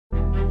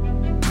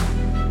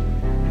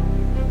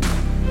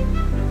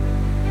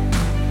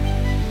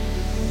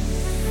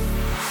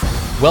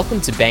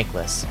Welcome to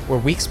Bankless, where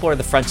we explore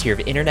the frontier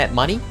of internet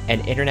money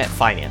and internet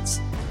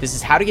finance. This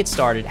is how to get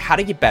started, how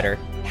to get better,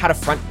 how to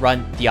front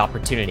run the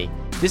opportunity.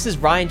 This is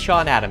Ryan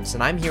Sean Adams,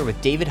 and I'm here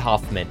with David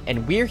Hoffman,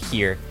 and we're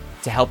here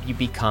to help you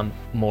become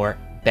more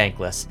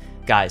bankless.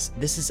 Guys,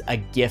 this is a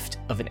gift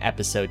of an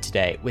episode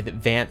today with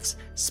Vance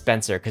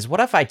Spencer, because what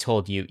if I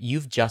told you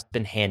you've just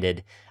been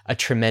handed a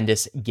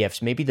tremendous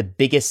gift, maybe the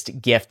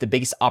biggest gift, the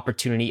biggest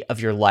opportunity of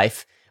your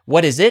life?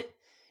 What is it?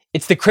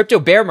 It's the crypto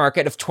bear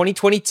market of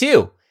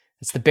 2022.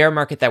 It's the bear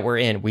market that we're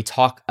in. We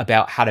talk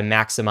about how to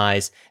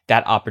maximize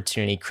that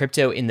opportunity.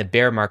 Crypto in the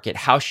bear market,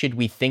 how should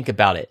we think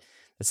about it?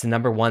 That's the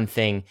number one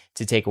thing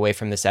to take away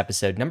from this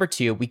episode. Number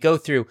two, we go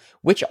through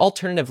which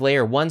alternative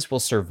layer ones will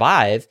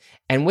survive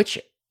and which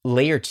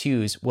layer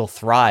twos will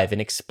thrive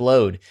and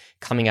explode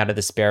coming out of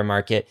this bear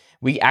market.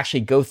 We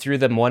actually go through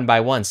them one by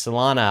one.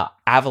 Solana,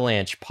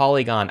 Avalanche,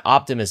 Polygon,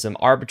 Optimism,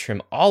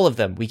 Arbitrum, all of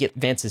them. We get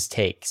Vance's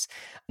takes.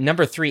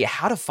 Number three,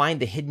 how to find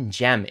the hidden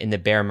gem in the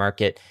bear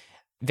market.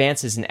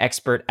 Vance is an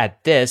expert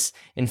at this.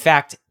 In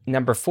fact,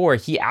 number four,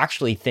 he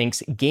actually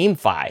thinks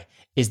GameFi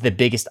is the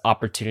biggest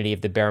opportunity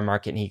of the bear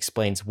market, and he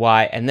explains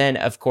why. And then,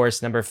 of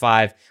course, number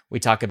five, we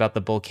talk about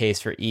the bull case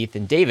for ETH.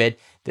 And David,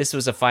 this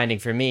was a finding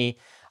for me.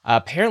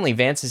 Apparently,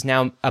 Vance is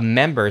now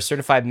a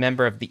certified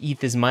member of the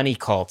ETH is Money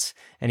cult.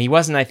 And he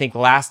wasn't, I think,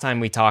 last time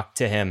we talked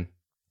to him.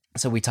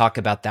 So we talk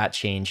about that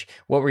change.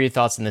 What were your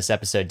thoughts in this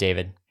episode,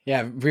 David?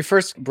 Yeah, we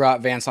first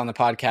brought Vance on the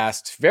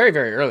podcast very,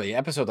 very early,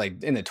 episode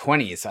like in the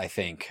 20s, I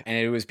think. And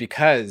it was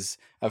because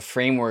of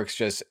Framework's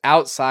just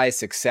outsized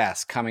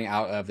success coming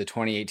out of the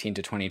 2018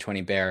 to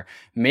 2020 bear,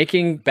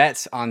 making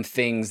bets on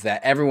things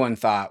that everyone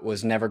thought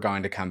was never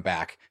going to come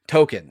back.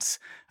 Tokens.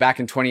 Back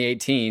in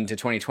 2018 to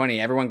 2020,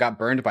 everyone got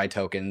burned by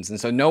tokens. And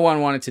so no one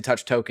wanted to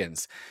touch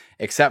tokens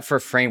except for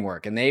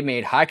Framework. And they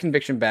made high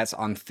conviction bets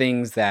on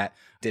things that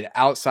did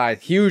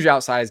huge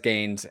outsized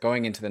gains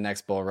going into the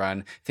next bull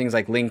run, things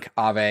like Link,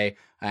 Aave,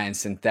 and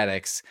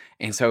Synthetics.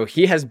 And so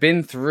he has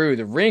been through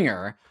the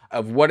ringer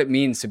of what it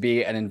means to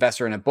be an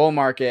investor in a bull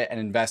market, an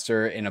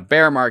investor in a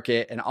bear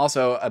market, and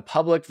also a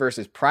public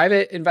versus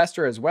private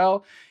investor as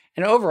well.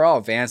 And overall,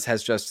 Vance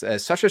has just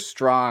such a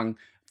strong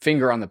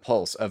finger on the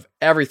pulse of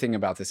everything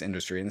about this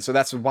industry. And so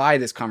that's why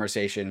this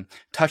conversation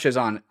touches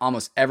on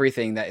almost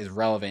everything that is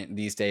relevant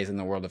these days in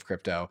the world of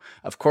crypto.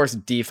 Of course,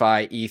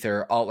 DeFi,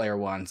 Ether, alt layer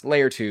ones,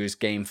 layer twos,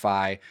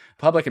 GameFi,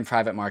 public and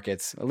private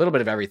markets, a little bit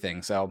of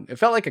everything. So it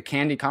felt like a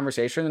candy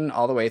conversation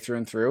all the way through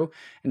and through.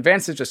 And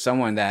Vance is just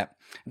someone that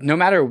no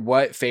matter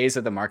what phase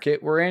of the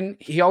market we're in,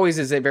 he always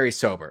is very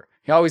sober.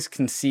 He always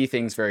can see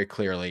things very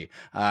clearly.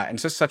 And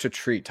it's just such a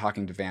treat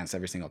talking to Vance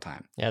every single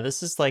time. Yeah,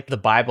 this is like the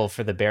Bible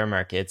for the bear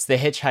market. It's the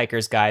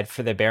hitchhiker's guide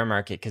for the bear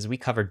market because we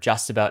cover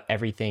just about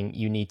everything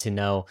you need to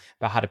know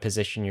about how to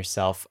position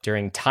yourself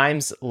during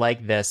times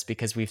like this,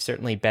 because we've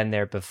certainly been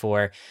there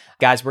before.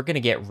 Guys, we're going to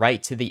get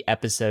right to the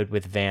episode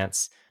with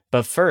Vance.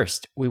 But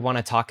first, we want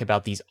to talk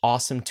about these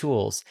awesome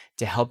tools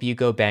to help you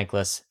go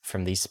bankless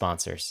from these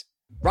sponsors.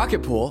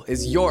 Rocket Pool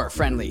is your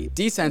friendly,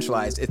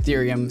 decentralized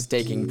Ethereum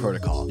staking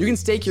protocol. You can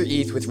stake your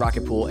ETH with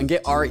Rocket Pool and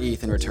get our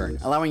ETH in return,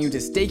 allowing you to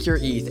stake your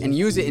ETH and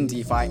use it in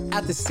DeFi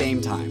at the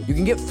same time. You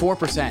can get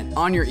 4%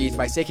 on your ETH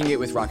by staking it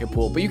with Rocket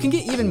Pool, but you can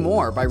get even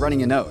more by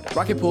running a node.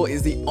 Rocket Pool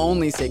is the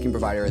only staking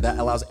provider that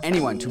allows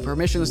anyone to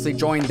permissionlessly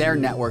join their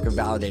network of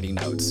validating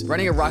nodes.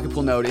 Running a Rocket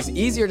Pool node is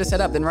easier to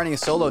set up than running a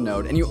solo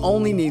node, and you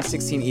only need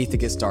 16 ETH to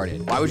get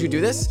started. Why would you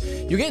do this?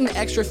 You get an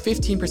extra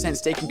 15%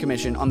 staking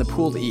commission on the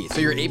pooled ETH, so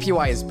your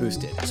APY is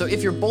boosted. So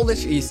if you're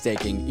bullish ETH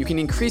staking, you can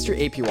increase your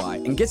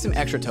APY and get some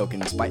extra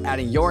tokens by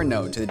adding your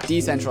node to the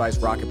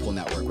decentralized Rocket Pool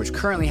network, which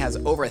currently has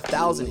over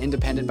 1,000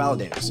 independent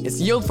validators.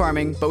 It's yield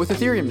farming, but with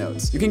Ethereum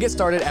nodes. You can get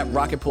started at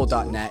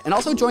rocketpool.net and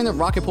also join the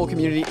Rocket Pool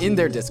community in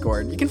their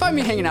Discord. You can find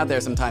me hanging out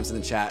there sometimes in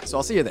the chat, so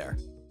I'll see you there.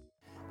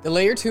 The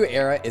Layer 2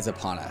 era is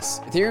upon us.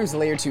 Ethereum's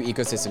Layer 2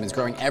 ecosystem is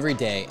growing every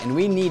day, and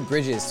we need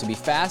bridges to be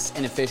fast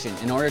and efficient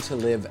in order to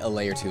live a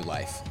Layer 2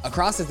 life.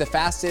 Across is the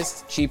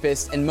fastest,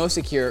 cheapest, and most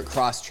secure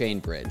cross-chain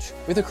bridge.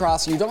 With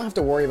Across, you don't have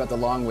to worry about the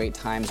long wait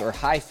times or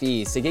high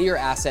fees to get your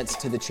assets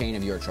to the chain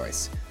of your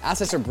choice.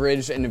 Assets are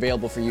bridged and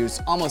available for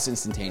use almost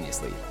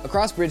instantaneously.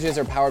 Across bridges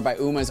are powered by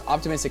UMA's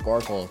optimistic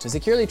oracle to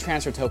securely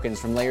transfer tokens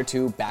from Layer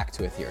 2 back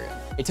to Ethereum.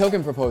 A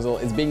token proposal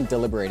is being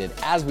deliberated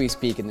as we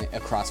speak in the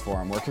Across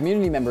forum, where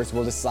community members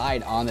will decide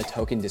on the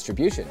token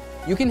distribution.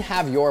 You can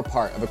have your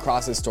part of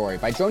Across's story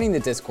by joining the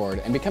Discord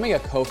and becoming a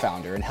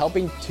co-founder and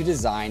helping to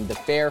design the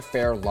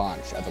fair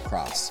launch of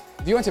Across.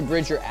 If you want to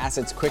bridge your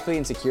assets quickly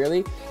and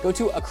securely, go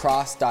to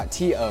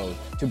across.to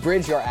to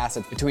bridge your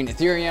assets between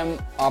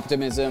Ethereum,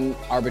 Optimism,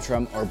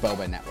 Arbitrum, or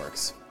Boba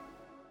networks.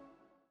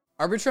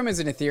 Arbitrum is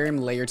an Ethereum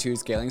Layer 2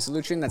 scaling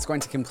solution that's going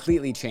to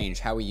completely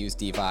change how we use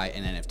DeFi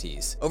and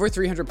NFTs. Over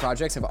 300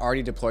 projects have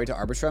already deployed to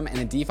Arbitrum, and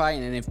the DeFi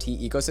and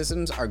NFT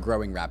ecosystems are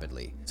growing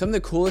rapidly. Some of the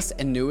coolest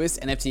and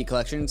newest NFT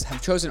collections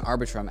have chosen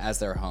Arbitrum as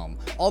their home,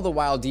 all the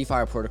while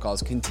DeFi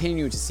protocols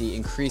continue to see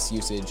increased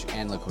usage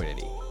and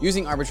liquidity.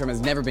 Using Arbitrum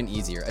has never been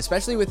easier,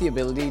 especially with the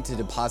ability to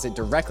deposit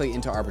directly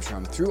into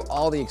Arbitrum through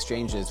all the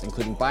exchanges,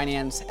 including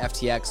Binance,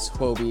 FTX,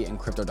 Huobi, and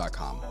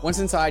Crypto.com. Once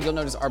inside, you'll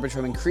notice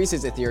Arbitrum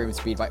increases Ethereum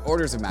speed by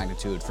orders of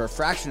magnitude for a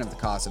fraction of the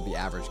cost of the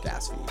average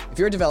gas fee. If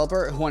you're a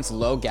developer who wants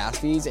low gas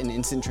fees and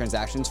instant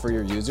transactions for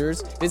your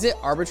users, visit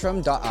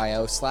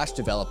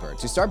arbitrum.io/developer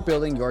to start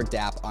building your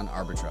dApp on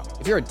Arbitrum.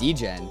 If you're a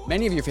degen,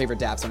 many of your favorite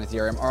dApps on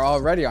Ethereum are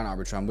already on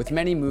Arbitrum, with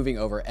many moving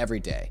over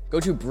every day. Go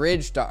to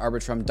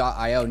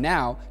bridge.arbitrum.io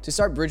now to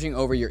start bridging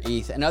over your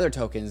ETH and other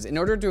tokens in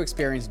order to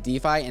experience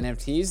DeFi and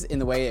NFTs in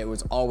the way it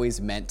was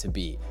always meant to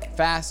be: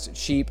 fast,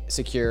 cheap,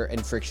 secure,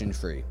 and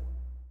friction-free.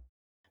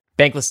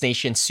 Bankless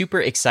Nation,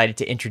 super excited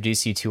to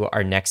introduce you to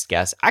our next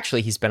guest.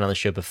 Actually, he's been on the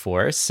show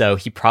before, so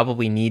he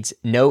probably needs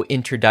no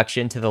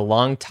introduction to the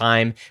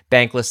longtime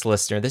Bankless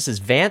listener. This is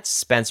Vance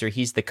Spencer.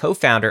 He's the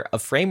co-founder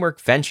of Framework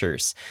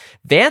Ventures.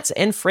 Vance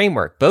and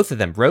Framework, both of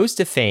them, rose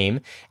to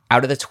fame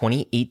out of the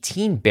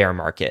 2018 bear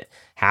market.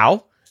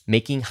 How?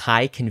 Making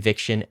high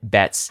conviction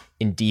bets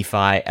in DeFi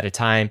at a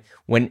time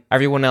when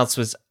everyone else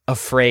was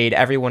afraid,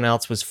 everyone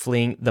else was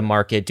fleeing the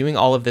market, doing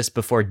all of this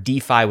before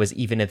DeFi was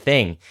even a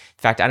thing. In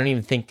fact, I don't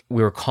even think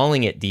we were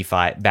calling it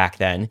DeFi back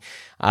then.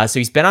 So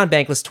he's been on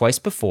Bankless twice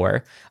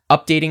before,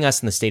 updating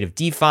us on the state of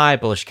DeFi,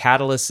 bullish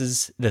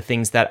catalysts, the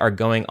things that are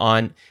going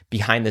on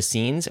behind the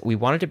scenes. We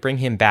wanted to bring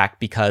him back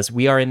because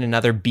we are in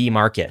another B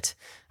market.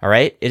 All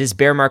right. It is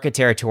bear market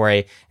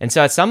territory. And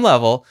so at some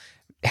level,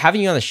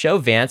 having you on the show,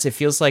 Vance, it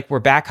feels like we're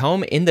back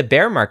home in the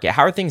bear market.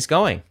 How are things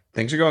going?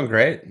 Things are going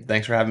great.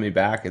 Thanks for having me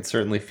back. It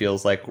certainly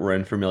feels like we're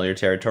in familiar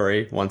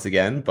territory once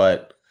again,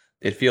 but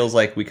it feels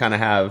like we kind of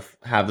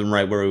have them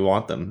right where we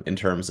want them in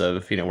terms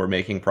of, we're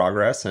making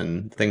progress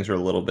and things are a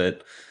little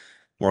bit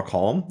more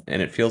calm.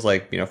 And it feels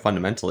like,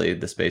 fundamentally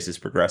the space is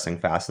progressing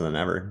faster than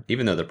ever,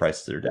 even though the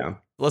prices are down.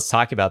 Let's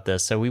talk about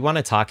this. So we want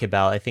to talk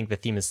about, I think the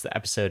theme of the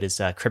episode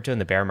is crypto in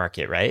the bear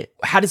market, right?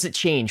 How does it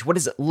change? What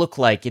does it look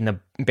like in the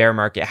bear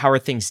market? How are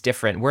things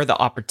different? Where are the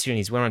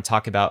opportunities? We want to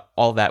talk about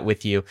all that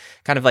with you,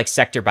 kind of like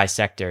sector by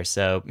sector.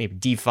 So maybe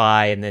DeFi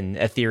and then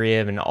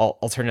Ethereum and all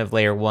alternative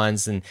layer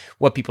ones and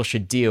what people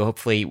should do.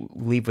 Hopefully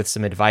leave with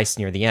some advice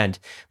near the end.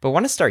 But I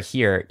want to start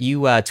here. You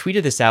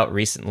tweeted this out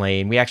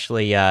recently, and we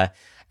actually...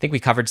 I think we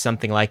covered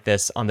something like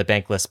this on the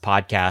Bankless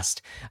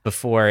podcast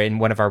before in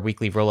one of our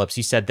weekly roll-ups.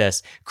 You said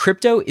this: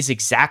 crypto is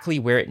exactly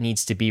where it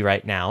needs to be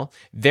right now.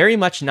 Very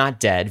much not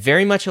dead,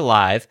 very much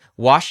alive,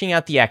 washing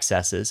out the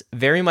excesses,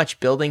 very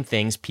much building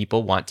things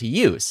people want to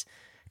use.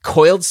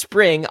 Coiled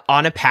spring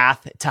on a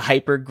path to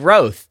hyper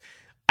growth.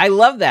 I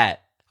love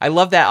that. I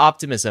love that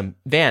optimism.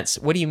 Vance,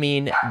 what do you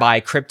mean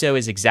by crypto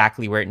is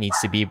exactly where it needs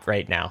to be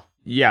right now?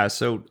 Yeah,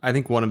 so I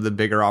think one of the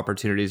bigger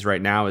opportunities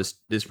right now is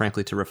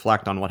frankly to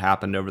reflect on what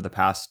happened over the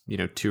past,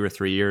 2 or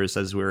 3 years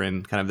as we're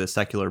in kind of this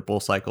secular bull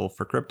cycle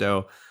for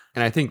crypto.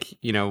 And I think,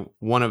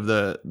 one of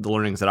the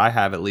learnings that I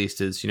have at least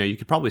is, you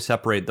could probably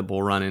separate the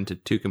bull run into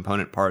two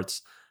component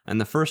parts.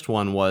 And the first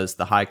one was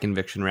the high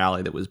conviction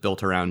rally that was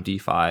built around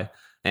DeFi.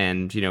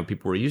 And,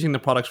 people were using the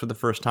products for the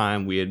first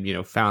time. We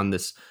had, found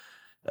this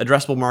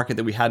addressable market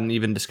that we hadn't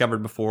even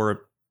discovered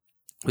before.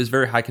 It was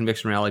very high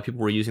conviction rally. People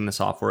were using the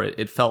software.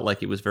 It felt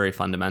like it was very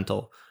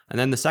fundamental. And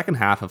then the second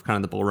half of kind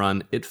of the bull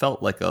run, it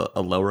felt like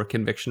a lower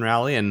conviction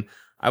rally. And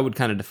I would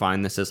kind of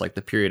define this as like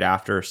the period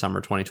after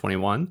summer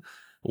 2021,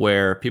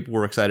 where people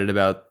were excited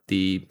about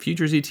the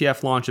futures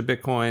ETF launch of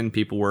Bitcoin.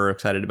 People were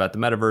excited about the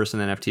metaverse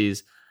and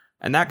NFTs.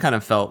 And that kind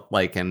of felt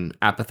like an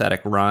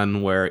apathetic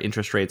run where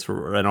interest rates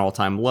were at an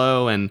all-time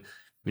low. And,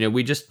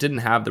 we just didn't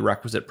have the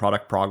requisite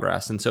product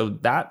progress. And so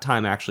that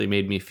time actually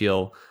made me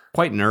feel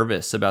quite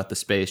nervous about the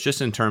space,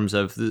 just in terms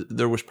of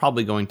there was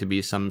probably going to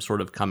be some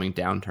sort of coming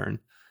downturn.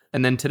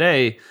 And then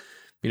today,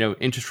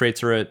 interest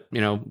rates are at,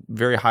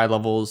 very high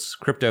levels.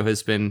 Crypto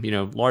has been,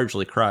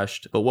 largely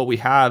crushed. But what we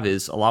have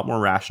is a lot more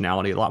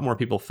rationality, a lot more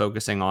people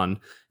focusing on,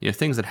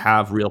 things that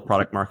have real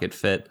product market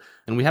fit.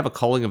 And we have a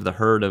culling of the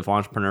herd of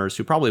entrepreneurs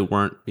who probably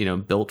weren't,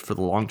 built for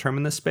the long term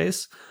in this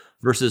space,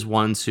 versus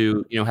ones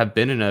who, have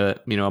been in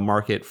a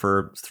market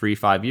for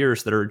 3-5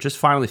 years that are just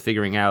finally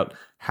figuring out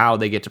how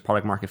they get to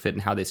product market fit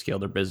and how they scale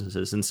their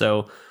businesses. And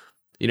so,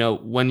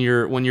 when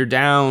you're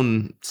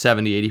down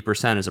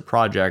 70-80% as a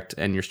project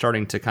and you're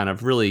starting to kind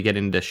of really get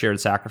into shared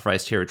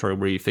sacrifice territory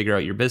where you figure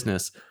out your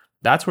business,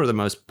 that's where the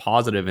most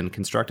positive and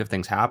constructive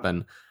things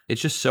happen.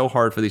 It's just so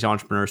hard for these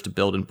entrepreneurs to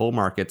build in bull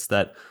markets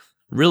that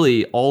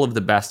really all of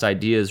the best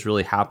ideas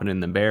really happen in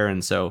the bear.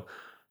 And so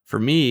for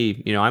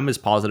me, I'm as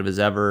positive as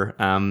ever.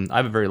 I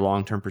have a very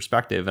long-term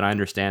perspective, and I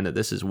understand that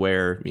this is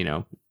where,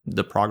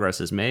 the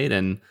progress is made,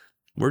 and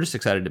we're just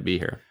excited to be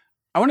here.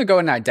 I want to go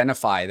and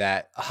identify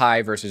that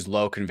high versus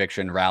low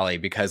conviction rally,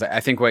 because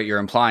I think what you're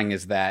implying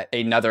is that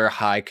another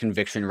high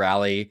conviction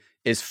rally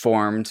is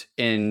formed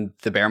in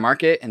the bear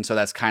market. And so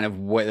that's kind of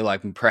what,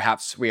 like,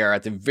 perhaps we are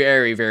at the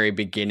very, very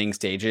beginning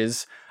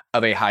stages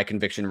of a high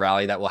conviction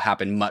rally that will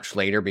happen much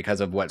later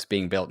because of what's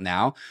being built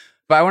now.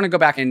 But I want to go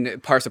back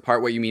and parse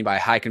apart what you mean by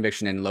high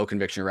conviction and low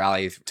conviction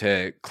rally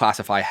to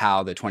classify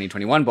how the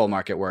 2021 bull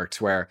market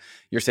worked, where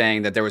you're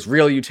saying that there was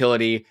real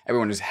utility.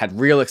 Everyone had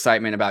real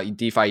excitement about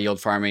DeFi yield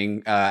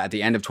farming at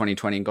the end of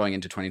 2020 and going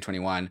into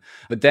 2021.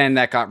 But then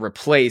that got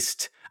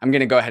replaced, I'm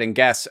going to go ahead and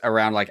guess,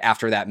 around like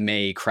after that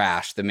May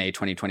crash, the May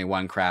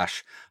 2021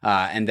 crash.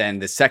 And then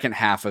the second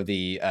half of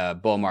the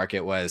bull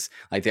market was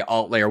like the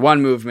alt layer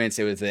one movements.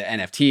 It was the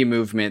NFT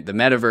movement, the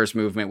metaverse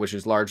movement, which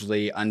is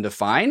largely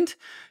undefined.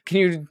 Can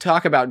you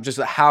talk about just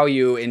how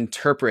you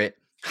interpret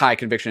high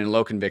conviction and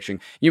low conviction?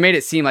 You made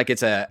it seem like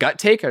it's a gut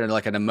take or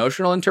like an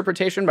emotional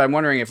interpretation, but I'm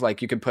wondering if like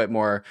you could put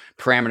more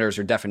parameters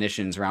or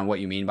definitions around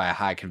what you mean by a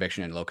high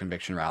conviction and low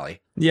conviction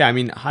rally. Yeah, I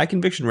mean, high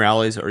conviction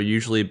rallies are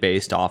usually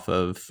based off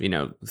of,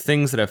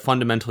 things that have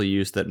fundamental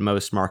use that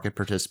most market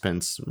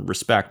participants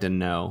respect and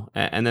know.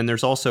 And then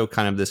there's also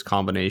kind of this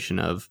combination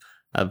of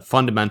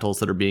fundamentals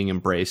that are being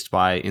embraced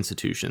by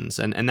institutions.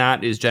 And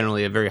that is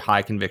generally a very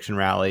high conviction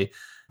rally.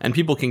 And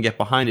people can get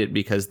behind it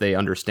because they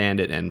understand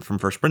it, and from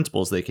first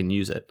principles, they can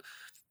use it.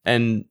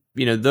 And,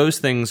 those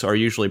things are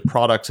usually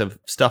products of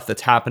stuff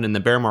that's happened in the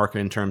bear market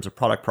in terms of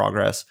product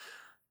progress.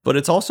 But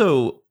it's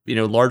also,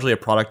 largely a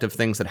product of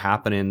things that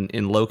happen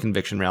in low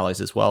conviction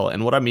rallies as well.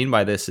 And what I mean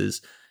by this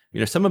is,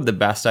 some of the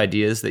best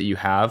ideas that you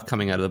have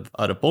coming out of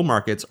bull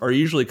markets are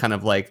usually kind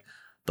of like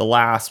the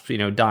last,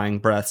 dying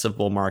breaths of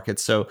bull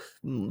markets. So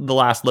the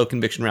last low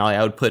conviction rally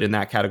I would put in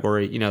that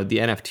category, the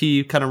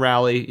NFT kind of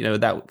rally,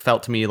 that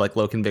felt to me like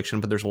low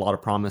conviction, but there's a lot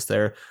of promise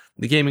there.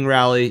 The gaming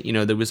rally,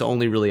 there was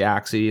only really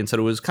Axie, and so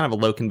it was kind of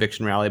a low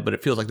conviction rally, but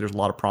it feels like there's a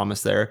lot of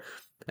promise there.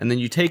 And then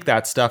you take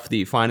that stuff that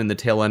you find in the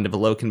tail end of a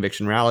low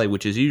conviction rally,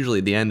 which is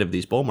usually the end of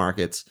these bull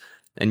markets,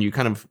 and you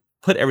kind of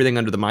put everything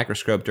under the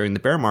microscope during the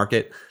bear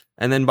market.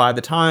 And then by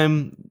the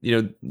time,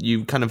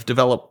 you kind of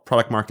develop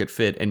product market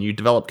fit and you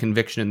develop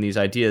conviction in these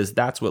ideas,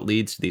 that's what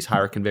leads to these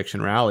higher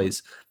conviction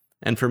rallies.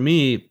 And for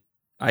me,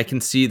 I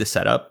can see the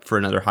setup for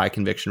another high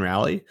conviction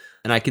rally,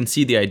 and I can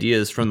see the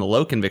ideas from the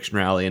low conviction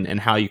rally and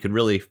how you could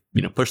really,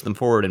 push them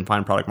forward and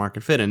find product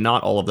market fit. And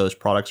not all of those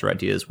products or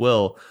ideas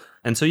will.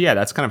 And so, yeah,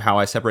 that's kind of how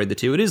I separate the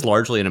two. It is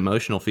largely an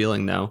emotional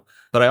feeling, though,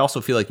 but I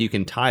also feel like you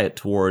can tie it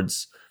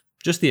towards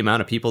just the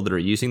amount of people that are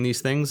using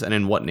these things and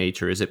in what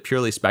nature. Is it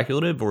purely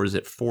speculative, or is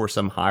it for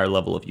some higher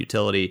level of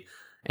utility?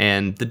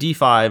 And the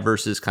DeFi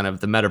versus kind of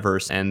the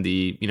metaverse and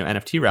the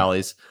NFT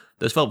rallies,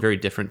 those felt very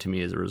different to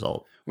me as a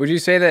result. Would you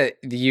say that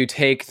you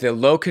take the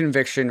low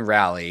conviction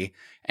rally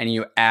and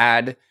you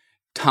add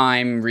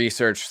time,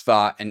 research,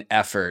 thought, and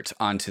effort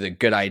onto the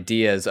good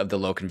ideas of the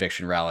low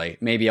conviction rally?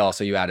 Maybe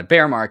also you add a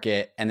bear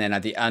market, and then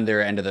at the under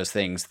end of those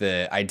things,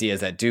 the ideas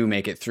that do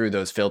make it through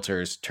those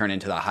filters turn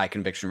into the high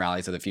conviction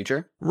rallies of the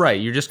future? Right.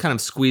 You're just kind of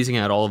squeezing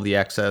out all of the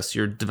excess.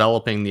 You're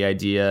developing the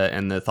idea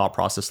and the thought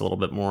process a little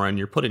bit more, and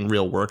you're putting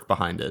real work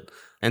behind it.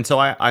 And so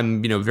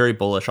I'm very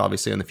bullish,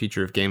 obviously, on the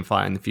future of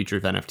GameFi and the future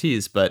of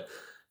NFTs, but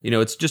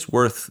it's just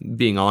worth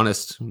being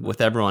honest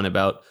with everyone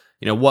about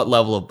what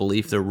level of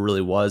belief there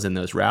really was in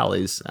those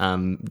rallies,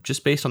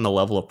 just based on the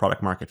level of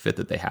product market fit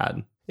that they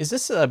had. Is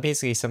this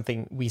basically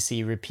something we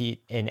see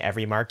repeat in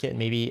every market?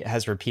 Maybe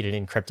has repeated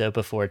in crypto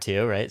before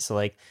too, right? So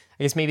like,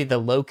 I guess maybe the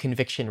low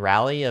conviction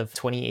rally of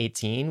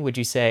 2018, would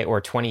you say,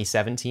 or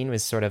 2017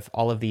 was sort of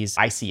all of these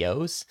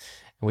ICOs,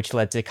 which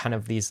led to kind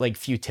of these like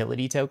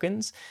futility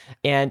tokens.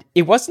 And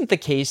it wasn't the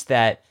case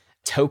that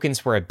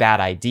tokens were a bad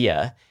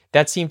idea.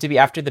 That seemed to be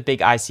after the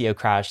big ICO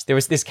crash. There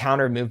was this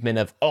counter movement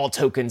of all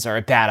tokens are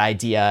a bad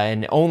idea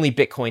and only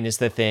Bitcoin is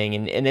the thing.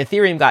 And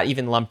Ethereum got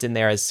even lumped in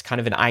there as kind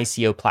of an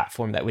ICO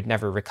platform that would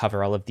never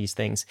recover all of these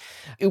things.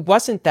 It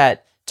wasn't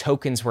that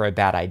tokens were a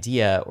bad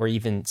idea or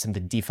even some of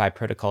the DeFi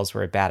protocols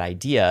were a bad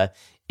idea.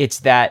 It's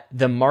that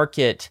the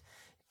market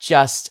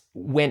just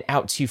went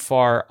out too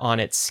far on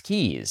its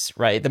skis,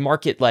 right? The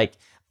market like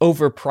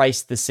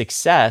overpriced the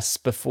success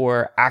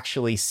before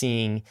actually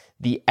seeing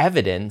the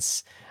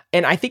evidence.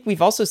 And I think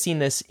we've also seen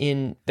this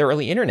in the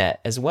early internet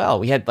as well.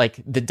 We had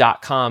like the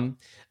 .com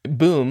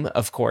boom,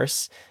 of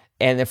course,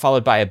 and then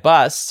followed by a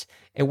bust.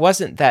 It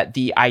wasn't that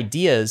the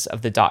ideas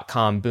of the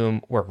 .com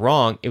boom were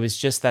wrong. It was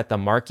just that the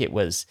market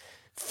was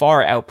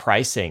far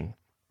outpricing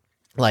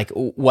like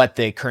what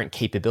the current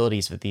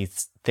capabilities of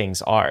these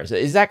things are. So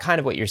is that kind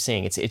of what you're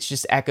seeing? It's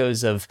just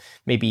echoes of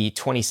maybe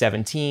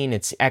 2017.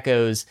 It's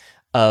echoes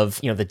of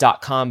the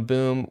 .com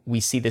boom.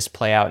 We see this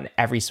play out in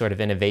every sort of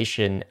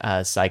innovation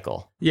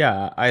cycle.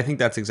 Yeah, I think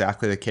that's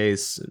exactly the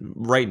case.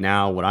 Right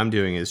now, what I'm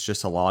doing is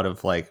just a lot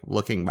of like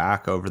looking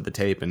back over the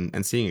tape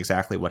and seeing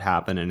exactly what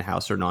happened and how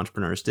certain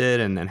entrepreneurs did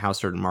and how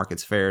certain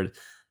markets fared.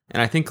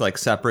 And I think like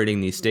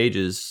separating these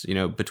stages,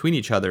 between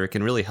each other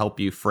can really help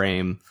you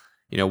frame,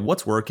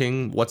 what's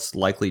working, what's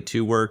likely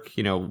to work,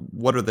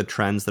 what are the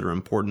trends that are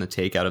important to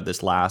take out of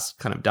this last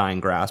kind of dying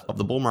grasp of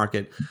the bull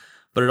market.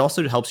 but it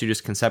also helps you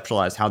just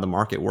conceptualize how the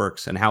market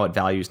works and how it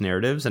values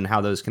narratives and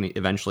how those can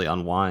eventually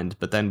unwind,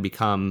 but then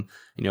become,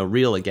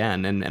 real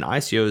again. And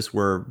ICOs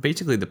were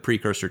basically the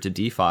precursor to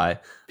DeFi.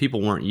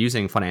 People weren't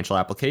using financial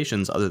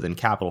applications other than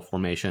capital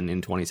formation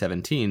in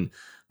 2017,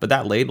 but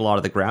that laid a lot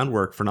of the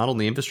groundwork for not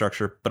only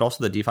infrastructure, but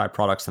also the DeFi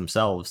products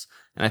themselves.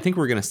 And I think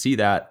we're going to see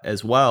that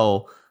as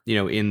well,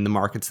 in the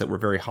markets that were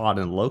very hot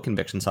in the low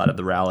conviction side of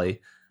the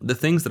rally. The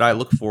things that I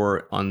look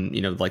for on,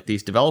 like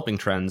these developing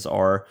trends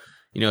are,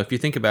 if you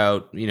think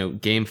about,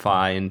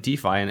 GameFi and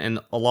DeFi, and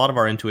a lot of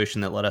our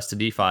intuition that led us to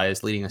DeFi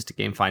is leading us to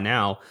GameFi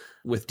now.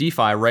 With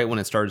DeFi, right when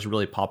it started to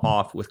really pop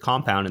off with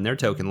Compound and their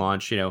token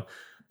launch,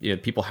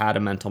 people had a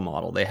mental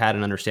model. They had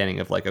an understanding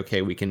of like,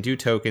 okay, we can do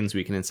tokens,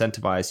 we can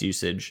incentivize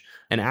usage.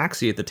 And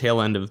Axie at the tail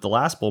end of the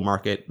last bull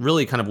market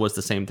really kind of was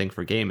the same thing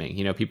for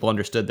gaming. People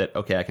understood that,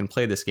 okay, I can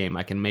play this game,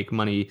 I can make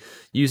money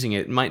using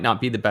it. It might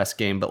not be the best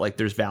game, but like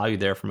there's value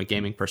there from a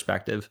gaming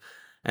perspective.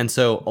 And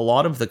so a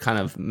lot of the kind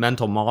of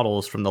mental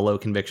models from the low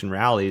conviction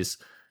rallies,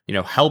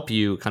 help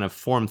you kind of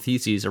form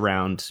theses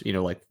around,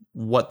 like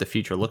what the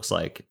future looks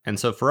like. And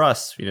so for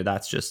us,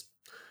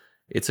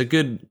 it's a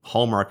good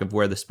hallmark of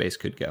where the space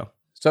could go.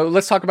 So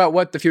let's talk about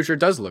what the future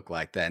does look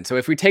like then. So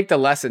if we take the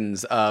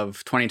lessons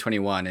of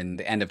 2021 and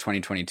the end of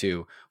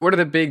 2022, what are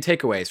the big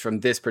takeaways from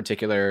this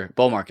particular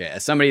bull market?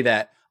 As somebody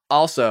that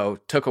also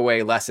took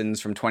away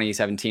lessons from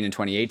 2017 and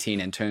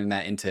 2018 and turned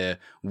that into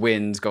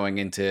wins going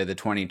into the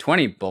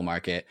 2020 bull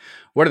market,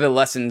 what are the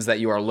lessons that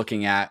you are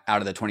looking at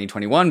out of the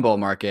 2021 bull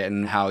market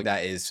and how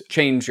that is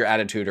changed your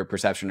attitude or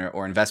perception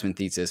or investment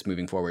thesis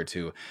moving forward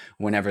to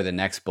whenever the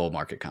next bull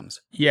market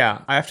comes?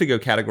 Yeah, I have to go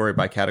category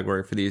by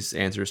category for these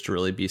answers to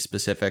really be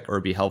specific or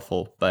be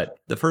helpful. But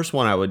the first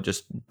one I would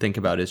just think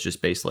about is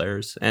just base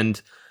layers. And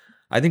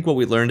I think what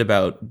we learned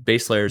about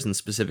base layers and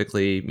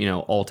specifically,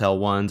 alt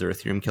L1s or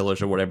Ethereum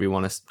killers or whatever you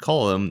want to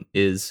call them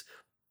is,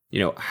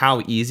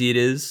 how easy it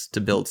is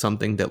to build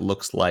something that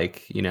looks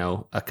like,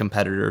 a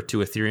competitor to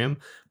Ethereum,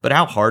 but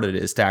how hard it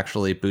is to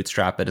actually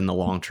bootstrap it in the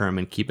long term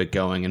and keep it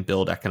going and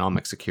build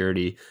economic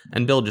security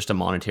and build just a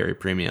monetary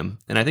premium.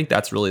 And I think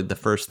that's really the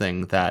first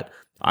thing that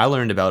I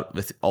learned about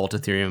with alt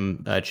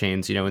Ethereum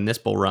chains, in this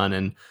bull run.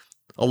 And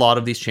a lot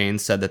of these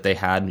chains said that they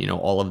had,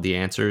 all of the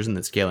answers and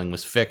that scaling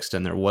was fixed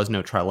and there was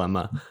no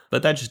trilemma,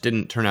 but that just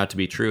didn't turn out to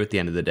be true at the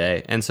end of the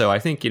day. And so I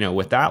think,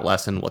 with that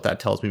lesson, what that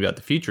tells me about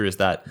the future is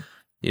that,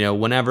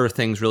 whenever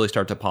things really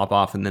start to pop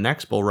off in the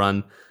next bull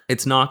run,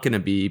 it's not going to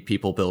be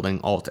people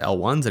building alt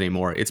L1s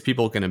anymore. It's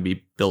people going to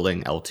be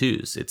building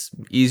L2s. It's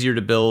easier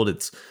to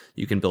build.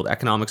 You can build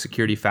economic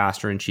security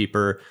faster and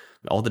cheaper.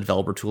 All the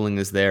developer tooling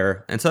is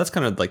there. And so that's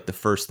kind of like the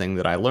first thing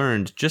that I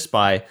learned just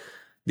by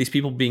these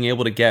people being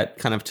able to get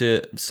kind of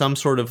to some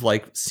sort of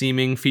like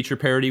seeming feature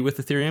parity with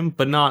Ethereum,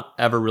 but not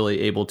ever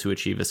really able to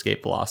achieve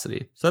escape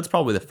velocity. So that's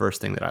probably the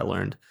first thing that I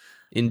learned.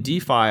 In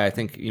DeFi, I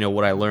think,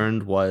 what I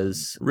learned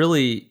was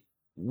really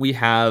we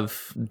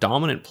have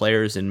dominant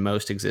players in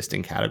most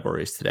existing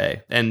categories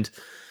today. And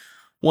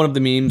one of the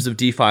memes of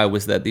DeFi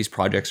was that these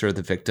projects are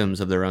the victims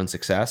of their own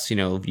success.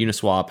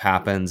 Uniswap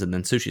happens and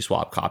then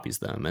SushiSwap copies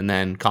them. And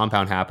then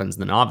Compound happens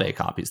and then Aave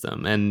copies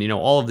them. And,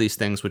 all of these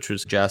things, which would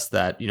suggest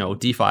that,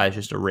 DeFi is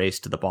just a race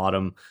to the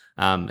bottom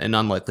and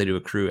unlikely to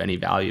accrue any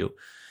value.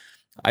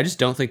 I just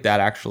don't think that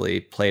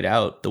actually played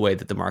out the way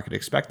that the market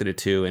expected it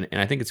to. And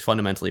I think it's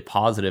fundamentally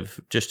positive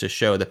just to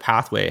show the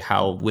pathway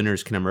how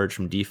winners can emerge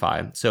from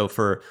DeFi. So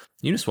for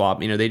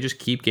Uniswap, they just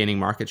keep gaining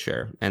market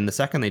share. And the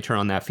second they turn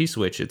on that fee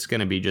switch, it's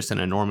going to be just an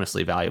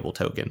enormously valuable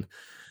token.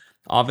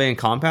 Aave and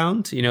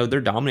Compound, they're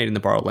dominating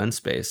the borrow lend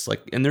space.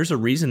 And there's a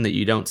reason that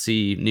you don't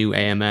see new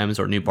AMMs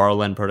or new borrow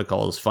lend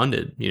protocols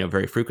funded,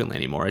 very frequently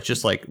anymore. It's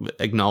just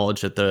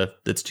acknowledge that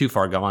that's too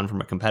far gone from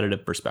a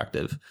competitive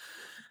perspective.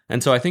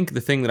 And so I think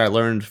the thing that I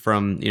learned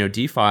from,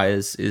 DeFi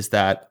is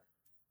that,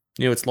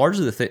 it's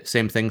largely the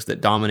same things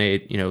that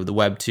dominate, the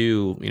Web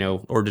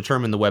 2, or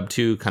determine the Web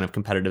 2 kind of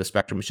competitive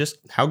spectrum. It's just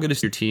how good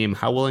is your team?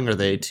 How willing are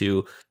they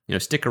to,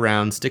 stick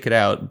around, stick it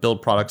out,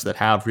 build products that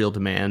have real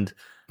demand?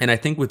 And I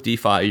think with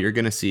DeFi, you're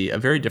going to see a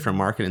very different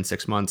market in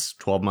 6 months,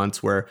 12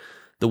 months, where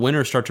the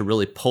winners start to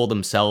really pull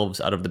themselves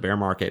out of the bear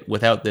market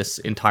without this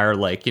entire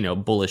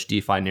bullish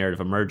DeFi narrative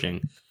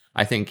emerging.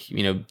 I think,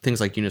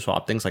 things like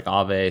Uniswap, things like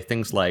Aave,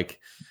 things like,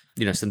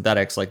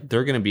 synthetics,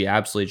 they're going to be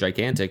absolutely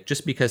gigantic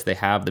just because they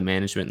have the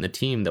management and the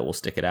team that will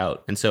stick it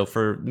out. And so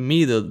for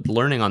me, the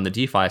learning on the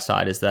DeFi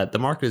side is that the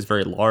market is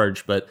very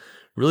large, but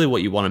really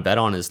what you want to bet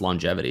on is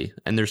longevity.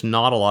 And there's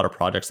not a lot of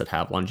projects that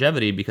have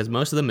longevity because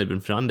most of them have been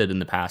funded in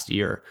the past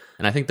year.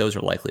 And I think those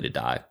are likely to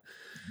die.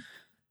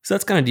 So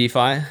that's kind of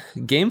DeFi.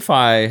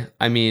 GameFi,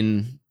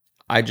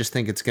 I just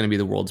think it's going to be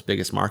the world's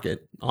biggest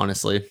market,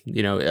 honestly,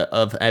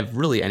 of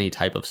really any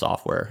type of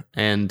software.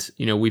 And,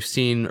 we've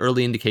seen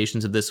early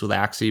indications of this with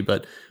Axie,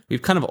 but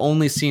we've kind of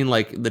only seen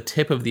the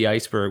tip of the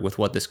iceberg with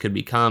what this could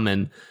become.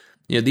 And,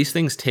 these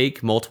things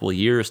take multiple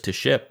years to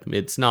ship.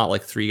 It's not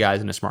like 3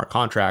 guys in a smart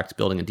contract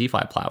building a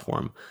DeFi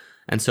platform.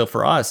 And so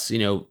for us,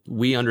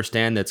 we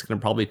understand that it's going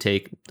to probably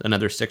take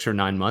another 6 or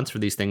 9 months for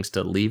these things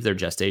to leave their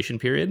gestation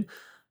period.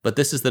 but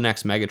this is the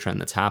next megatrend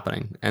that's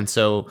happening. And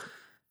so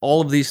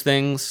all of these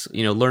things,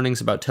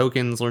 learnings about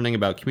tokens, learning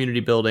about community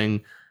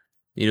building,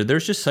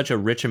 there's just such a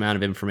rich amount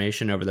of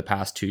information over the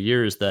past 2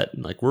 years that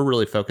like we're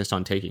really focused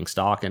on taking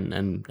stock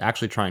and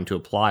actually trying to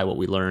apply what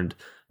we learned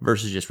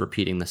versus just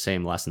repeating the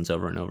same lessons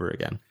over and over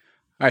again.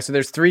 All right, so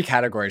there's three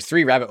categories,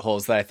 three rabbit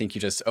holes that I think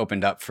you just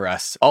opened up for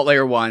us. Alt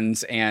layer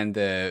ones and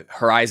the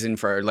horizon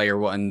for layer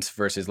ones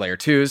versus layer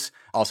twos.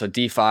 Also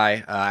DeFi.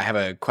 I have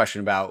a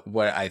question about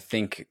what I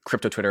think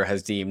crypto Twitter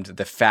has deemed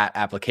the fat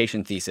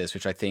application thesis,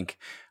 which I think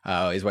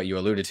is what you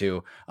alluded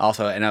to.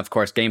 Also, and of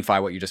course,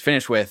 GameFi, what you just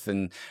finished with.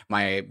 And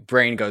my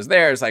brain goes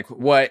there is like,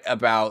 what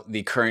about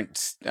the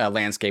current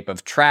landscape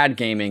of trad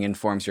gaming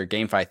informs your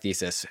GameFi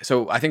thesis?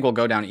 So I think we'll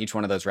go down each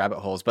one of those rabbit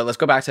holes. But let's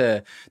go back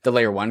to the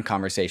layer one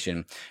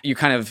conversation. You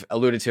kind of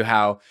alluded to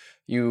how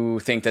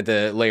you think that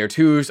the layer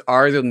twos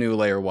are the new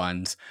layer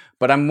ones,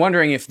 but I'm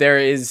wondering if there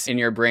is in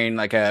your brain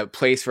like a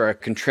place for a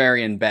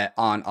contrarian bet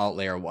on alt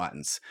layer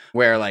ones,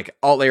 where like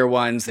alt layer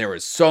ones, there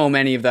was so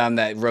many of them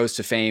that rose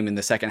to fame in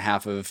the second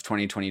half of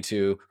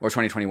 2022 or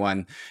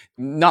 2021.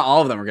 Not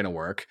all of them are going to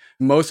work.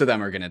 Most of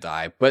them are going to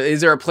die. But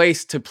is there a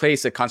place to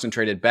place a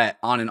concentrated bet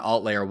on an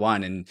alt layer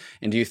one? And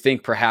do you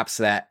think perhaps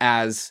that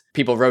as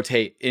people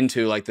rotate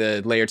into like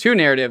the layer two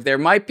narrative, there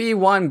might be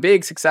one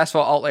big successful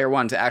alt layer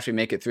one to actually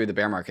make it through the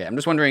bear market? I'm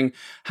just wondering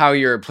how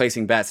you're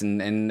placing bets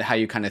and how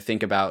you kind of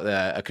think about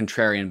a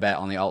contrarian bet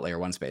on the alt layer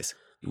one space.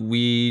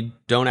 We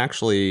don't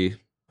actually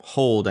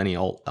hold any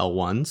alt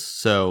L1s,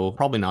 so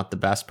probably not the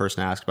best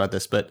person to ask about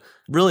this, but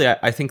really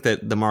I think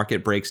that the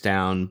market breaks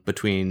down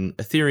between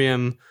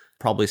Ethereum,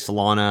 probably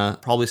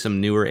Solana, probably some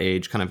newer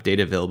age kind of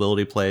data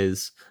availability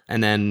plays,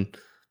 and then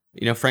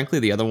frankly,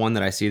 the other one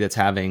that I see that's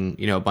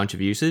having, a bunch of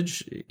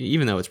usage,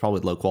 even though it's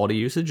probably low quality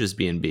usage, is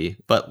BNB.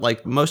 But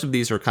like most of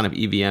these are kind of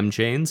EVM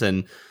chains,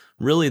 and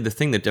really the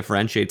thing that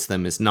differentiates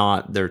them is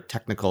not their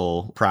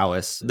technical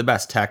prowess. The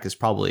best tech is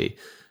probably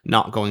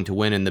not going to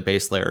win in the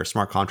base layer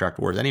smart contract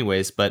wars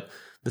anyways, but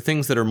the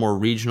things that are more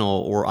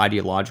regional or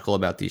ideological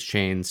about these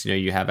chains,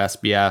 you have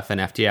SBF and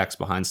FTX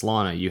behind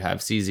Solana, you have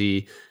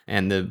CZ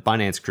and the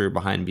Binance crew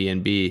behind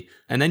BNB,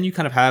 and then you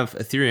kind of have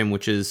Ethereum,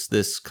 which is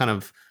this kind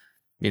of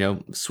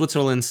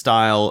Switzerland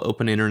style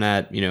open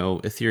internet,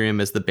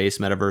 Ethereum as the base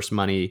metaverse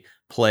money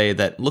play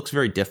that looks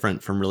very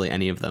different from really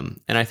any of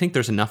them. And I think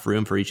there's enough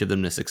room for each of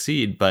them to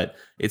succeed, but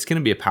it's going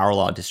to be a power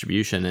law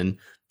distribution. And,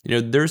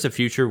 there's a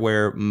future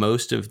where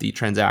most of the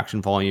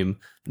transaction volume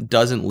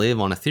doesn't live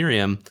on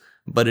Ethereum,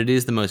 but it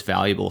is the most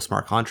valuable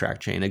smart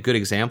contract chain. A good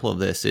example of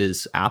this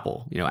is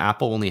Apple.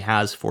 Apple only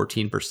has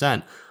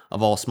 14%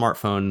 of all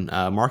smartphone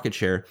market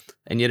share,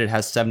 and yet it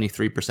has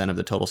 73% of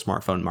the total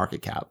smartphone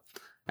market cap.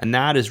 And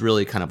that is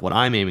really kind of what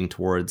I'm aiming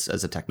towards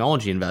as a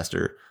technology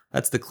investor.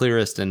 That's the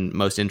clearest and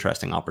most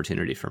interesting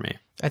opportunity for me.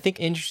 I think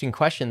interesting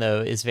question,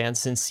 though, is, Vance,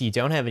 since you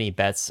don't have any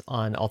bets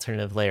on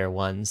alternative layer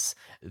ones,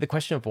 the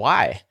question of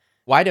why?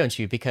 Why don't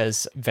you?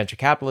 Because venture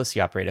capitalists,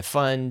 you operate a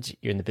fund,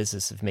 you're in the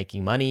business of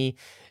making money.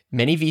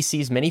 Many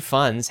VCs, many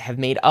funds have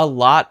made a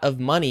lot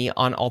of money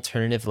on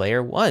alternative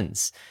layer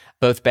ones,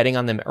 both betting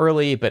on them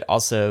early, but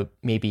also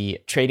maybe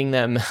trading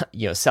them,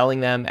 selling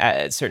them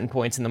at certain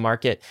points in the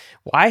market.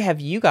 Why have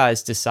you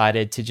guys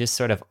decided to just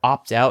sort of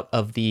opt out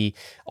of the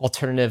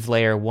alternative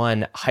layer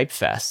one hype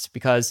fest?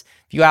 Because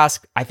if you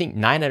ask, I think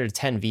 9 out of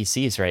 10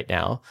 VCs right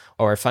now,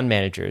 or fund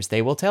managers,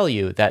 they will tell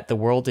you that the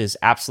world is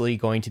absolutely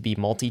going to be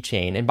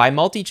multi-chain. And by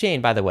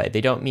multi-chain, by the way,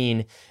 they don't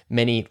mean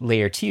many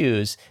layer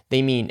twos,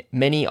 they mean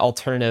many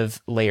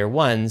alternative layer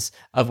ones,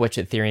 of which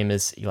Ethereum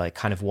is like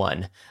kind of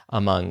one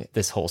among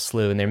this whole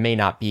slew. And there may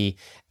not be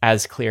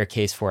as clear a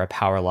case for a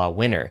power law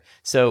winner.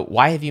 So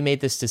why have you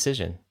made this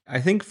decision? I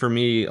think for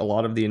me, a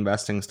lot of the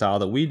investing style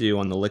that we do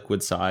on the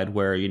liquid side,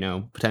 where,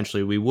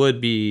 potentially we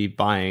would be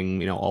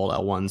buying, all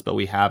L1s, but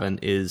we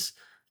haven't, is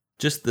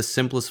just the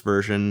simplest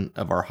version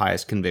of our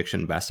highest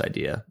conviction, best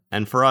idea.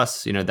 And for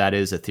us, that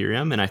is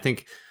Ethereum. And I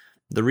think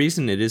the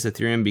reason it is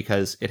Ethereum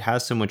because it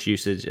has so much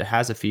usage, it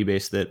has a fee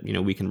base that,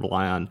 we can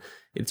rely on.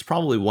 It's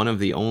probably one of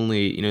the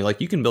only,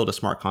 you can build a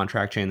smart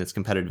contract chain that's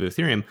competitive with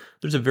Ethereum.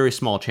 There's a very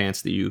small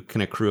chance that you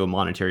can accrue a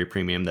monetary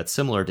premium that's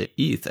similar to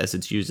ETH as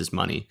it's used as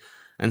money.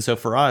 And so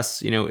for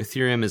us,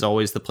 Ethereum is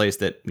always the place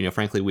that,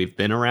 frankly, we've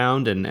been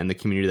around and the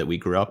community that we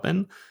grew up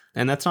in.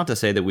 And that's not to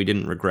say that we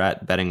didn't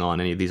regret betting on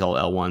any of these all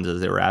L1s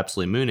as they were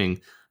absolutely mooning,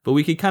 but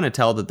we could kind of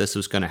tell that this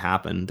was going to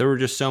happen. There were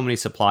just so many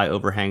supply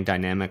overhang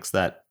dynamics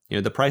that,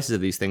 the prices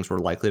of these things were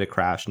likely to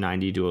crash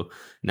 90 to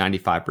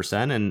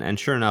 95%. And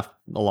sure enough,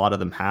 a lot of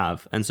them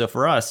have. And so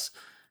for us,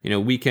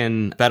 we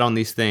can bet on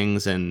these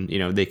things and,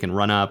 they can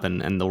run up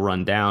and they'll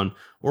run down,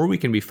 or we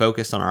can be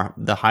focused on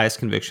the highest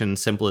conviction,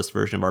 simplest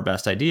version of our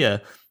best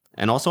idea,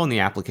 and also on the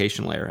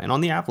application layer. And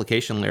on the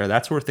application layer,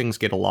 that's where things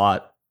get a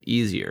lot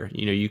easier.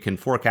 You can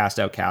forecast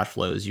out cash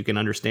flows. You can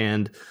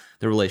understand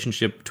the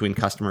relationship between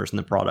customers and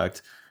the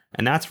product.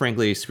 And that's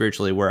frankly,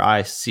 spiritually, where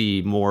I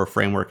see more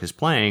framework is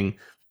playing,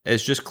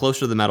 is just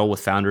closer to the metal with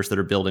founders that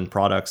are building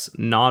products,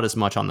 not as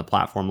much on the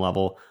platform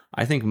level.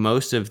 I think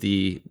most of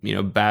the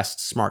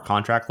best smart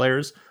contract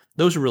layers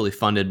those were really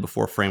funded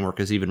before framework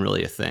is even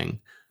really a thing.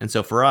 And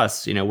so for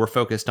us, we're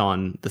focused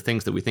on the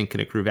things that we think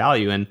can accrue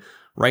value. And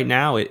right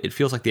now, it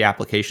feels like the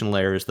application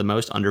layer is the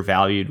most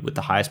undervalued with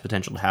the highest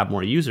potential to have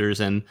more users.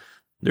 And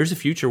there's a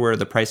future where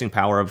the pricing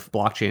power of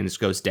blockchains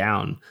goes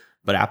down,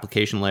 but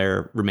application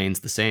layer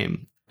remains the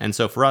same. And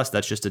so for us,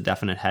 that's just a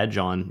definite hedge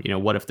on,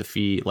 what if the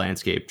fee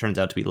landscape turns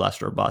out to be less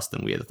robust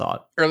than we had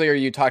thought. Earlier,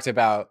 you talked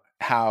about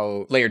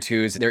how layer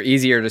twos, they're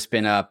easier to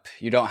spin up.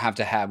 You don't have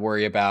to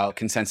worry about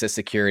consensus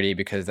security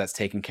because that's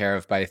taken care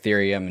of by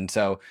Ethereum. And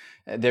so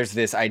there's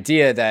this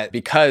idea that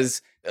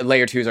because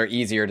layer twos are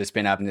easier to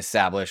spin up and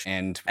establish,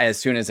 and as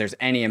soon as there's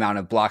any amount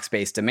of block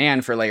space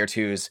demand for layer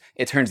twos,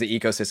 it turns the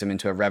ecosystem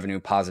into a revenue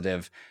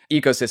positive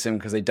ecosystem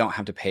because they don't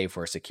have to pay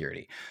for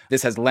security.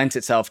 This has lent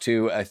itself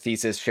to a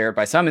thesis shared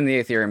by some in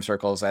the Ethereum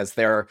circles, as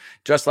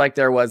just like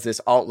there was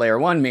this alt layer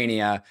 1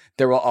 mania,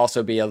 there will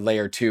also be a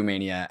layer 2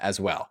 mania as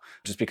well.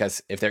 Just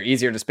because if they're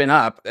easier to spin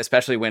up,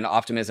 especially when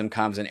Optimism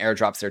comes and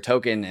airdrops their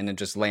token and it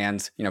just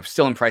lands,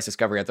 still in price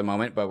discovery at the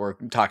moment, but we're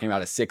talking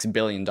about a $6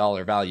 billion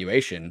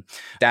valuation,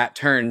 that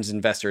turns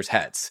investors'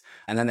 heads.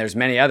 And then there's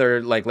many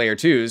other like layer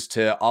 2s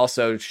to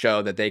also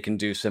show that they can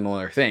do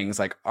similar things.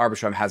 Like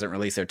Arbitrum hasn't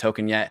released their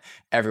token yet.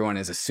 Everyone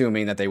is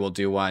assuming that they will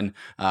do one.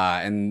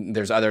 And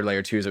there's other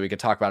layer 2s that we could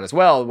talk about as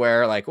well,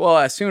 where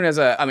as soon as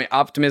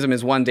Optimism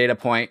is one data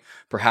point,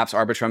 perhaps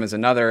Arbitrum is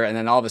another. And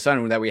then all of a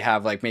sudden that we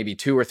have like maybe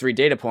 2 or 3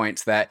 data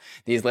points that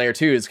these layer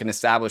 2s can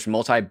establish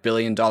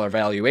multi-billion-dollar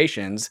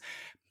valuations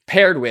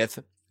paired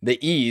with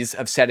the ease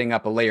of setting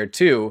up a layer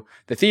 2.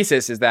 The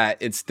thesis is that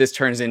this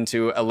turns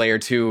into a layer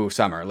 2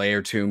 summer,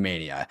 layer 2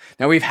 mania.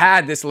 Now we've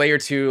had this layer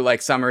 2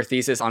 summer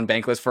thesis on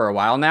Bankless for a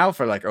while now,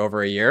 for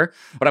over a year.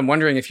 But I'm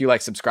wondering if you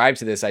subscribe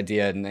to this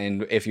idea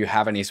and if you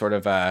have any sort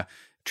of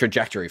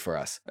trajectory for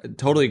us. I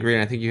totally agree.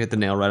 And I think you hit the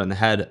nail right on the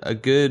head. A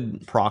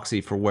good proxy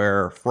for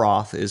where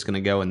froth is going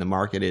to go in the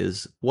market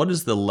is what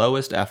is the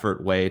lowest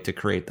effort way to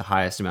create the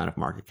highest amount of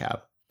market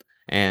cap?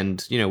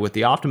 And, with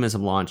the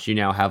Optimism launch, you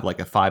now have a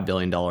 $5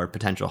 billion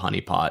potential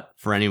honeypot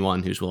for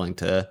anyone who's willing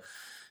to,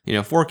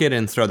 fork it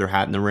and throw their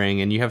hat in the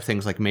ring. And you have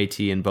things like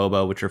Métis and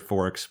Bobo, which are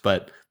forks.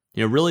 But,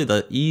 really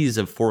the ease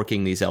of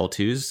forking these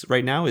L2s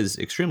right now is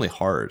extremely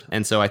hard.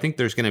 And so I think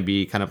there's going to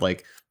be kind of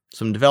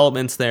some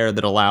developments there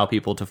that allow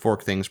people to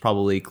fork things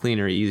probably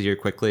cleaner, easier,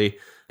 quickly.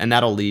 And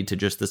that'll lead to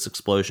just this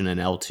explosion in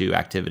L2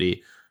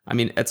 activity. I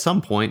mean, at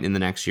some point in the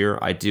next year,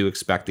 I do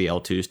expect the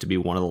L2s to be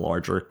one of the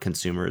larger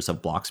consumers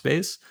of block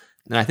space.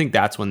 And I think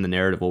that's when the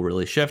narrative will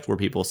really shift, where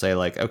people say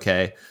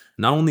okay,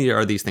 not only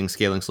are these things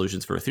scaling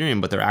solutions for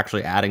Ethereum, but they're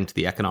actually adding to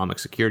the economic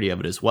security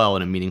of it as well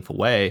in a meaningful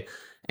way.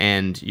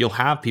 And you'll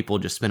have people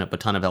just spin up a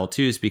ton of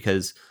L2s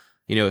because,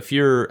 if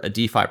you're a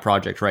DeFi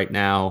project right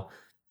now,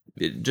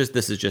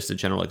 this is just a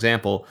general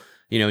example,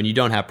 and you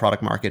don't have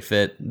product market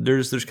fit,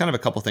 there's kind of a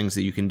couple things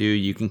that you can do.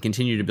 You can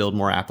continue to build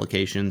more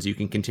applications, you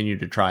can continue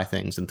to try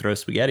things and throw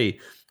spaghetti,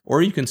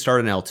 or you can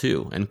start an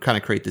L2 and kind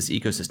of create this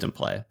ecosystem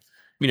play.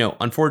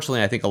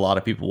 Unfortunately, I think a lot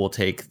of people will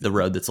take the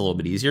road that's a little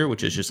bit easier,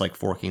 which is just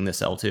forking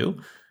this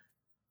L2.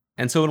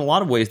 And so in a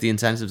lot of ways, the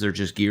incentives are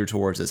just geared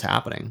towards this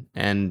happening.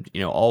 And,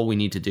 all we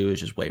need to do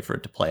is just wait for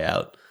it to play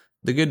out.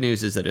 The good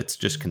news is that it's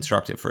just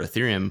constructive for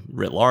Ethereum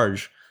writ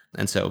large.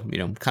 And so,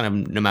 kind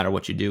of no matter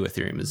what you do,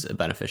 Ethereum is a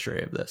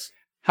beneficiary of this.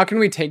 How can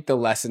we take the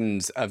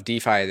lessons of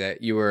DeFi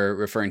that you were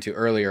referring to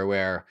earlier,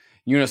 where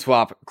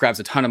Uniswap grabs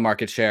a ton of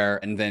market share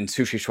and then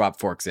SushiSwap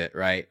forks it,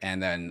 right?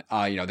 And then,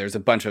 there's a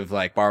bunch of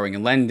borrowing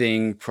and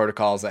lending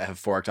protocols that have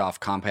forked off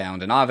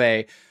Compound and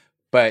Aave.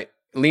 But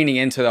leaning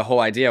into the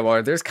whole idea,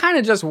 well, there's kind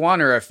of just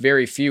one or a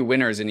very few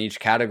winners in each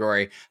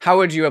category. How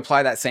would you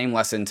apply that same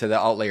lesson to the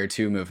alt layer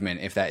 2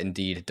 movement if that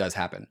indeed does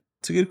happen?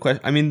 It's a good question.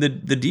 I mean, the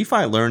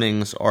DeFi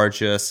learnings are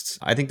just,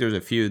 I think there's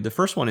a few. The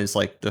first one is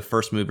the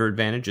first mover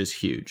advantage is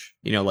huge.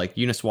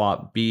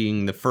 Uniswap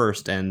being the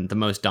first and the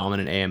most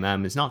dominant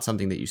AMM is not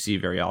something that you see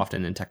very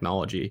often in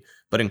technology,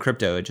 but in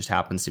crypto, it just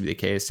happens to be the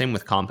case. Same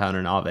with Compound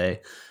and Aave.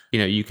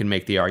 You can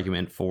make the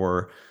argument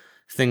for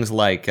things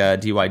like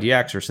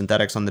DYDX or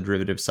synthetics on the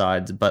derivative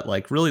sides,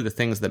 but really the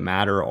things that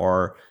matter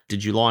are,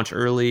 did you launch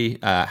early?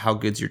 How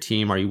good's your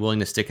team? Are you willing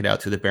to stick it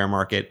out through the bear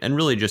market? And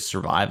really just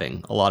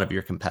surviving a lot of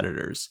your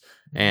competitors.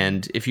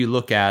 And if you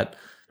look at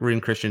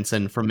Rune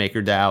Christensen from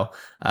MakerDAO,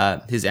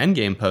 his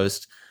endgame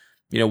post,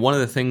 one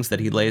of the things that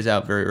he lays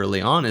out very early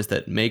on is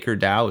that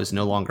MakerDAO is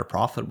no longer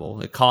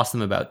profitable. It costs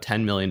them about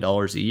 $10 million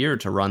a year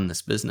to run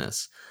this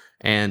business.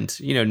 And,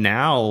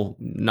 now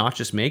not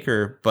just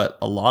Maker, but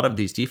a lot of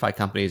these DeFi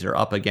companies are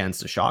up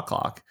against a shot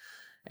clock,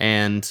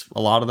 and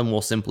a lot of them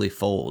will simply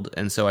fold.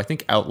 And so I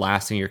think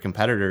outlasting your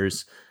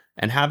competitors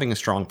and having a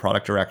strong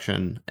product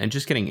direction and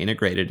just getting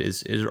integrated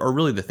are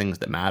really the things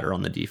that matter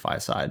on the DeFi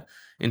side.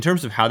 In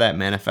terms of how that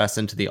manifests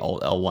into the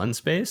alt L1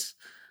 space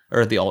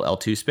or the alt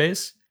L2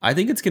 space, I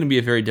think it's going to be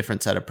a very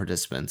different set of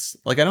participants.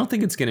 I don't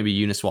think it's going to be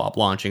Uniswap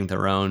launching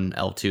their own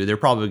L2. They're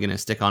probably going to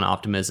stick on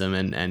Optimism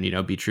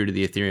and be true to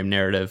the Ethereum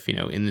narrative,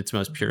 in its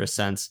most purest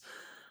sense.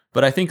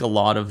 But I think a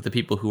lot of the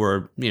people who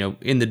are,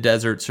 in the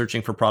desert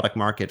searching for product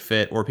market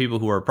fit, or people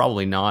who are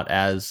probably not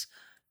as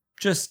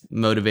just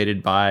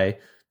motivated by,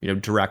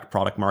 direct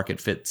product market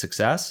fit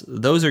success,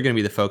 those are going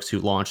to be the folks who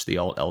launch the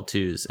alt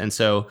L2s. And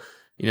so,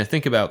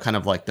 think about kind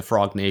of like the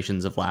Frog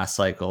Nations of last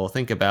cycle.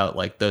 Think about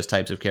like those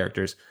types of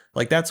characters.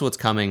 Like that's what's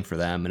coming for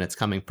them, and it's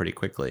coming pretty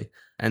quickly.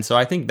 And so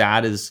I think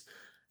that is,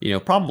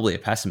 probably a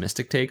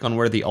pessimistic take on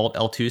where the alt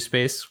L2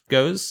 space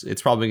goes.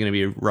 It's probably going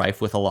to be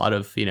rife with a lot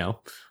of,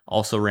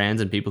 also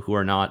rans and people who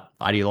are not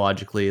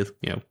ideologically,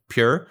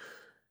 pure.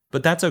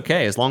 But that's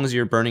okay as long as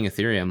you're burning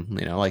Ethereum,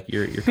 like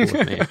you're cool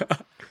with me.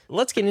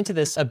 Let's get into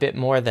this a bit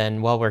more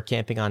then while we're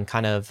camping on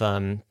kind of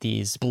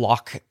these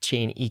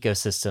blockchain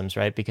ecosystems,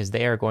 right? Because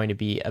they are going to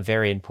be a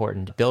very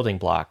important building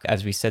block.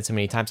 As we said so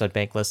many times on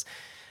Bankless,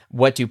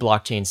 what do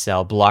blockchains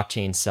sell?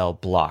 Blockchains sell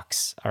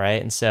blocks, all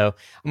right? And so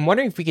I'm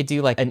wondering if we could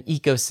do like an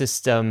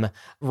ecosystem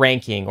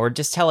ranking, or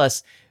just tell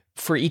us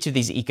for each of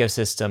these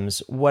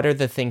ecosystems, what are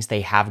the things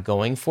they have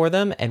going for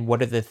them and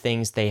what are the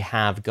things they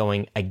have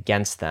going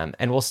against them?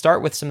 And we'll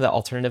start with some of the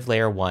alternative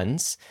layer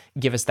ones,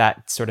 give us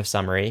that sort of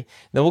summary.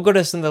 Then we'll go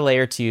to some of the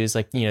layer twos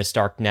like,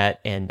 Starknet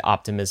and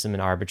Optimism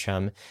and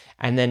Arbitrum.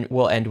 And then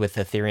we'll end with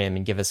Ethereum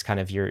and give us kind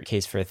of your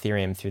case for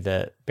Ethereum through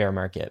the bear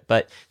market.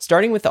 But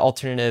starting with the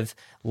alternative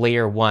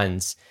layer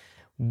ones,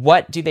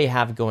 what do they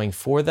have going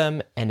for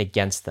them and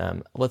against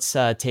them? Let's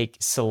take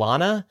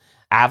Solana,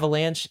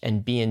 Avalanche,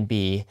 and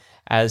BNB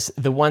as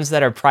the ones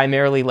that are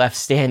primarily left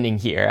standing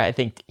here. I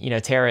think,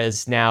 Terra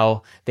is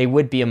now, they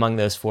would be among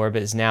those four,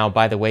 but is now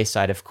by the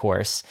wayside, of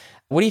course.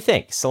 What do you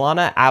think?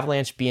 Solana,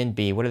 Avalanche,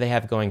 BNB, what do they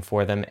have going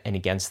for them and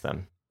against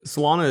them?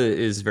 Solana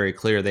is very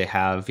clear. They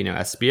have,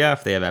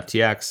 SBF, they have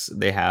FTX,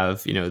 they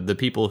have, the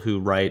people who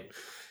write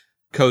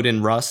code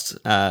in Rust.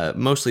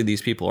 Mostly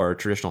these people are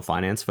traditional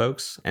finance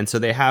folks. And so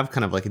they have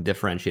kind of like a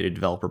differentiated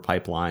developer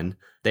pipeline.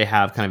 They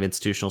have kind of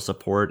institutional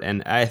support.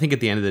 And I think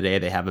at the end of the day,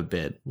 they have a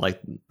bid. Like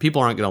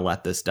people aren't going to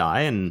let this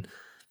die. And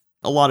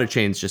a lot of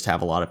chains just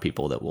have a lot of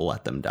people that will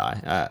let them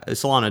die.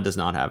 Solana does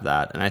not have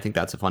that. And I think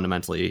that's a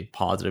fundamentally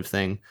positive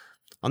thing.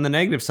 On the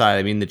negative side,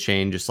 I mean, the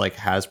chain just like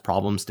has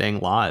problems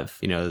staying live.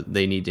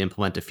 They need to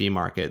implement a fee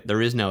market.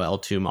 There is no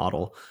L2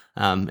 model.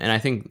 And I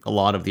think a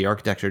lot of the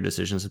architecture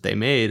decisions that they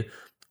made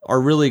are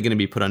really going to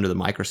be put under the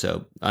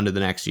microscope under the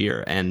next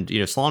year. And,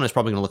 Solana is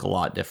probably going to look a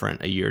lot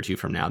different a year or two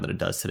from now than it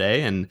does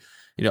today. And,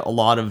 a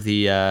lot of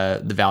the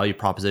value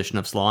proposition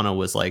of Solana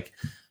was like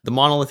the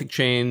monolithic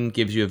chain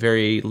gives you a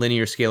very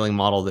linear scaling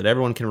model that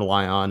everyone can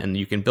rely on. And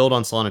you can build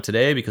on Solana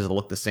today because it'll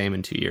look the same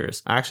in 2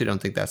 years. I actually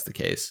don't think that's the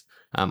case.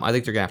 I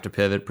think they're going to have to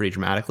pivot pretty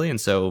dramatically. And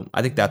so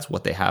I think that's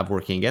what they have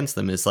working against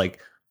them is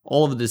like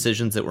all of the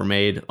decisions that were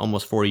made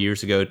almost 4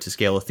 years ago to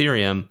scale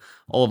Ethereum,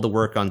 all of the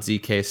work on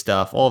ZK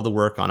stuff, all of the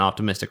work on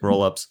optimistic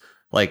rollups,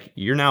 like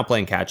you're now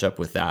playing catch up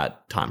with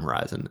that time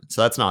horizon.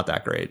 So that's not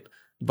that great.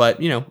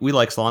 But, we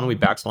like Solana. We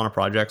back Solana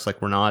projects.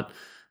 Like we're not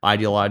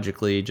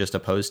ideologically just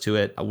opposed to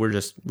it.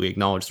 We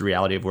acknowledge the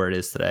reality of where it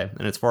is today.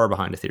 And it's far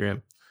behind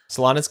Ethereum.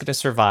 Solana's going to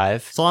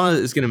survive. Solana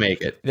is going to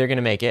make it. They're going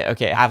to make it.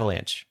 Okay,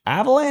 Avalanche.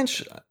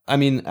 Avalanche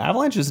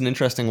is an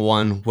interesting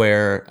one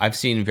where I've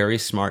seen very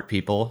smart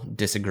people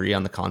disagree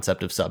on the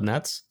concept of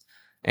subnets.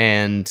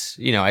 And,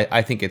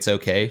 I think it's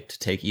okay to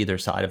take either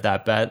side of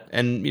that bet.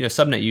 And,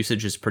 subnet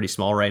usage is pretty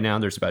small right now.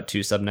 There's about 2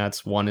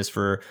 subnets. One is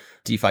for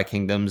DeFi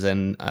kingdoms,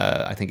 and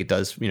I think it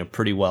does,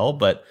 pretty well.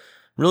 But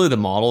really the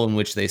model in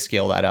which they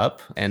scale that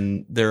up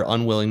and their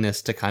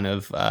unwillingness to kind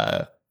of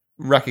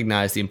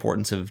recognize the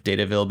importance of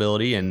data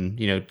availability and,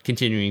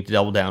 continuing to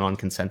double down on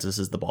consensus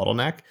as the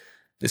bottleneck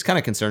is kind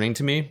of concerning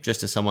to me,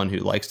 just as someone who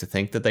likes to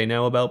think that they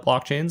know about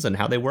blockchains and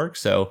how they work.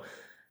 So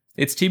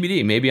it's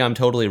TBD. Maybe I'm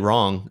totally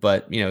wrong,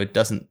 but, it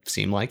doesn't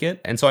seem like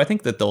it. And so I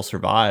think that they'll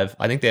survive.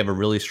 I think they have a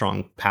really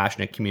strong,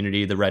 passionate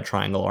community, the Red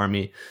Triangle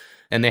Army,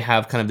 and they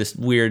have kind of this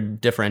weird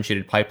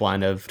differentiated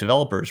pipeline of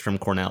developers from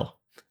Cornell.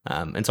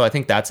 And so I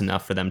think that's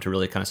enough for them to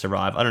really kind of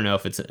survive. I don't know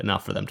if it's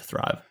enough for them to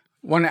thrive.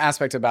 One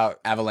aspect about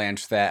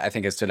Avalanche that I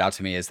think has stood out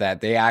to me is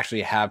that they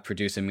actually have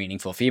produced a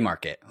meaningful fee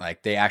market.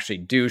 Like they actually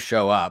do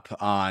show up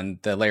on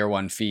the layer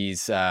one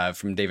fees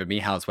from David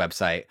Mihaw's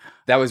website.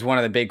 That was one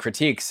of the big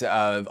critiques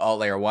of alt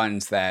layer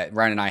ones that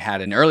Ryan and I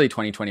had in early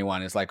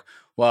 2021 is like,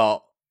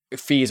 well,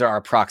 fees are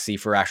a proxy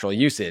for actual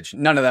usage.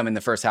 None of them in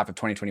the first half of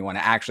 2021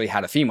 actually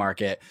had a fee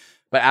market.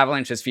 But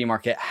Avalanche's fee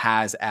market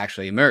has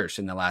actually emerged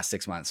in the last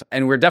 6 months.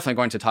 And we're definitely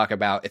going to talk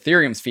about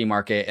Ethereum's fee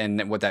market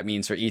and what that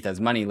means for ETH as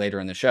money later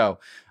in the show.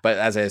 But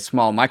as a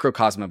small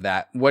microcosm of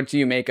that, what do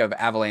you make of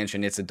Avalanche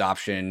and its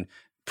adoption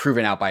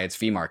proven out by its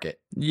fee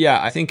market?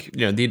 Yeah, I think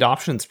the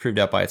adoption that's proved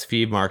out by its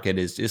fee market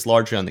is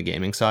largely on the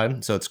gaming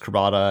side. So it's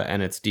Krabata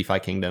and it's DeFi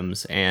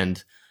kingdoms.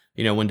 And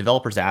when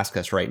developers ask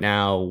us right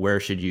now, where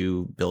should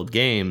you build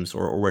games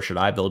or where should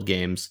I build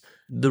games?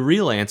 The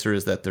real answer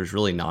is that there's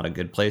really not a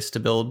good place to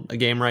build a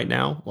game right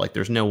now. Like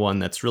there's no one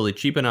that's really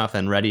cheap enough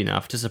and ready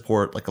enough to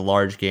support like a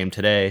large game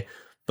today.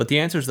 But the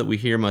answers that we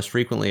hear most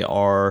frequently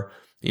are,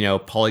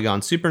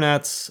 Polygon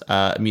supernets,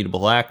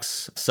 Immutable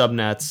X,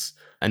 subnets,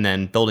 and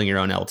then building your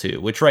own L2,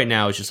 which right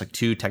now is just like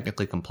too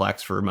technically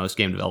complex for most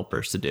game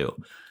developers to do.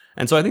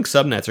 And so I think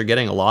subnets are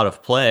getting a lot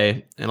of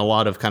play and a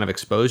lot of kind of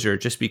exposure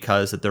just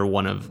because that they're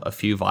one of a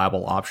few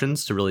viable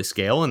options to really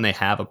scale, and they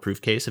have a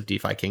proof case of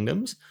DeFi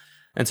kingdoms.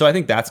 And so I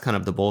think that's kind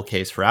of the bull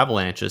case for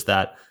Avalanche, is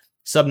that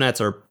subnets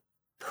are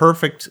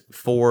perfect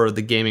for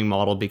the gaming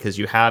model because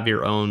you have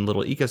your own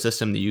little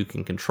ecosystem that you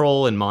can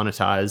control and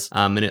monetize,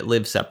 and it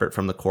lives separate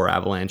from the core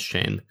Avalanche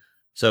chain.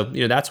 So,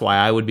 that's why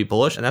I would be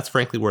bullish, and that's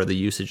frankly where the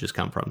usage has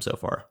come from so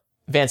far.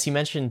 Vance, you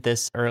mentioned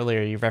this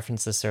earlier, you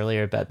referenced this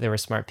earlier, but there were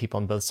smart people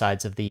on both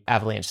sides of the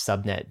Avalanche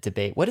subnet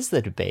debate. What is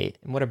the debate,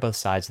 and what are both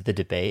sides of the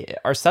debate?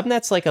 Are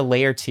subnets like a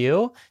layer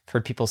 2? I've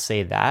heard people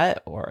say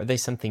that, or are they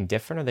something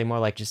different? Are they more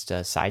like just a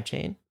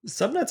sidechain?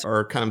 Subnets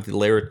are kind of the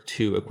layer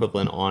 2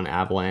 equivalent on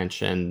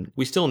Avalanche, and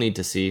we still need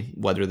to see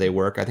whether they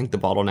work. I think the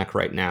bottleneck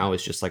right now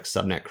is just like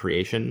subnet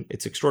creation.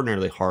 It's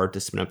extraordinarily hard to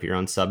spin up your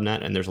own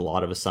subnet, and there's a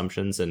lot of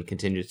assumptions and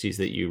contingencies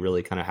that you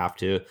really kind of have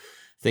to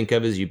think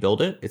of as you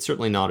build it. It's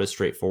certainly not as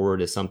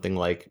straightforward as something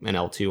like an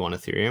L2 on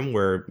Ethereum,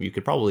 where you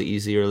could probably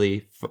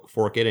easily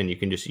fork it and you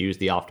can just use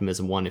the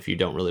optimism one if you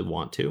don't really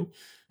want to.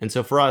 And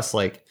so for us,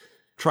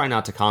 try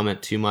not to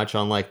comment too much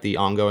on the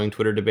ongoing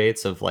Twitter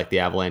debates of the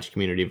Avalanche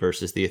community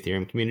versus the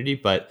Ethereum community,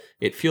 but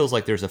it feels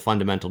like there's a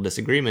fundamental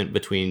disagreement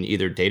between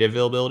either data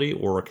availability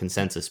or a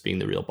consensus being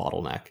the real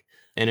bottleneck.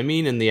 And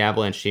Amin and the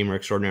Avalanche team are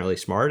extraordinarily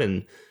smart,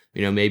 and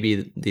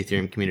maybe the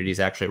Ethereum community is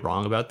actually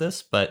wrong about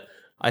this, but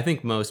I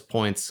think most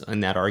points in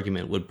that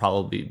argument would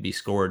probably be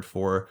scored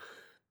for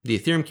the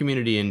Ethereum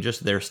community and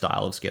just their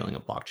style of scaling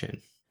a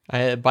blockchain.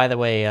 By the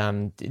way,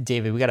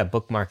 David, we got to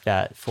bookmark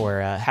that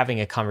for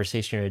having a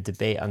conversation or a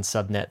debate on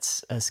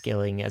subnets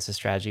scaling as a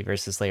strategy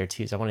versus layer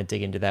 2s. I want to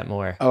dig into that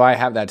more. Oh, I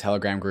have that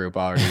Telegram group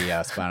already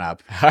spun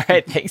up. All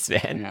right, thanks,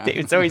 man. Yeah.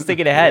 David's always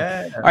thinking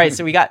ahead. Yeah. All right,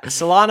 so we got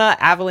Solana,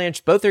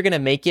 Avalanche, both are going to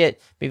make it.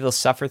 Maybe they'll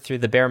suffer through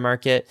the bear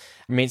market.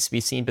 Remains to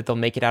be seen, but they'll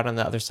make it out on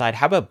the other side.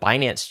 How about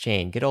Binance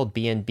Chain? Good old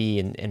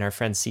BNB and our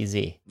friend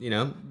CZ.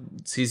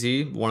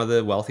 CZ, one of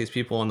the wealthiest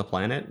people on the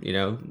planet,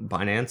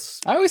 Binance.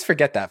 I always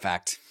forget that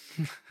fact.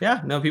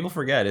 Yeah, no, people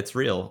forget it's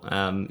real.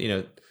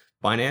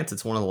 Binance,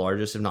 it's one of the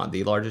largest, if not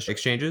the largest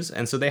exchanges.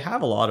 And so they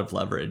have a lot of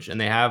leverage, and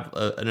they have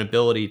an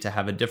ability to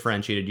have a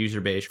differentiated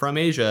user base from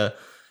Asia,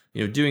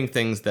 doing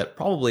things that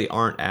probably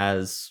aren't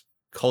as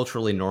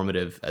culturally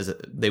normative as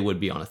they would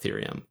be on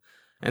Ethereum.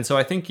 And so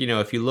I think,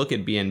 if you look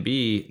at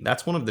BNB,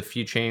 that's one of the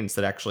few chains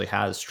that actually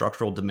has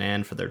structural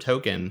demand for their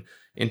token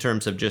in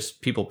terms of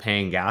just people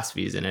paying gas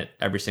fees in it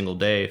every single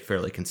day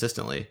fairly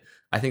consistently.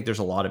 I think there's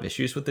a lot of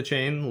issues with the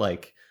chain,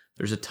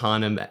 there's a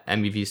ton of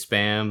MEV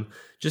spam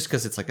just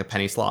because it's like a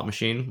penny slot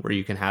machine where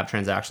you can have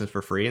transactions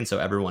for free. And so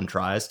everyone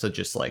tries to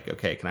just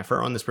okay, can I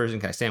front run this person?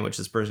 Can I sandwich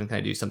this person? Can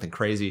I do something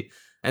crazy?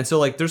 And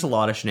so there's a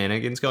lot of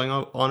shenanigans going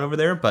on over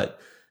there. But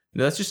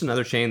that's just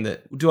another chain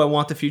that, do I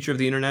want the future of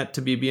the internet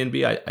to be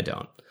BNB? I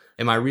don't.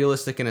 Am I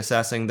realistic in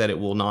assessing that it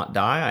will not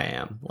die? I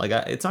am.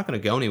 It's not going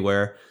to go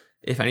anywhere.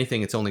 If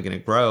anything, it's only going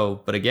to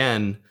grow. But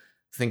again,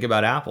 think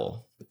about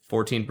Apple.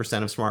 14%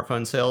 of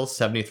smartphone sales,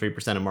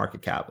 73% of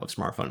market cap of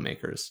smartphone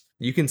makers.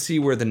 You can see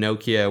where the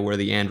Nokia, where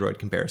the Android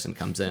comparison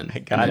comes in.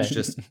 It's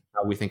just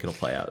how we think it'll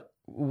play out.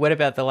 What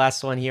about the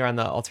last one here on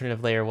the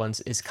alternative layer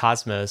ones is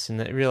Cosmos?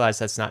 And I realize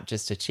that's not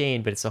just a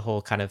chain, but it's a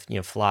whole kind of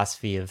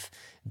philosophy of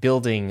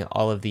building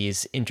all of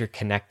these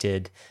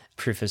interconnected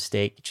proof of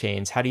stake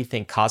chains. How do you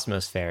think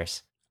Cosmos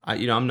fares?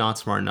 I'm not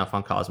smart enough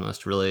on Cosmos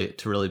to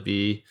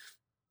really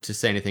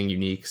say anything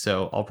unique.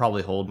 So I'll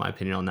probably hold my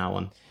opinion on that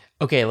one.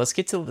 Okay, let's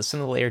get to some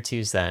of the layer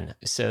 2s then.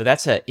 So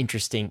that's an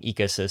interesting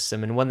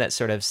ecosystem, and one that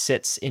sort of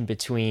sits in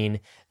between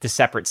the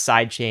separate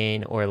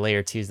sidechain or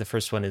layer 2s. The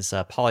first one is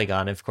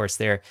Polygon. Of course,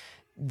 they're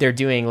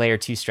doing layer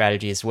 2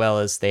 strategy as well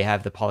as they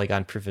have the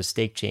Polygon proof of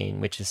stake chain,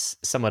 which is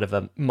somewhat of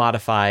a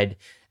modified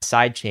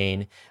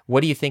sidechain.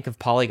 What do you think of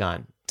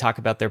Polygon? Talk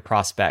about their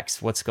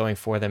prospects. What's going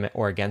for them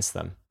or against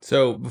them?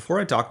 So before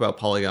I talk about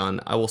Polygon,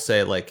 I will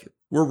say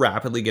we're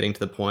rapidly getting to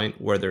the point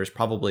where there's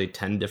probably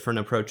 10 different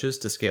approaches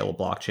to scale a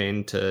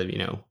blockchain to,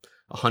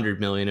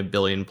 100 million, a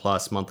billion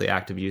plus monthly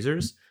active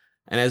users.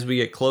 And as we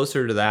get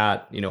closer to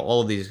that,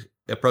 all of these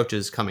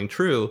approaches coming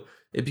true,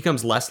 it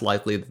becomes less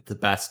likely that the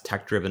best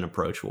tech-driven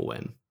approach will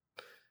win.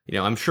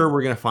 I'm sure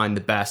we're going to find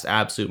the best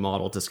absolute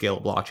model to scale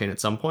a blockchain at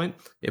some point.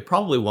 It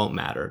probably won't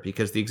matter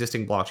because the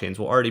existing blockchains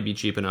will already be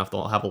cheap enough.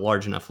 They'll have a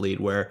large enough lead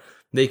where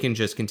they can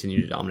just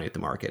continue to dominate the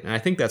market. And I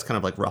think that's kind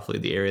of roughly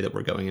the area that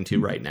we're going into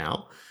right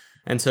now.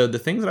 And so the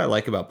things that I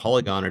like about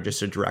Polygon are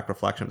just a direct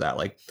reflection of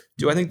that.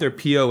 Do I think their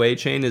POA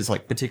chain is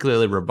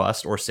particularly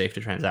robust or safe to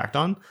transact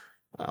on?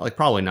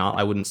 Probably not.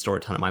 I wouldn't store a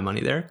ton of my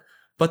money there.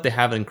 But they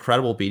have an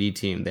incredible BD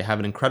team. They have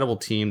an incredible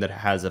team that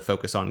has a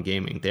focus on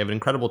gaming. They have an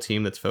incredible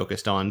team that's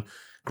focused on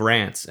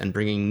grants and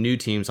bringing new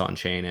teams on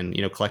chain and,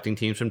 collecting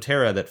teams from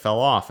Terra that fell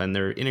off, and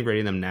they're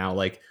integrating them now.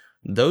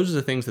 Those are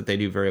the things that they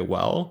do very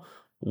well,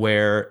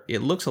 where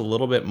it looks a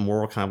little bit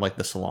more kind of like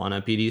the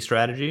Solana BD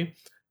strategy.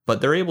 But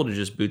they're able to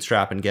just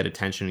bootstrap and get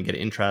attention and get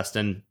interest.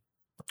 And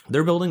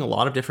they're building a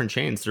lot of different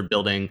chains. They're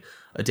building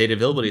a data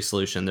availability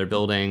solution. They're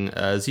building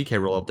a ZK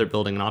rollup. They're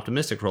building an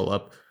optimistic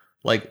rollup.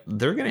 like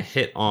they're going to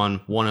hit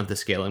on one of the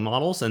scaling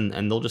models, and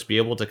they'll just be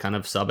able to kind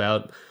of sub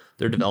out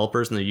their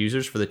developers and their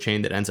users for the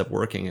chain that ends up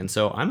working. And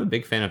so I'm a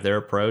big fan of their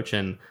approach,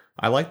 and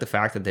I like the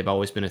fact that they've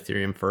always been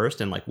Ethereum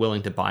first and like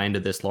willing to buy into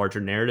this larger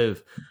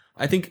narrative.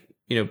 I think,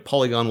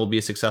 Polygon will be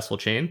a successful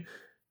chain.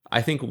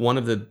 I think one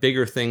of the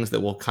bigger things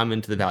that will come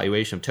into the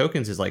valuation of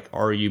tokens is like,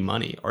 are you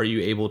money? Are you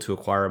able to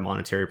acquire a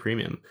monetary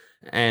premium?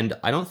 And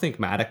I don't think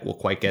Matic will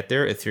quite get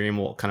there. Ethereum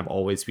will kind of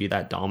always be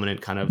that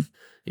dominant kind of,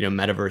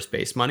 metaverse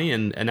based money.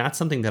 And that's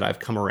something that I've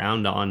come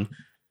around on,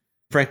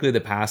 frankly,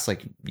 the past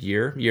like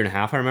year and a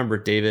half. I remember,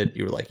 David,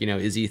 you were like,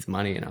 is ETH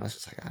money? And I was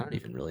just like, I don't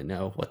even really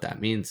know what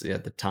that means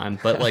at the time.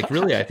 But like,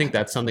 really, I think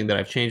that's something that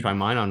I've changed my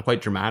mind on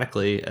quite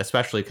dramatically,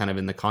 especially kind of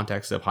in the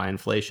context of high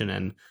inflation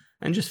and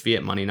just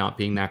fiat money not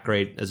being that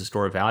great as a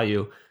store of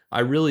value.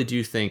 I really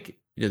do think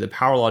the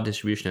power law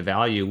distribution of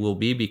value will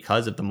be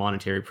because of the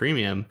monetary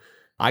premium.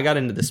 I got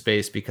into the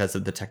space because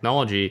of the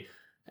technology,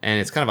 and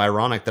it's kind of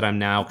ironic that I'm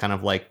now kind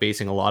of like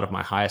basing a lot of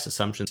my highest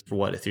assumptions for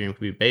what Ethereum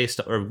could be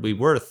based or be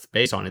worth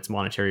based on its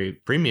monetary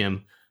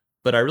premium.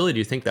 But I really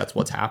do think that's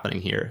what's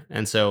happening here.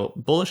 And so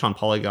bullish on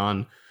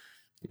Polygon.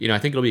 I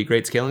think it'll be a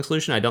great scaling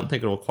solution. I don't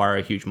think it'll require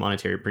a huge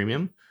monetary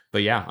premium,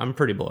 but yeah, I'm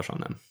pretty bullish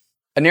on them.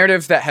 A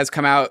narrative that has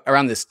come out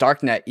around this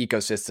darknet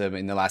ecosystem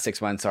in the last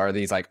 6 months are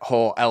these like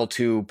whole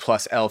L2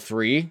 plus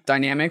L3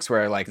 dynamics,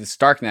 where like this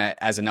darknet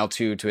as an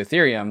L2 to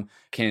Ethereum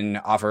can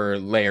offer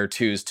layer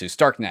 2s to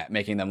Starknet,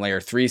 making them layer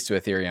 3s to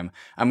Ethereum.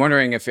 I'm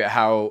wondering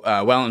how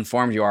well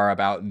informed you are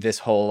about this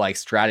whole like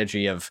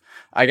strategy of,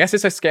 I guess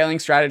it's a scaling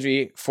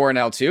strategy for an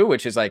L2,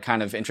 which is like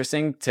kind of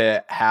interesting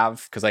to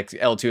have because like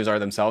L2s are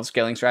themselves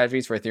scaling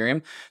strategies for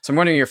Ethereum. So I'm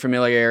wondering your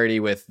familiarity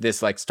with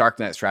this like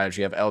Starknet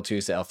strategy of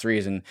L2s to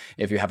L3s, and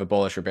if you have a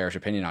bullish or bearish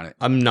opinion on it.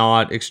 I'm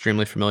not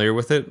extremely familiar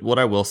with it. What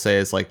I will say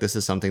is like this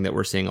is something that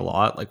we're seeing a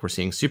lot. Like we're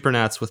seeing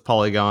supernets with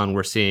Polygon.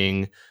 We're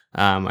seeing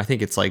I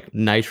think it's like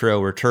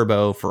Nitro or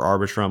Turbo for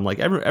Arbitrum. Like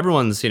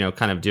everyone's,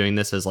 kind of doing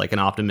this as like an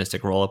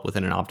optimistic rollup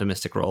within an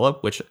optimistic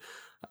rollup, which,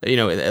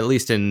 at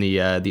least in the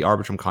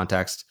Arbitrum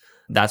context,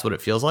 that's what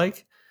it feels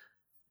like.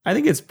 I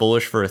think it's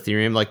bullish for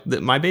Ethereum. Like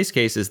my base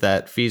case is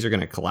that fees are going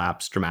to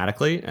collapse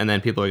dramatically, and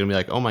then people are going to be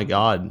like, "Oh my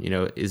God,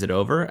 is it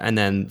over?" And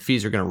then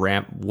fees are going to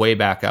ramp way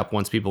back up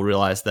once people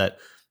realize that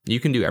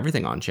you can do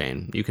everything on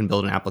chain. You can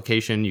build an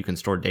application, you can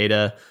store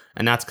data,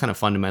 and that's kind of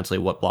fundamentally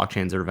what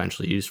blockchains are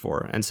eventually used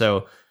for. And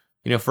so,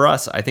 for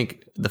us, I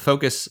think the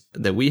focus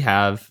that we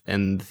have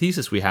and the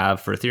thesis we have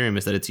for Ethereum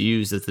is that it's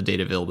used as the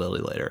data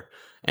availability layer,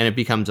 and it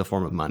becomes a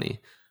form of money.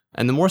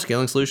 And the more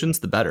scaling solutions,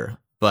 the better.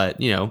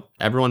 But,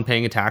 everyone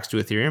paying a tax to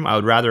Ethereum, I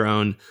would rather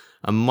own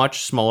a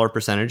much smaller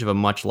percentage of a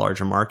much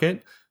larger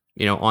market,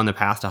 on the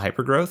path to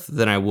hypergrowth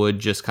than I would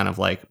just kind of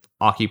like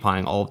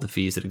occupying all of the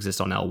fees that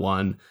exist on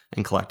L1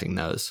 and collecting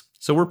those.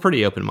 So we're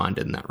pretty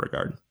open-minded in that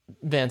regard.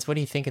 Vance, what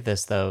do you think of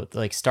this, though,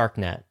 like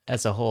Starknet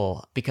as a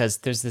whole? Because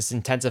there's this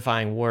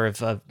intensifying war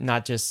of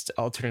not just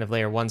alternative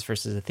layer 1s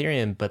versus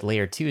Ethereum, but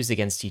layer 2s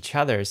against each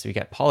other. So we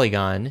got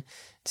Polygon,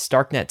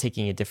 Starknet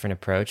taking a different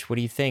approach. What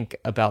do you think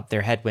about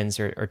their headwinds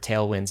or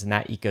tailwinds in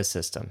that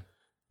ecosystem?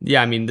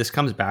 Yeah, I mean, this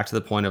comes back to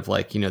the point of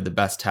like, the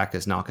best tech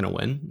is not going to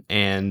win.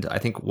 And I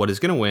think what is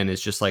going to win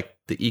is just like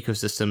the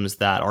ecosystems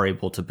that are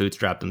able to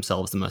bootstrap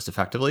themselves the most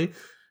effectively.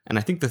 And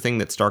I think the thing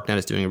that Starknet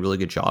is doing a really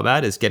good job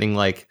at is getting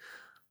like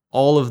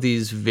all of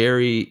these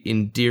very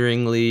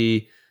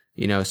endearingly,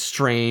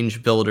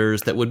 strange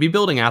builders that would be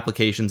building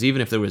applications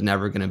even if there was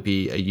never going to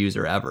be a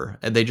user ever.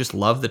 And they just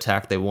love the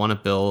tech, they want to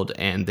build,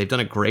 and they've done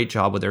a great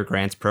job with their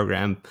grants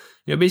program,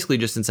 basically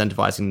just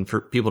incentivizing for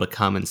people to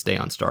come and stay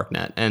on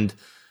Starknet. And,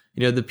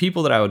 the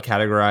people that I would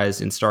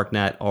categorize in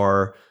Starknet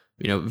are,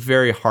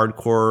 very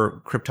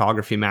hardcore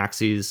cryptography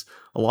maxis,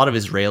 a lot of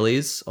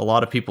Israelis, a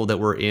lot of people that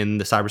were in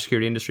the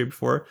cybersecurity industry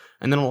before,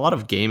 and then a lot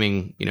of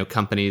gaming,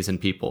 companies and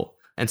people.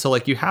 And so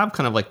like you have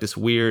kind of like this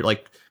weird,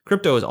 like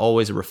crypto is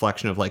always a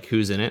reflection of like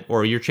who's in it,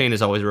 or your chain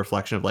is always a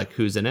reflection of like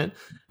who's in it.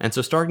 And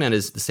so Starknet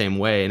is the same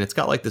way. And it's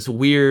got like this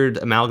weird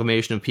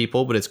amalgamation of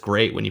people, but it's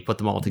great when you put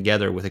them all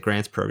together with a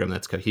grants program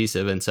that's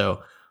cohesive. And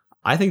so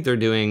I think they're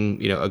doing,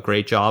 a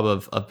great job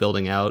of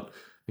building out,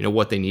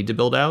 what they need to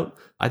build out.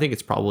 I think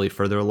it's probably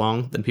further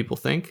along than people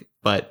think,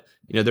 but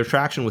their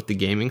traction with the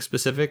gaming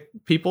specific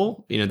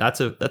people, that's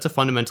a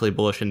fundamentally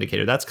bullish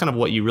indicator. That's kind of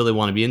what you really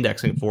want to be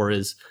indexing for,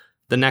 is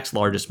the next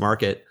largest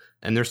market.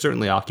 And they're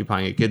certainly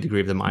occupying a good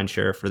degree of the mind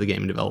share for the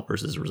gaming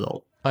developers as a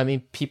result. I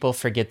mean, people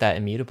forget that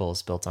Immutable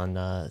is built on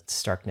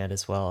Starknet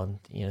as well, and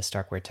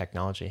Starkware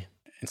technology.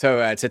 And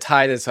so to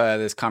tie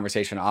this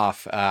conversation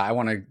off, I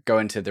want to go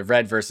into the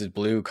red versus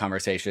blue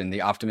conversation, the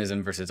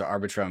optimism versus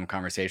Arbitrum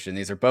conversation.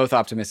 These are both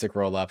optimistic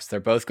rollups. They're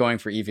both going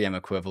for EVM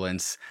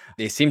equivalents.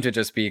 They seem to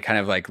just be kind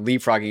of like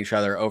leapfrogging each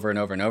other over and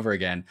over and over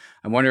again.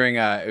 I'm wondering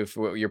if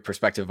your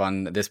perspective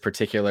on this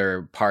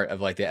particular part of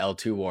like the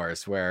L2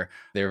 wars, where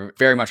they're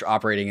very much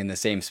operating in the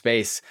same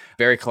space,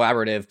 very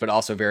collaborative, but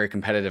also very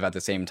competitive at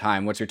the same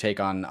time. What's your take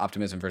on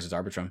optimism versus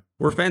Arbitrum?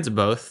 We're fans of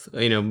both.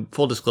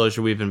 Full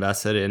disclosure, we've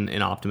invested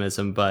in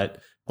optimism, but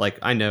like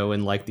I know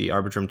and like the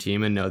Arbitrum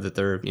team and know that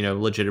they're,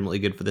 legitimately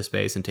good for the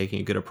space and taking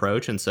a good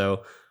approach. And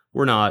so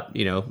we're not,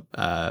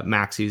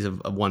 maxis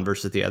of one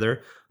versus the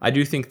other. I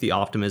do think the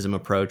optimism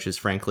approach is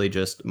frankly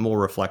just more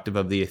reflective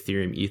of the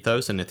Ethereum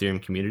ethos and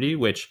Ethereum community,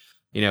 which,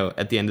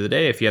 at the end of the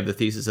day, if you have the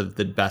thesis of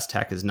the best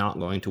tech is not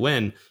going to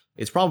win,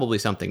 it's probably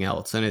something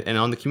else. And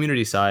on the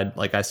community side,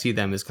 like I see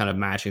them as kind of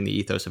matching the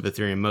ethos of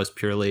Ethereum most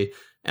purely.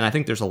 And I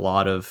think there's a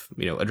lot of,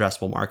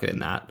 addressable market in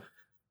that.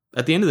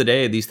 At the end of the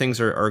day, these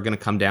things are going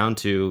to come down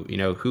to,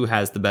 who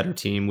has the better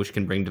team, which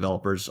can bring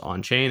developers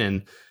on chain.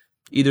 And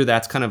either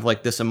that's kind of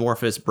like this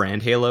amorphous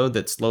brand halo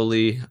that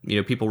slowly,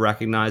 people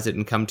recognize it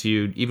and come to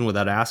you even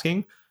without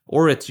asking,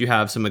 or it's you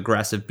have some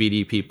aggressive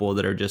BD people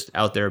that are just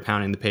out there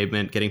pounding the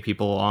pavement, getting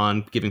people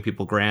on, giving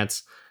people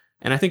grants.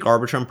 And I think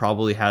Arbitrum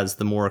probably has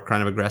the more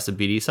kind of aggressive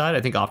BD side.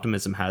 I think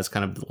Optimism has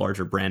kind of the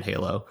larger brand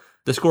halo.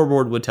 The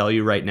scoreboard would tell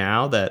you right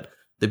now that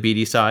the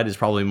BD side is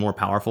probably more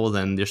powerful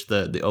than just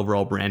the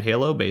overall brand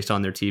halo based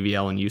on their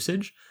TVL and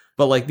usage.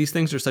 But like these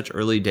things are such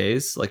early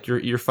days. Like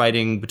you're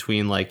fighting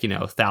between like,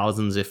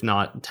 thousands, if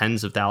not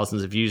tens of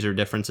thousands of user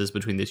differences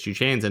between these two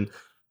chains. And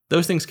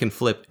those things can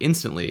flip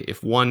instantly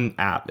if one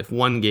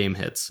game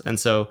hits. And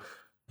so,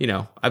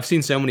 I've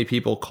seen so many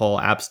people call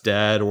apps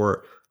dead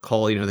or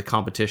call, the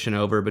competition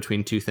over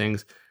between two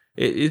things.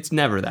 It's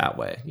never that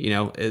way.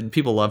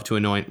 People love to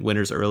anoint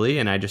winners early,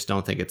 and I just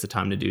don't think it's a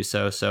time to do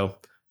so. So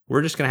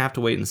we're just going to have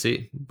to wait and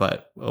see.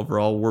 But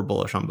overall, we're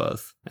bullish on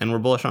both, and we're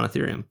bullish on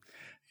Ethereum.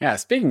 Yeah,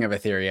 speaking of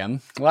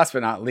Ethereum, last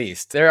but not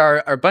least, there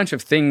are a bunch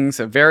of things,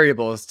 of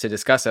variables to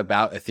discuss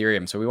about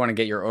Ethereum. So we want to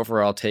get your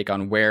overall take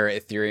on where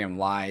Ethereum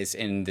lies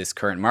in this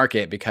current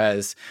market,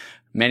 because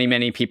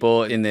many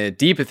people in the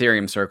deep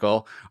Ethereum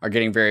circle are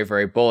getting very,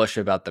 very bullish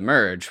about the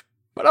merge.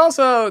 But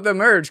also the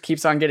merge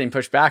keeps on getting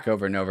pushed back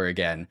over and over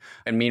again.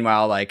 And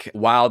meanwhile,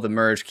 while the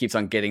merge keeps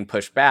on getting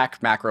pushed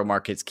back, macro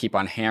markets keep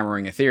on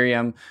hammering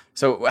Ethereum.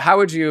 So how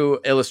would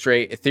you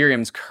illustrate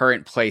Ethereum's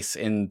current place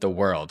in the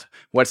world?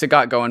 What's it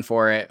got going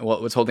for it?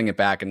 What's holding it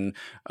back? And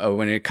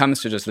when it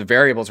comes to just the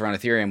variables around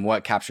Ethereum,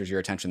 what captures your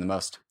attention the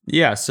most?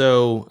 Yeah,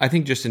 so I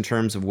think just in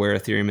terms of where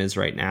Ethereum is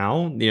right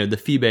now,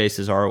 the fee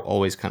bases are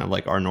always kind of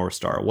like our North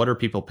Star. What are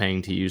people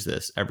paying to use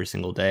this every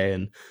single day?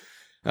 And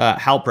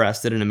Hal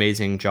Press did an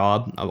amazing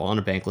job on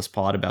a Bankless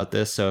pod about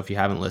this. So if you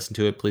haven't listened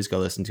to it, please go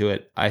listen to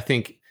it. I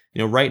think,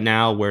 right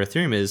now where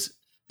Ethereum is,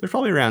 there's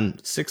probably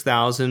around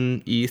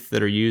 6,000 ETH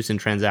that are used in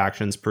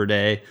transactions per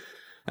day.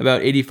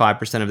 About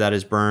 85% of that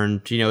is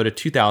burned. At a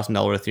 $2,000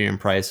 Ethereum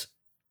price,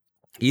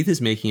 ETH is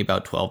making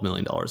about $12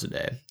 million a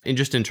day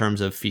in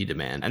terms of fee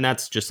demand. And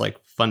that's just like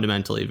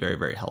fundamentally very,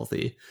 very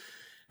healthy.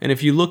 And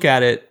if you look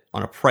at it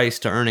on a price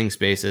to earnings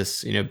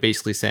basis,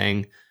 basically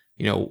saying,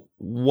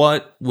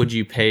 what would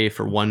you pay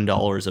for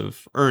 $1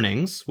 of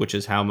earnings, which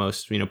is how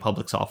most,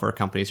 public software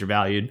companies are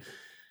valued?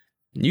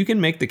 You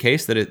can make the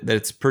case that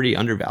it's pretty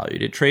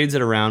undervalued. It trades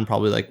at around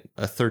probably like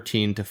a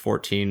 13 to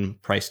 14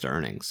 price to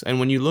earnings. And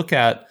when you look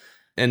at,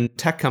 and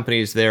tech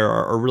companies there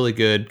are really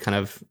good kind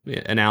of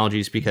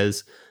analogies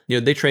because,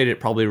 they trade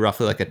at probably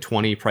roughly like a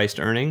 20 price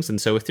to earnings.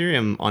 And so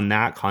Ethereum on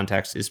that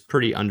context is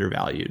pretty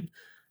undervalued.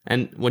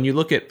 And when you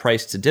look at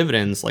price to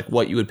dividends, like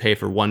what you would pay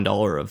for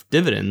 $1 of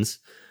dividends,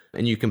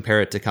 and you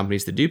compare it to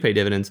companies that do pay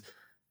dividends,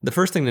 the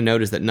first thing to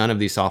note is that none of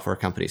these software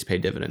companies pay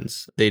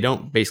dividends. They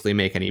don't basically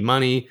make any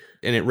money.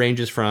 And it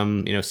ranges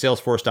from,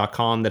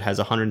 Salesforce.com that has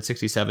a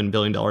 $167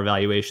 billion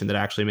valuation that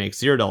actually makes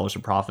 $0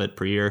 of profit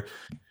per year,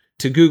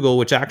 to Google,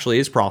 which actually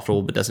is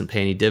profitable but doesn't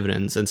pay any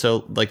dividends. And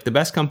so like the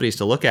best companies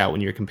to look at when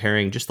you're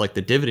comparing just like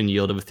the dividend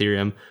yield of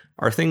Ethereum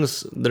are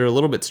things that are a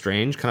little bit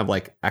strange, kind of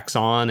like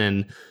Exxon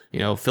and,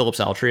 Philips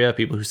Altria,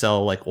 people who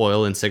sell like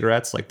oil and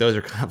cigarettes. Like those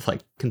are kind of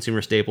like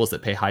consumer staples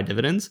that pay high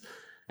dividends.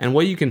 And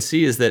what you can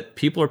see is that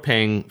people are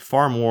paying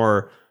far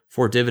more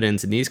for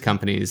dividends in these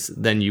companies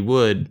than you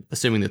would,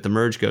 assuming that the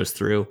merge goes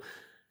through.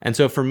 And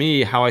so for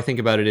me, how I think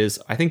about it is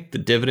I think the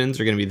dividends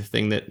are going to be the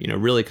thing that,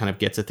 really kind of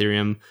gets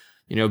Ethereum,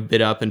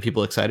 bid up and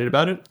people excited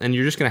about it. And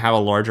you're just going to have a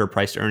larger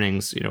price to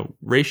earnings,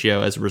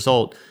 ratio as a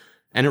result.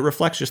 And it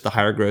reflects just the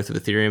higher growth of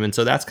Ethereum. And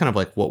so that's kind of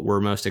like what we're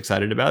most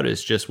excited about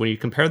is just when you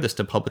compare this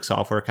to public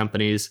software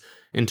companies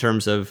in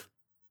terms of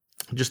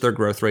just their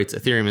growth rates,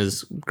 Ethereum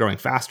is growing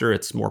faster.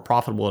 It's more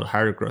profitable at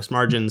higher gross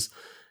margins.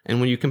 And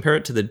when you compare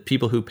it to the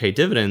people who pay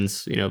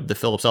dividends, the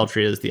Philips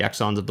Altrias, the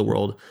Exxons of the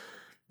world,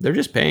 they're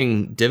just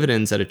paying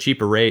dividends at a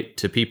cheaper rate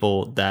to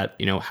people that,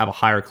 have a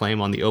higher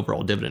claim on the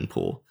overall dividend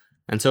pool.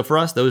 And so for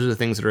us, those are the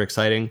things that are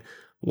exciting.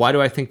 Why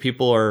do I think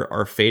people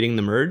are fading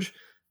the merge?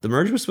 The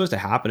merge was supposed to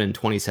happen in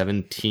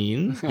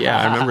 2017. Yeah,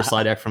 I remember a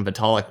slide deck from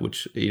Vitalik,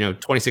 which,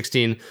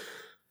 2016,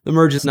 the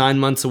merge is 9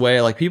 months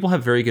away. Like people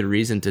have very good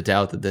reason to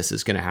doubt that this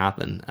is going to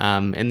happen.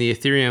 And the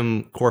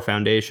Ethereum Core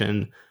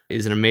Foundation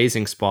is an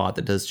amazing spot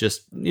that does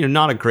just,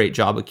 not a great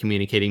job of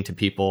communicating to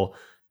people,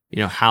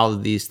 how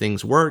these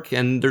things work.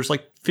 And there's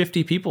like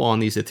 50 people on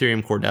these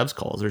Ethereum Core Devs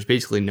calls. There's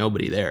basically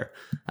nobody there.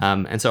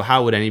 And so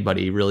how would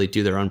anybody really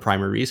do their own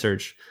primary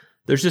research?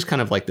 there's just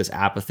kind of like this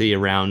apathy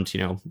around,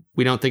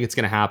 we don't think it's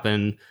going to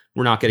happen.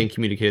 We're not getting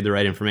communicated the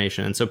right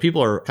information. And so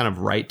people are kind of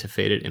right to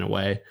fade it in a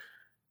way.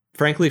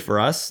 Frankly, for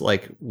us,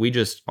 like, we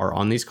just are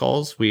on these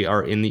calls. We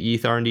are in the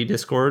ETH R&D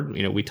Discord.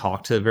 We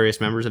talk to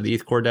various members of the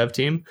ETH core dev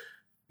team.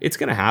 It's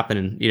going to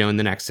happen, in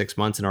the next 6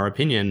 months, in our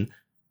opinion.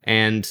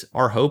 And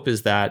our hope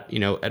is that,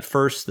 at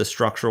first, the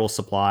structural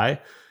supply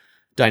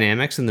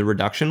dynamics and the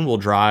reduction will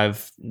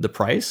drive the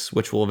price,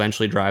 which will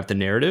eventually drive the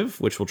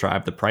narrative, which will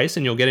drive the price.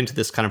 And you'll get into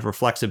this kind of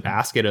reflexive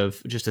basket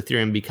of just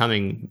Ethereum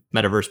becoming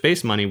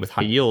metaverse-based money with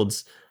high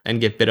yields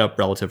and get bid up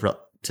relative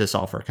to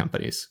software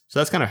companies. So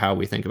that's kind of how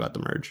we think about the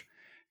merge.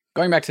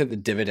 Going back to the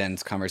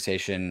dividends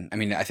conversation,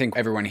 I think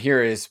everyone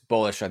here is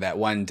bullish that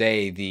one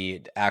day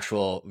the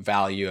actual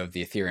value of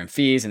the Ethereum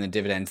fees and the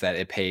dividends that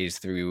it pays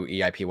through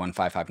EIP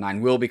 1559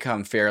 will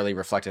become fairly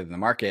reflected in the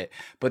market,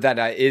 but that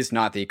is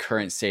not the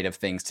current state of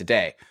things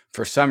today.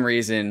 For some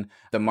reason,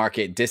 the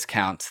market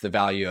discounts the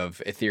value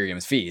of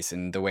Ethereum's fees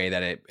and the way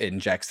that it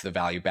injects the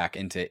value back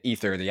into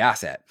Ether, the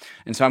asset.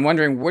 And so I'm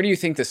wondering, where do you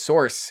think the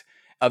source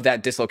of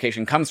that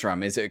dislocation comes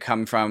from? Is it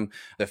come from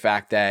the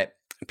fact that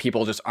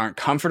people just aren't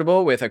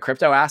comfortable with a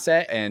crypto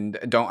asset and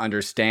don't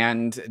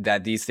understand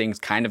that these things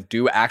kind of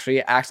do actually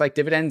act like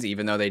dividends,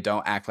 even though they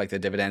don't act like the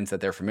dividends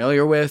that they're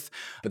familiar with?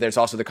 But there's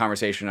also the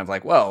conversation of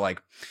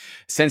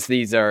since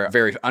these are a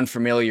very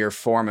unfamiliar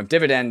form of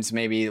dividends,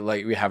 maybe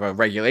we have a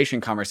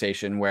regulation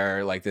conversation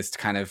where this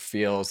kind of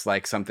feels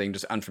like something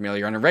just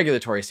unfamiliar on a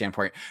regulatory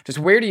standpoint. Just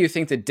where do you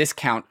think the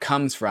discount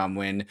comes from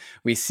when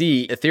we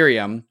see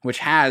Ethereum, which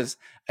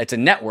it's a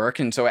network,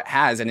 and so it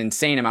has an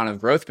insane amount of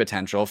growth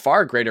potential,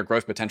 far greater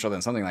growth potential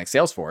than something like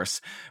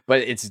Salesforce,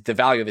 but the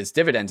value of its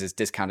dividends is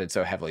discounted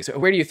so heavily. So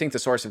where do you think the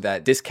source of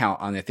that discount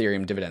on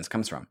Ethereum dividends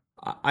comes from?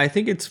 I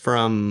think it's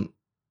from,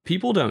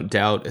 people don't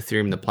doubt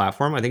Ethereum, the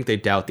platform. I think they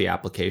doubt the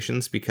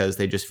applications because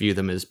they just view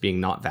them as being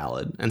not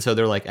valid. And so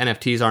they're like,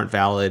 NFTs aren't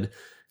valid,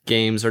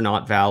 games are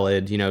not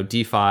valid,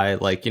 DeFi,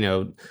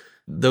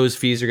 those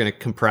fees are going to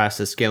compress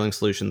as scaling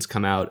solutions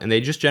come out. And they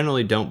just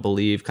generally don't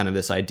believe kind of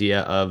this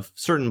idea of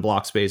certain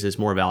block space is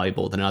more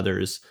valuable than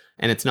others.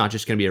 And it's not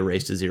just going to be a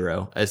race to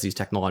zero as these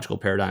technological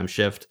paradigms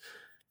shift.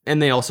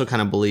 And they also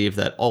kind of believe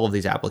that all of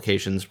these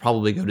applications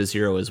probably go to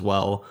zero as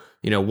well,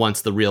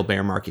 once the real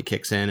bear market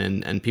kicks in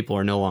and people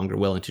are no longer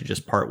willing to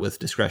just part with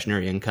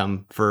discretionary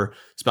income for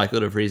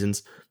speculative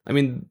reasons.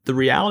 The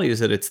reality is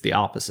that it's the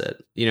opposite.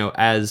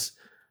 As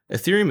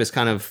Ethereum has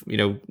kind of,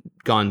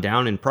 gone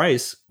down in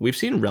price, we've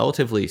seen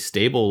relatively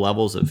stable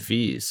levels of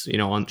fees,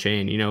 on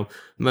chain.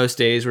 Most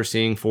days we're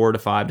seeing 4,000 to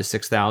 5,000 to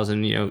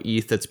 6,000,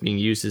 ETH that's being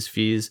used as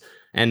fees.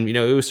 And,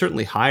 it was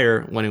certainly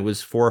higher when it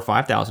was $4,000 or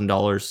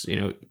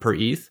 $5,000, per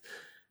ETH.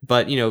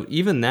 But,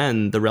 even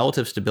then, the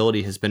relative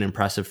stability has been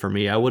impressive for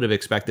me. I would have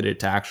expected it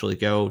to actually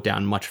go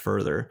down much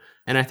further.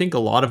 And I think a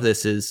lot of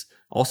this is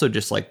also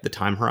just the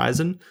time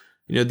horizon.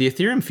 The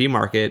Ethereum fee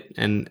market,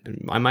 and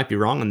I might be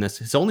wrong on this,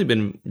 has only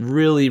been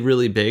really,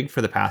 really big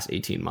for the past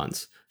 18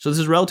 months. So this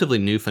is a relatively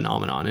new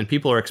phenomenon, and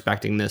people are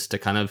expecting this to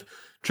kind of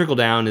trickle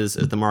down as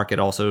the market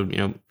also,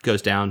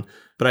 goes down.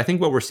 But I think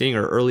what we're seeing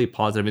are early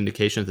positive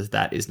indications that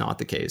that is not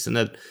the case, and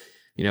that,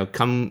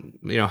 come,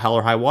 hell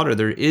or high water,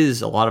 there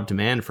is a lot of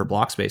demand for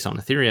block space on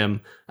Ethereum,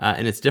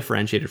 and it's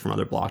differentiated from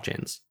other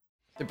blockchains.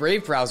 The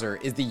Brave browser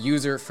is the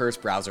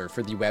user-first browser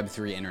for the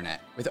Web3 internet,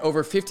 with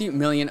over 50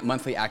 million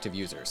monthly active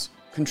users.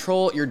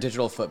 Control your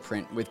digital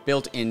footprint with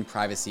built-in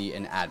privacy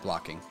and ad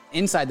blocking.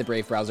 Inside the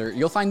Brave browser,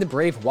 you'll find the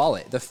Brave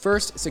Wallet, the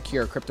first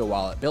secure crypto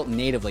wallet built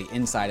natively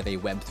inside of a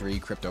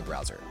Web3 crypto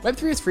browser.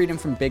 Web3 is freedom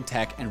from big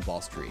tech and Wall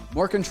Street,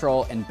 more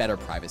control and better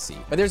privacy.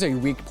 But there's a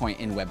weak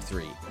point in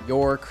Web3,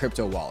 your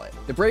crypto wallet.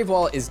 The Brave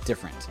Wallet is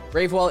different.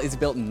 Brave Wallet is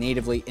built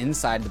natively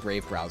inside the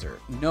Brave browser,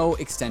 no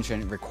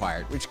extension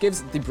required, which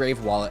gives the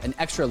Brave Wallet an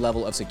extra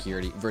level of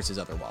security versus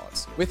other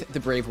wallets. With the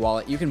Brave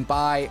Wallet, you can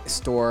buy,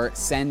 store,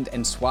 send,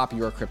 and swap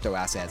your crypto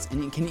assets,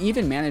 and you can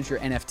even manage your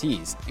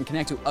NFTs and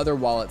connect to other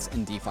wallets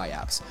and DeFi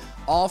apps,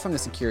 all from the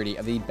security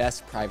of the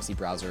best privacy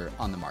browser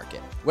on the market.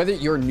 Whether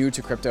you're new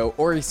to crypto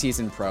or a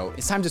seasoned pro,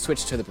 it's time to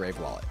switch to the Brave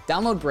wallet.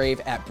 Download Brave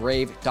at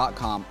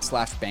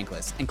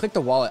brave.com/bankless and click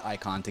the wallet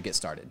icon to get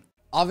started.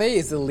 Aave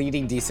is the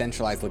leading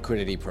decentralized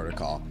liquidity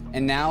protocol,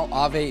 and now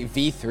Aave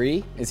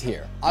v3 is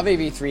here. Aave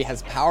v3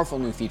 has powerful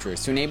new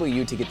features to enable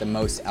you to get the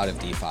most out of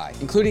DeFi,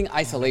 including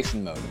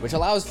isolation mode, which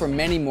allows for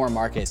many more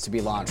markets to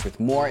be launched with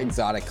more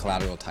exotic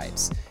collateral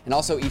types, and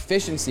also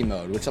efficiency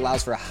mode, which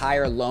allows for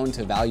higher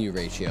loan-to-value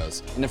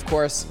ratios, and of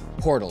course,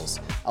 portals,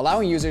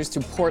 allowing users to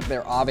port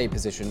their Aave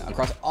position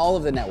across all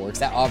of the networks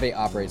that Aave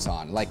operates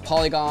on, like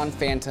Polygon,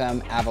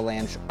 Phantom,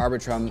 Avalanche,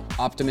 Arbitrum,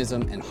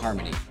 Optimism, and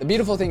Harmony. The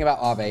beautiful thing about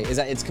Aave is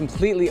that it's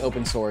completely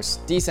open source,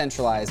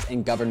 decentralized,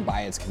 and governed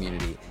by its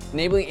community,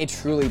 enabling a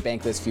truly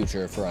bankless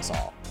future for us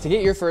all. To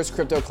get your first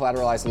crypto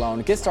collateralized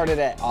loan, get started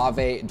at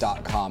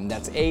aave.com.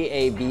 That's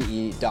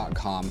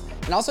AAVE.com.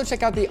 And also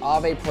check out the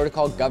Aave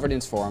protocol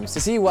governance forums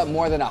to see what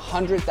more than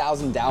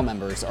 100,000 DAO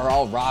members are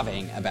all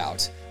raving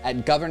about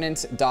at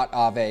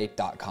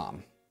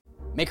governance.aave.com.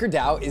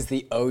 MakerDAO is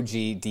the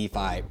OG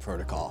DeFi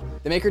protocol.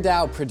 The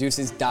MakerDAO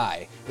produces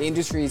DAI, the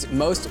industry's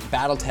most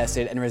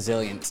battle-tested and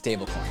resilient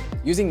stablecoin.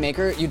 Using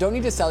Maker, you don't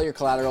need to sell your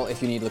collateral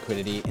if you need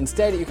liquidity.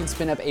 Instead, you can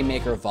spin up a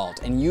Maker vault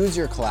and use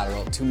your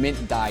collateral to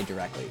mint DAI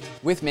directly.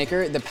 With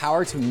Maker, the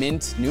power to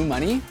mint new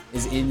money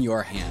is in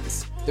your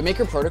hands. The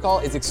Maker protocol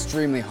is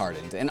extremely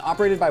hardened and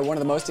operated by one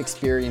of the most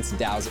experienced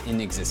DAOs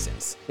in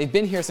existence. They've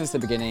been here since the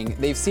beginning,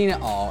 they've seen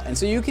it all, and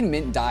so you can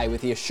mint DAI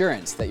with the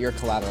assurance that your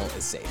collateral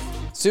is safe.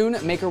 Soon,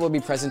 Maker will be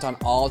present on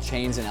all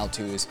chains and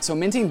L2s, so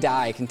minting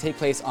DAI can take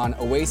place on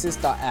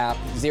Oasis.app,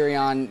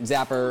 Zerion,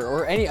 Zapper,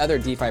 or any other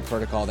DeFi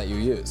protocol that you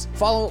use.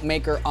 Follow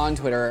Maker on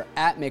Twitter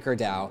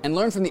 @MakerDAO and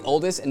learn from the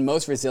oldest and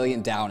most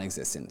resilient DAO in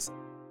existence.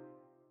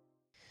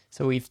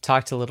 So we've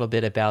talked a little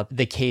bit about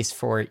the case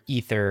for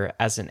Ether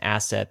as an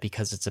asset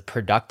because it's a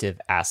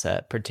productive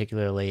asset,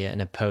 particularly in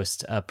a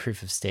post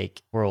proof of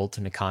stake world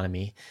and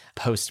economy,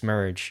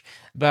 post-merge.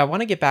 But I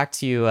want to get back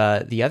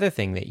to the other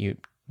thing that you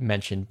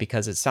mentioned,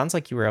 because it sounds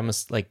like you were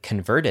almost like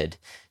converted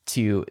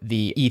to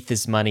the ETH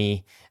is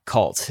money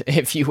cult,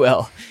 if you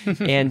will.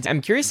 And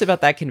I'm curious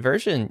about that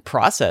conversion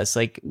process.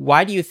 Like,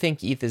 why do you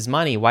think ETH is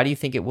money? Why do you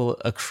think it will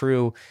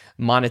accrue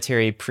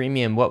monetary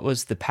premium? What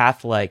was the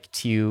path like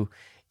to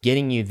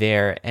getting you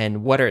there,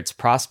 and what are its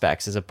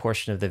prospects as a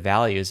portion of the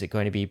value? Is it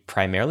going to be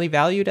primarily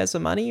valued as a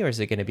money, or is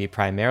it going to be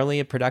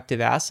primarily a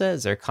productive asset?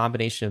 Is there a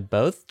combination of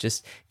both?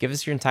 Just give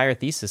us your entire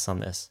thesis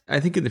on this. I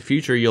think in the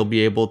future, you'll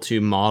be able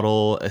to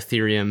model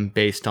Ethereum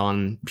based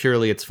on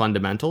purely its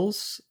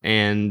fundamentals.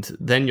 And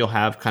then you'll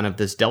have kind of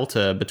this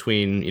delta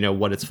between,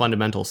 what its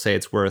fundamentals say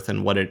it's worth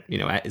and what it,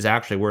 is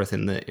actually worth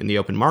in the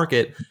open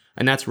market.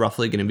 And that's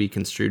roughly going to be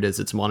construed as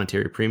its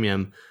monetary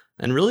premium.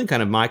 And really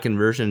kind of my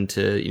conversion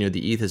to,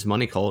 the ETH is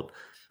money cult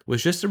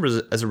was just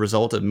as a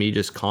result of me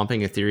just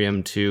comping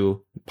Ethereum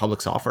to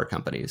public software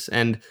companies.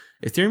 And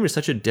Ethereum is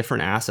such a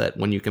different asset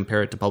when you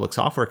compare it to public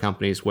software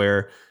companies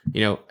where,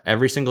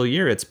 every single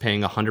year it's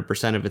paying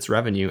 100% of its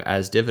revenue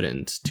as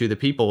dividends to the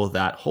people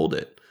that hold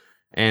it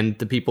and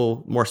the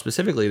people more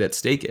specifically that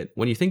stake it.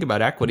 When you think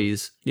about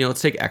equities,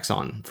 let's take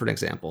Exxon for an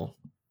example.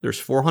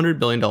 There's $400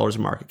 billion of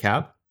market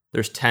cap.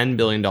 There's $10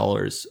 billion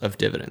of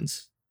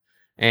dividends.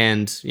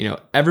 And,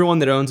 everyone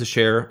that owns a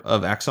share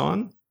of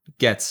Exxon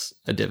gets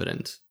a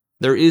dividend.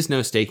 There is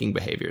no staking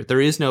behavior.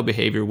 There is no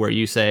behavior where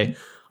you say,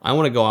 I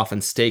want to go off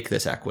and stake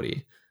this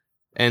equity.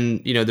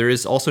 And, there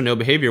is also no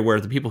behavior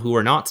where the people who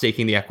are not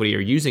staking the equity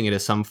are using it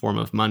as some form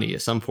of money,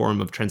 as some form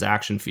of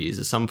transaction fees,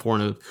 as some form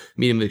of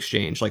medium of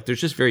exchange. Like,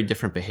 there's just very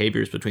different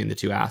behaviors between the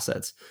two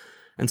assets.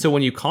 And so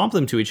when you comp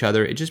them to each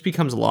other, it just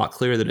becomes a lot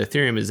clearer that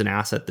Ethereum is an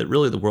asset that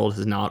really the world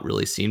has not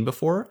really seen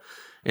before,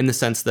 in the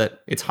sense that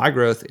it's high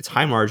growth, it's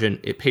high margin,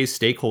 it pays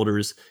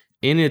stakeholders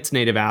in its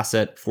native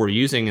asset for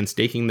using and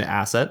staking the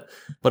asset.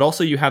 But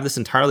also you have this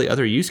entirely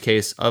other use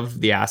case of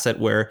the asset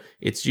where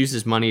it's used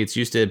as money, it's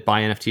used to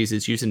buy NFTs,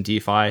 it's used in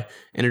DeFi,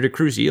 and it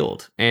accrues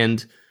yield.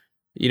 And,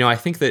 I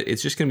think that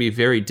it's just going to be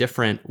very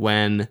different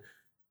when,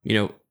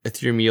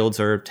 Ethereum yields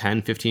are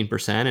 10,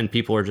 15% and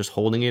people are just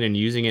holding it and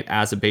using it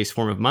as a base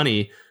form of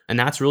money. And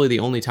that's really the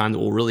only time that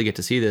we'll really get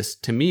to see this.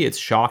 To me, it's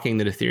shocking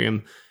that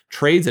Ethereum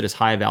trades at as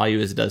high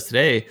value as it does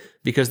today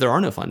because there are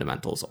no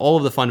fundamentals. All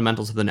of the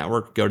fundamentals of the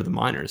network go to the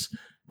miners.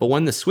 But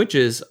when this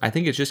switches, I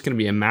think it's just going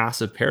to be a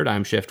massive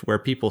paradigm shift where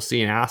people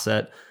see an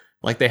asset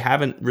like they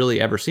haven't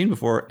really ever seen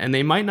before, and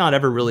they might not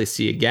ever really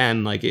see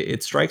again. Like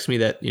it strikes me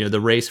that,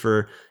 the race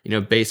for,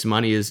 base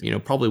money is,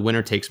 probably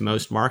winner takes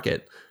most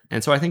market.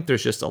 And so I think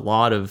there's just a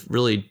lot of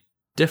really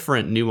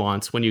different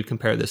nuance when you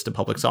compare this to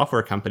public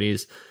software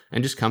companies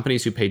and just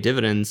companies who pay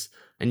dividends.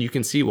 And you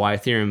can see why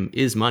Ethereum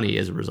is money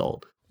as a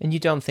result. And you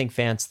don't think,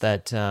 Vance,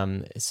 that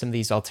some of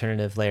these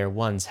alternative layer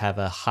ones have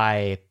a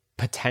high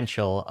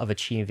potential of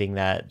achieving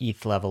that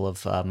ETH level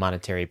of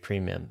monetary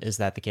premium? Is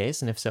that the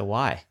case? And if so,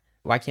 why?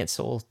 Why can't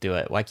Sol do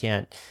it? Why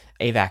can't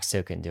AVAX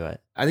token do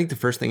it? I think the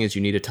first thing is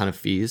you need a ton of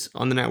fees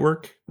on the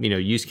network.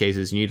 Use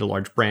cases, you need a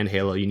large brand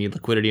halo, you need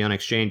liquidity on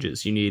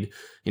exchanges, you need,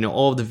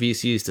 all of the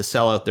VCs to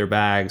sell out their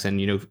bags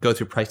and, go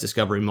through price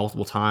discovery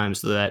multiple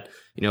times so that,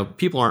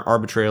 people aren't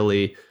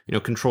arbitrarily,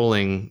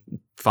 controlling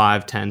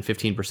 5, 10,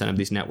 15% of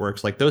these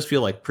networks. Like those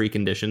feel like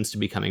preconditions to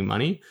becoming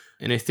money.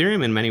 And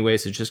Ethereum in many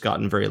ways has just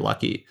gotten very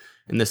lucky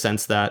in the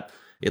sense that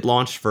it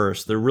launched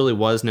first. There really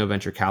was no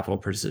venture capital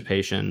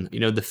participation.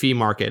 The fee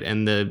market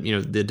and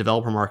the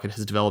developer market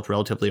has developed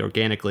relatively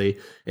organically.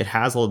 It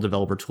has all the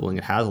developer tooling.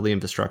 It has all the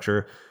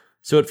infrastructure.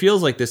 So it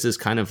feels like this is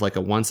kind of like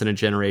a once in a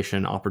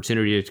generation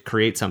opportunity to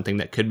create something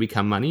that could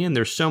become money. And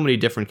there's so many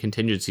different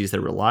contingencies that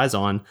it relies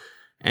on.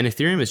 And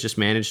Ethereum has just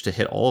managed to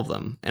hit all of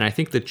them. And I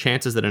think the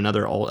chances that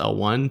another alt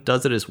L1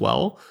 does it as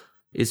well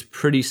is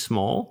pretty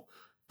small.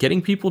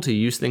 Getting people to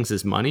use things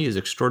as money is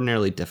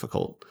extraordinarily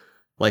difficult.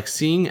 Like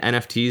seeing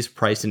NFTs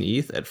priced in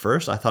ETH at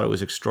first, I thought it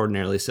was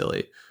extraordinarily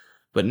silly.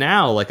 But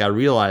now, I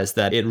realized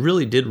that it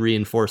really did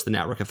reinforce the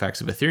network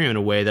effects of Ethereum in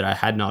a way that I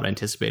had not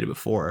anticipated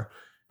before.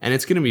 And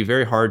it's going to be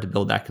very hard to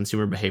build that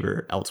consumer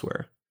behavior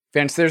elsewhere.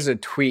 Vance, there's a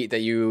tweet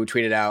that you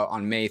tweeted out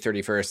on May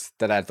 31st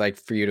that I'd like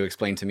for you to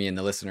explain to me and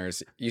the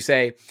listeners. You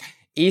say,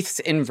 ETH's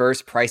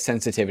inverse price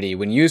sensitivity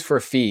when used for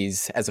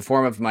fees as a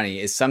form of money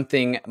is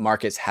something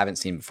markets haven't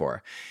seen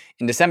before.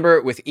 In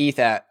December, with ETH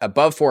at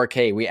above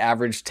 4K, we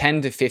averaged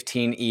 10 to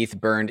 15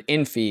 ETH burned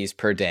in fees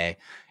per day.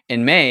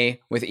 In May,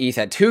 with ETH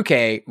at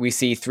 2K, we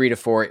see 3 to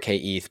 4K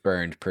ETH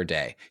burned per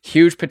day.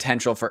 Huge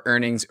potential for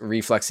earnings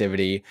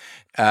reflexivity.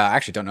 I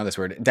actually don't know this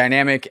word.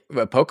 Dynamic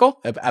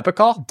epochal?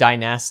 Epochal?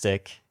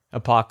 Dynastic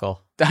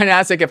epochal.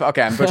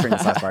 Okay, I'm butchering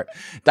this last part.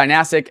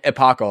 Dynastic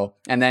epochal.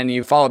 And then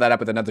you follow that up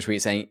with another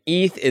tweet saying,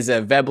 ETH is a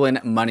Veblen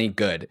money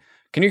good.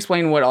 Can you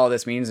explain what all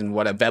this means and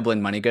what a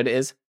Veblen money good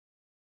is?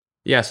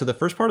 Yeah, so the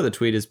first part of the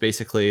tweet is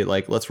basically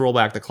like, let's roll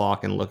back the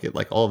clock and look at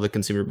like all of the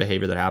consumer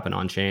behavior that happened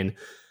on chain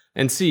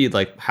and see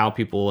like how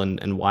people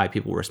and why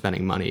people were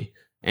spending money.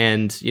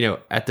 And,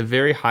 at the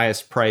very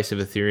highest price of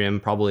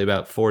Ethereum, probably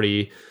about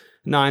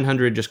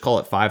 4,900, just call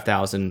it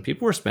 5,000,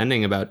 people were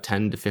spending about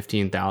 10 to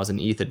 15,000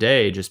 ETH a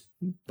day, just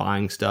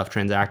buying stuff,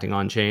 transacting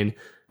on chain.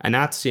 And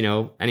that's,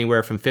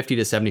 anywhere from $50 to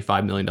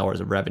 $75 million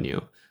of revenue.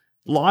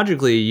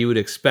 Logically, you would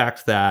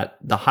expect that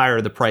the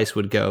higher the price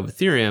would go of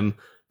Ethereum,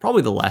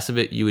 probably the less of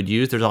it you would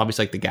use. There's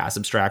obviously like the gas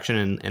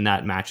abstraction and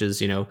that matches,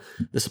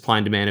 the supply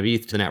and demand of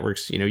ETH to the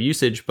network's,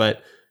 usage.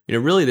 But,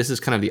 really this is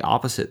kind of the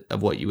opposite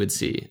of what you would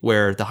see,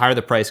 where the higher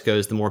the price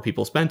goes, the more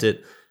people spent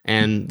it.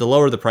 And the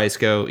lower the price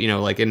go,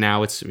 and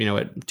now it's,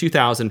 at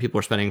 2,000, people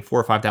are spending $4,000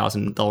 or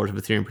 $5,000 of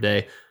Ethereum per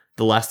day,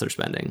 the less they're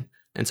spending.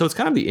 And so it's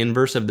kind of the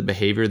inverse of the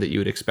behavior that you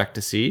would expect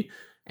to see.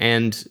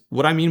 And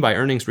what I mean by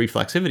earnings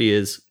reflexivity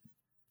is,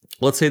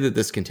 let's say that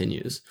this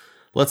continues.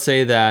 Let's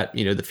say that,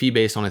 the fee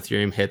base on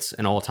Ethereum hits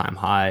an all-time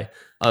high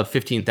of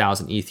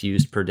 15,000 ETH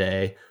used per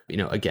day,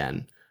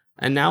 again.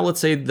 And now let's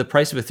say the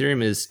price of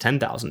Ethereum is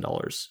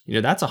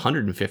 $10,000. That's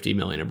 150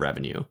 million of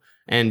revenue.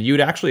 And you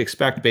would actually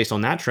expect, based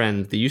on that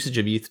trend, the usage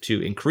of ETH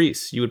to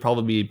increase. You would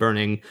probably be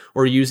burning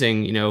or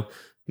using,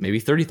 maybe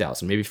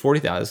 30,000, maybe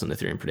 40,000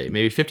 Ethereum per day,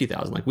 maybe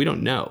 50,000. Like, we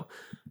don't know.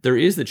 There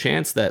is the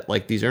chance that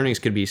like these earnings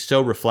could be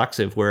so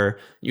reflexive where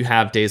you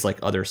have days like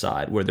Other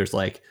Side, where there's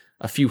like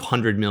a few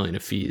 100 million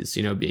of fees,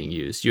 being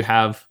used. You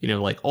have,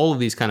 like all of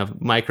these kind of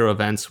micro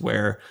events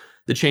where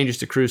the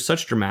changes accrue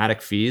such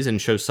dramatic fees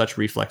and show such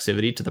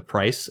reflexivity to the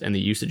price and the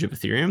usage of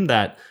Ethereum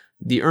that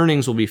the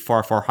earnings will be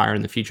far, far higher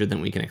in the future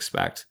than we can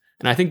expect.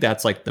 And I think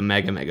that's like the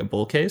mega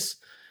bull case.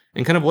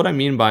 And kind of what I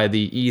mean by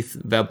the ETH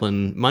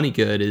Veblen money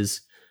good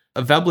is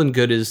a Veblen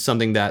good is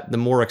something that the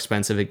more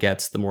expensive it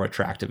gets, the more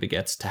attractive it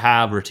gets to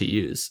have or to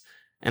use.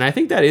 And I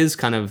think that is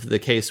kind of the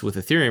case with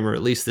Ethereum, or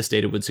at least this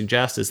data would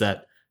suggest, is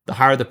that the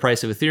higher the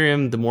price of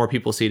Ethereum, the more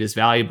people see it as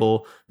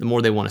valuable, the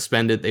more they want to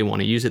spend it, they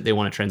want to use it, they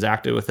want to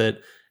transact it with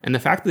it. And the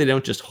fact that they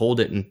don't just hold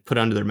it and put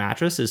it under their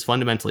mattress is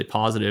fundamentally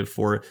positive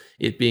for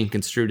it being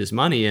construed as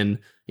money. And,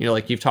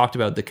 like you've talked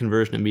about the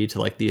conversion of me to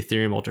like the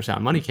Ethereum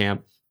ultrasound money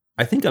camp,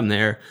 I think I'm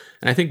there.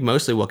 And I think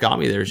mostly what got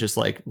me there is just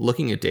like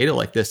looking at data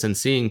like this and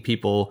seeing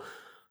people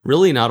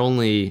really not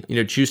only,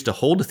 choose to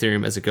hold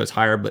Ethereum as it goes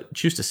higher, but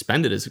choose to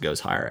spend it as it goes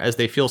higher, as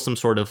they feel some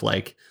sort of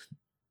like,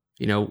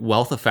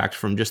 wealth effect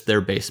from just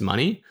their base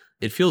money.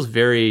 It feels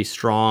very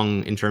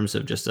strong in terms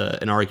of just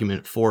an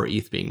argument for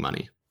ETH being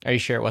money. Are you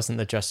sure it wasn't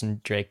the Justin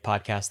Drake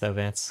podcast though,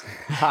 Vance?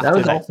 That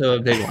was also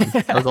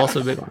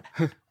a big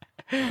one.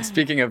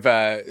 Speaking of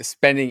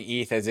spending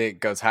ETH as it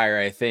goes higher,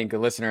 I think the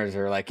listeners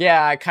are like,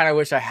 yeah, I kind of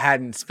wish I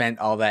hadn't spent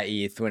all that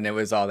ETH when it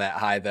was all that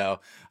high,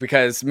 though,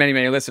 because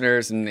many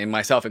listeners, and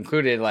myself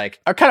included, like,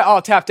 are kind of all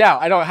tapped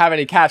out. I don't have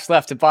any cash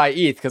left to buy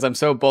ETH because I'm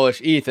so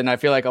bullish ETH, and I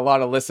feel like a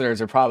lot of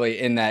listeners are probably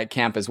in that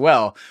camp as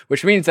well,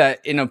 which means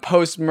that in a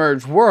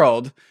post-merge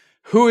world,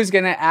 who is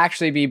going to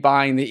actually be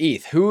buying the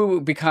ETH? Who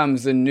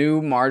becomes the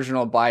new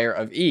marginal buyer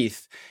of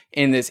ETH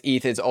in this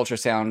ETH is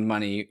ultrasound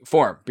money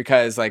form?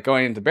 Because like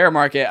going into the bear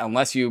market,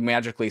 unless you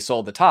magically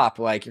sold the top,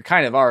 like you're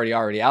kind of already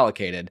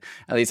allocated.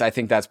 At least I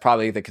think that's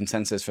probably the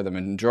consensus for the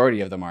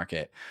majority of the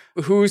market.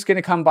 Who's going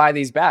to come buy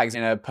these bags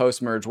in a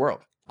post-merge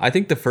world? I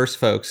think the first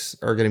folks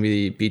are going to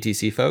be the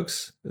BTC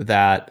folks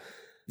that,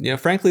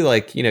 frankly,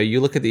 like,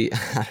 you look at the,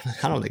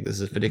 I don't think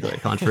this is particularly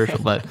controversial,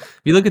 but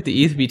if you look at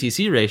the ETH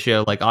BTC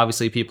ratio, like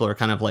obviously people are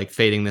kind of like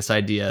fading this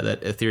idea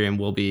that Ethereum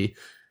will be,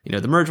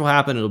 the merge will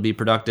happen, it'll be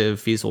productive,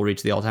 fees will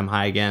reach the all-time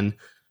high again.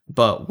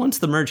 But once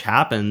the merge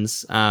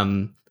happens,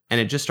 and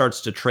it just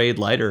starts to trade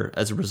lighter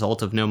as a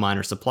result of no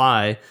miner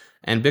supply,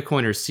 and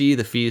Bitcoiners see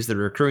the fees that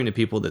are accruing to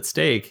people that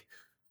stake,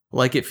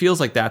 like it feels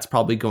like that's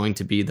probably going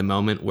to be the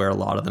moment where a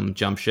lot of them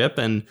jump ship.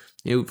 And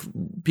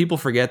people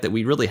forget that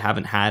we really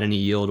haven't had any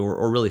yield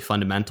or really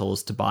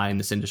fundamentals to buy in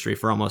this industry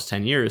for almost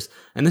 10 years.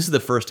 And this is the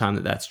first time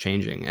that that's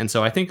changing. And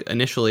so I think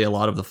initially a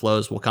lot of the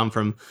flows will come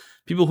from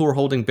people who are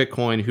holding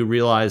Bitcoin who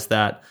realize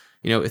that,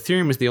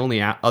 Ethereum is the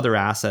only other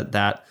asset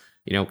that,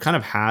 kind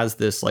of has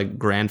this like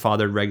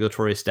grandfathered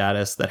regulatory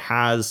status, that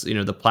has,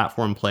 the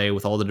platform play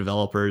with all the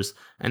developers,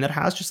 and that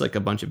has just like a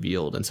bunch of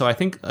yield. And so I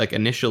think like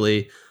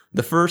initially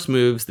the first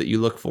moves that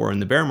you look for in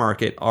the bear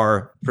market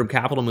are from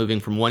capital moving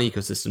from one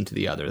ecosystem to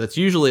the other. That's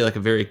usually like a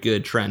very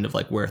good trend of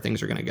like where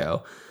things are going to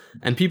go.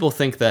 And people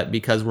think that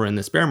because we're in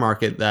this bear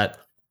market that,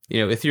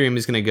 Ethereum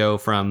is going to go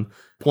from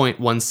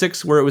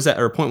 0.16 where it was at,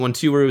 or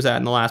 0.12 where it was at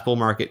in the last bull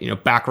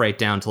market, back right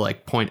down to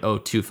like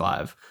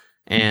 0.025.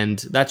 And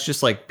that's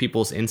just like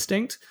people's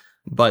instinct.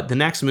 But the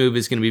next move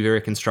is going to be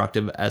very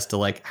constructive as to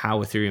like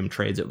how Ethereum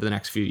trades over the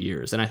next few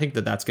years. And I think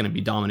that that's going to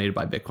be dominated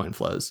by Bitcoin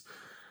flows.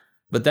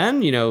 But then,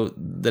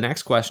 the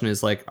next question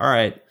is like, all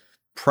right,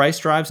 price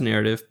drives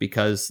narrative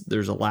because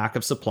there's a lack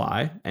of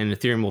supply and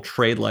Ethereum will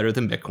trade lighter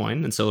than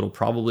Bitcoin. And so it'll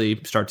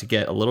probably start to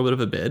get a little bit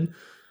of a bid.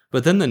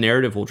 But then the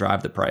narrative will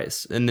drive the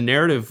price. And the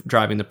narrative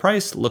driving the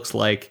price looks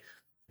like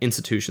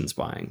institutions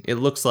buying. It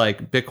looks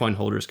like Bitcoin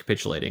holders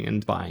capitulating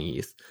and buying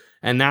ETH.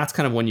 And that's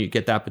kind of when you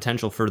get that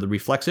potential for the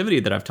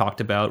reflexivity that I've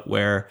talked about,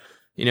 where,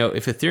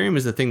 if Ethereum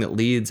is the thing that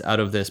leads out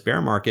of this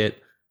bear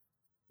market,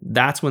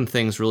 that's when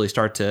things really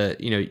start to,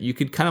 you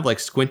could kind of like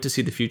squint to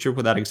see the future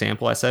with that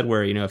example I said,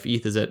 where, if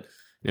ETH is at,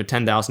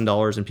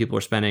 $10,000 and people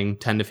are spending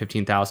 10 to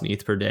 15,000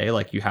 ETH per day,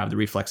 like you have the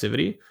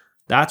reflexivity.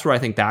 That's where I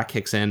think that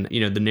kicks in.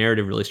 The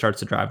narrative really starts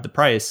to drive the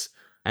price.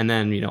 And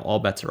then, all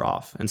bets are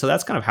off. And so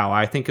that's kind of how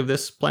I think of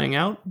this playing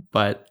out.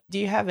 But do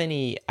you have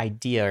any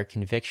idea or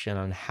conviction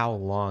on how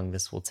long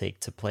this will take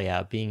to play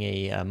out, being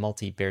a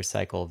multi-bear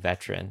cycle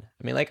veteran?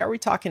 I mean, like, are we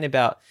talking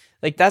about,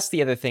 like, that's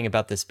the other thing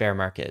about this bear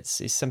market.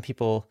 Some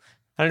people,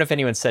 I don't know if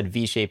anyone said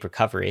V-shaped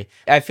recovery.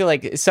 I feel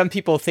like some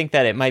people think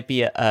that it might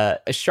be a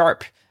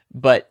sharp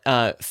but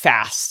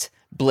fast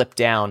blip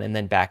down and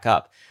then back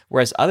up.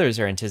 Whereas others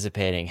are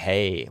anticipating,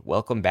 hey,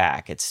 welcome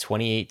back. It's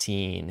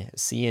 2018.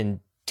 See you in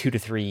 2 to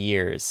 3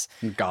 years.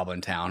 Goblin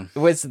Town.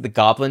 Was the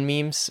goblin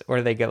memes,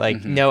 or they get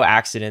like no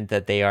accident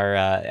that they are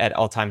at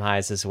all-time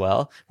highs as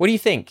well? What do you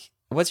think?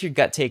 What's your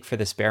gut take for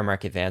this bear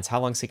market, Vance? How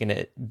long is it going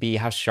to be?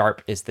 How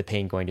sharp is the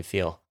pain going to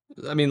feel?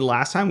 I mean,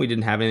 last time we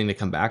didn't have anything to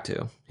come back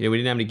to. We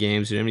didn't have any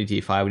games, we didn't have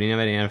any DeFi, we didn't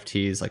have any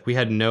NFTs. Like, we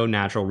had no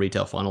natural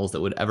retail funnels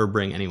that would ever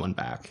bring anyone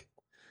back.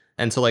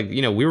 And so, like,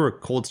 we were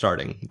cold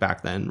starting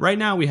back then. Right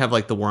now, we have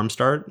like the warm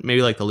start,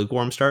 maybe like the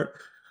lukewarm start.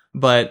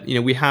 But,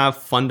 we have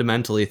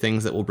fundamentally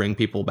things that will bring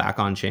people back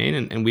on chain,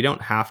 and we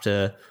don't have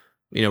to,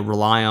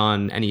 rely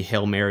on any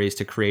Hail Marys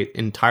to create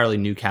entirely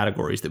new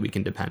categories that we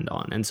can depend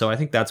on. And so I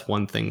think that's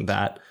one thing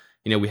that,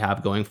 we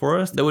have going for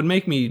us that would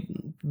make me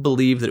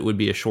believe that it would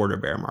be a shorter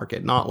bear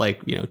market, not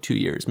like, 2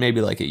 years,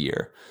 maybe like a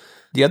year.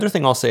 The other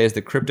thing I'll say is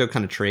that crypto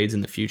kind of trades in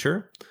the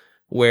future,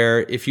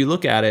 where if you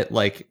look at it,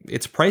 like,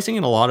 it's pricing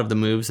in a lot of the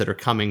moves that are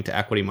coming to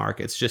equity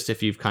markets, just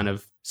if you've kind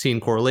of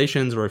seen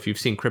correlations or if you've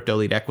seen crypto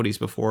lead equities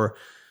before.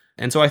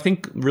 And so I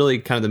think really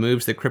kind of the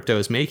moves that crypto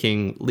is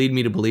making lead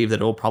me to believe that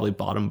it'll probably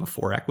bottom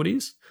before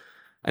equities.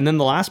 And then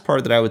the last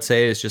part that I would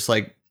say is just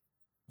like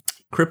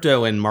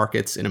crypto and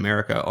markets in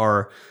America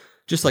are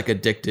just like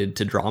addicted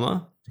to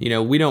drama.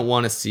 We don't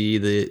want to see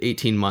the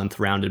 18-month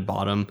rounded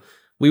bottom.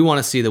 We want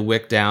to see the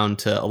wick down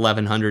to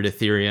 1100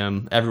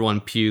 Ethereum.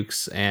 Everyone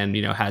pukes and,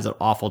 has an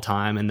awful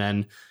time. And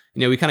then,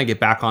 we kind of get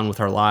back on with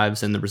our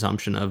lives and the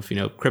resumption of,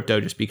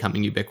 crypto just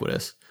becoming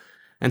ubiquitous.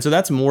 And so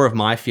that's more of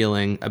my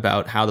feeling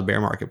about how the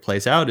bear market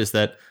plays out, is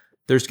that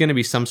there's going to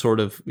be some sort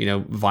of,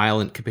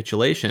 violent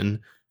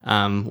capitulation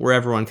where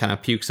everyone kind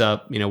of pukes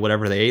up,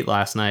 whatever they ate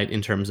last night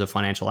in terms of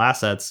financial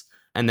assets,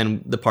 and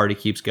then the party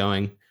keeps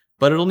going.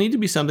 But it'll need to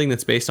be something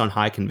that's based on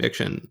high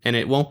conviction, and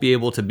it won't be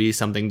able to be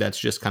something that's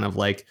just kind of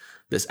like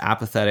this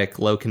apathetic,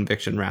 low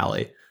conviction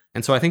rally.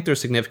 And so I think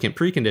there's significant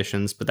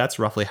preconditions, but that's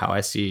roughly how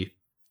I see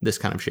this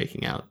kind of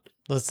shaking out.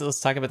 Let's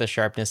talk about the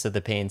sharpness of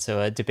the pain.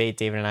 So a debate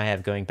David and I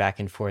have going back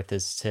and forth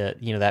as to,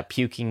 that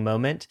puking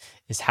moment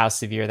is how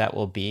severe that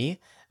will be.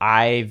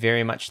 I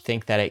very much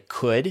think that it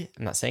could.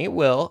 I'm not saying it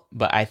will,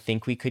 but I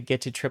think we could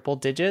get to triple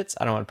digits.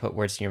 I don't want to put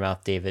words in your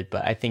mouth, David,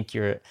 but I think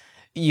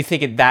you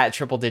think that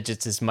triple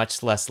digits is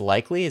much less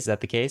likely. Is that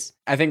the case?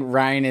 I think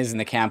Ryan is in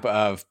the camp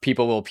of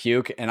people will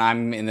puke, and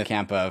I'm in the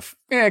camp of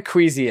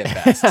queasy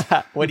at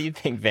best. What do you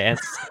think,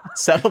 Vance?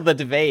 Settle the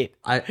debate.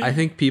 I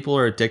think people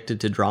are addicted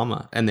to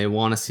drama, and they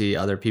want to see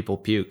other people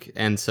puke.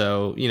 And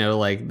so,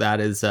 like, that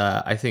is,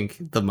 I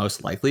think, the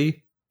most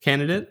likely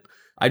candidate.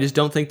 I just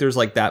don't think there's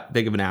like that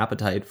big of an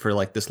appetite for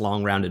like this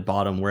long rounded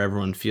bottom where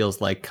everyone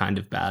feels like kind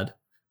of bad.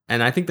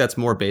 And I think that's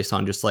more based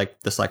on just like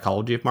the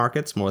psychology of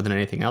markets more than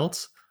anything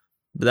else.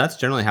 But that's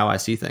generally how I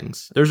see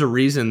things. There's a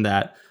reason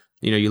that,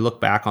 you look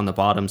back on the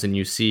bottoms and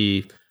you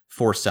see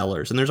forced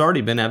sellers. And there's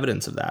already been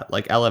evidence of that,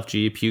 like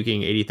LFG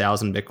puking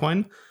 80,000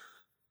 Bitcoin.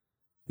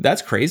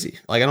 That's crazy.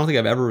 Like, I don't think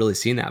I've ever really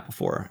seen that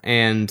before.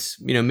 And,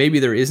 maybe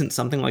there isn't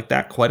something like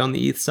that quite on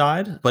the ETH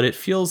side, but it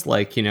feels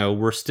like,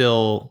 we're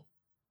still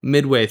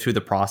midway through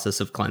the process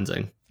of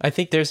cleansing. I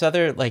think there's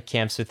other like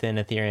camps within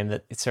Ethereum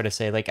that sort of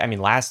say, like, I mean,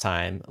 last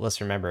time, let's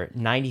remember,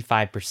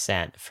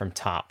 95% from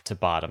top to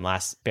bottom,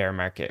 last bear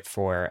market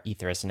for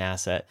Ether as an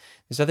asset.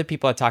 There's other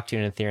people I talked to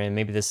in Ethereum,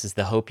 maybe this is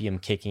the hopium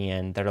kicking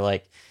in, that are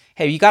like,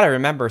 hey, you got to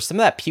remember, some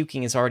of that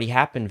puking has already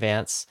happened,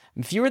 Vance.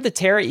 If you were the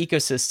Terra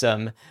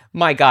ecosystem,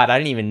 my God, I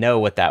didn't even know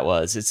what that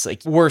was. It's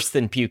like worse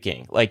than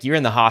puking. Like, you're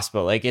in the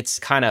hospital, like it's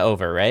kind of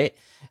over, right?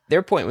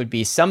 Their point would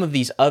be some of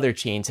these other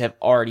chains have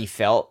already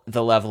felt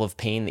the level of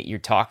pain that you're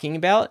talking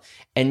about,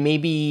 and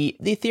maybe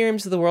the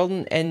Ethereums of the world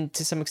and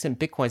to some extent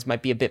Bitcoins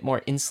might be a bit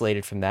more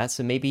insulated from that.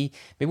 So maybe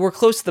we're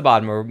close to the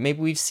bottom, or maybe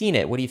we've seen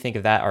it. What do you think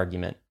of that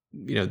argument?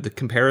 The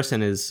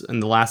comparison is in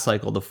the last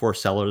cycle, the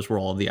forced sellers were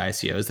all of the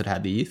ICOs that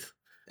had the ETH,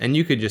 and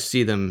you could just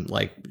see them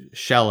like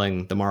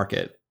shelling the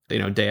market,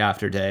 day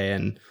after day.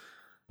 And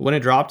when it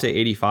dropped to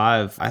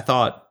 85, I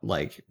thought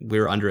like we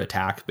were under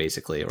attack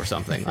basically or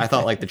something. I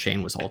thought like the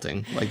chain was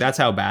halting. Like that's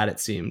how bad it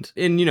seemed.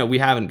 And, we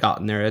haven't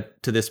gotten there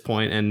to this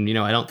point. And,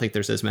 I don't think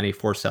there's as many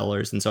forced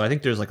sellers. And so I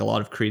think there's like a lot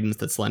of credence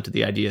that's lent to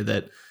the idea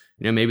that,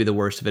 maybe the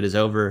worst of it is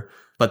over.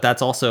 But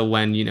that's also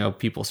when,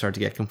 people start to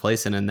get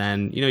complacent. And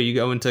then, you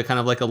go into kind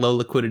of like a low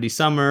liquidity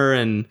summer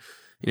and,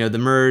 the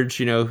merge,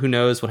 who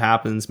knows what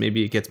happens.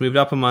 Maybe it gets moved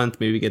up a month,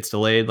 maybe it gets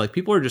delayed. Like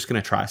people are just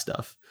going to try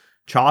stuff.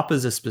 Chop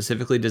is a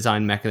specifically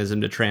designed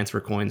mechanism to transfer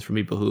coins from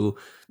people who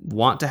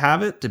want to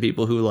have it to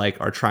people who like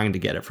are trying to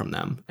get it from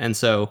them. And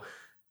so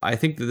I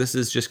think that this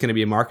is just going to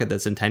be a market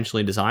that's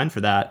intentionally designed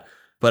for that.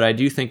 But I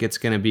do think it's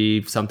going to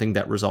be something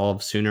that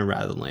resolves sooner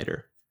rather than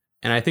later.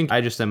 And I think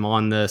I just am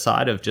on the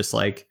side of just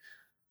like,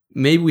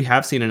 maybe we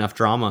have seen enough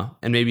drama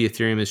and maybe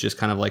Ethereum is just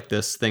kind of like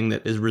this thing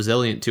that is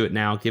resilient to it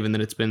now, given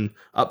that it's been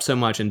up so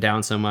much and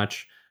down so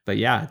much. But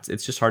yeah,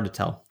 it's just hard to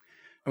tell.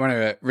 I want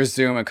to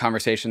resume a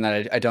conversation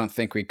that I don't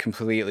think we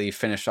completely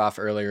finished off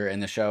earlier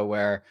in the show,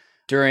 where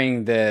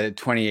during the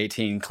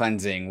 2018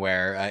 cleansing,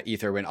 where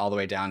Ether went all the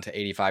way down to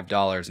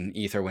 $85 and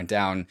Ether went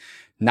down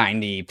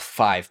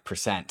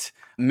 95%.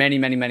 Many,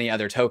 many, many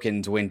other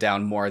tokens went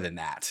down more than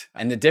that.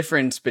 And the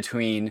difference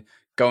between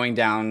going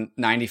down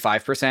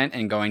 95%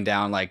 and going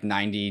down like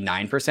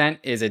 99%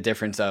 is a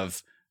difference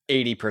of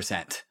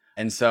 80%.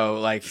 And so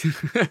like,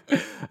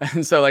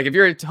 if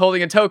you're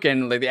holding a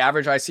token, like the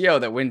average ICO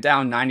that went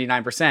down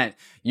 99%,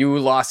 you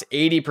lost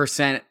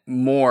 80%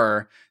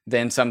 more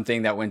than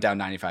something that went down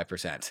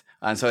 95%.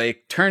 And so they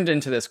turned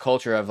into this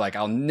culture of like,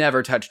 I'll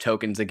never touch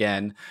tokens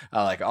again.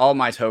 Like all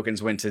my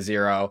tokens went to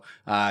zero.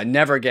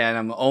 Never again.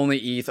 I'm only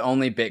ETH,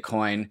 only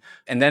Bitcoin.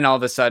 And then all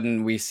of a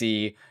sudden we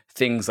see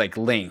things like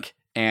Link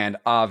and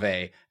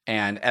Aave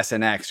and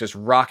SNX just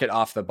rocket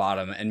off the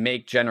bottom and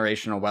make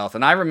generational wealth.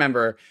 And I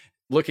remember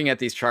looking at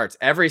these charts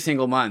every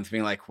single month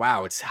being like,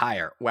 wow, it's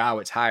higher. Wow,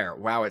 it's higher.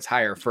 Wow, it's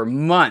higher for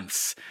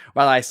months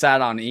while I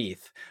sat on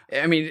ETH.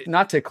 I mean,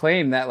 not to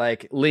claim that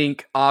like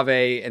Link,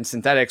 Aave, and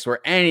Synthetics were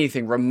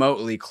anything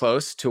remotely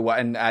close to what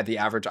the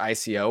average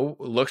ICO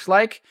looked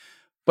like.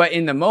 But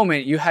in the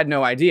moment, you had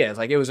no idea. It's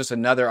like it was just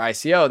another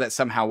ICO that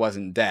somehow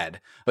wasn't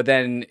dead. But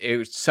then it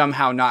was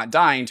somehow not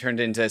dying turned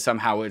into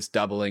somehow it's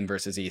doubling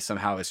versus ETH,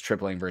 somehow it's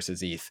tripling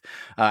versus ETH.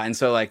 And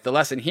so like the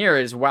lesson here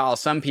is while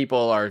some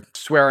people are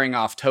swearing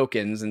off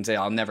tokens and say,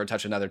 I'll never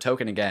touch another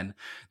token again,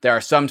 there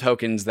are some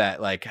tokens that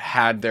like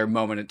had their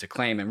moment to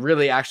claim and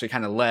really actually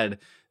kind of led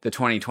the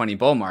 2020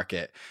 bull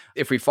market.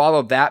 If we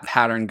follow that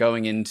pattern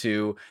going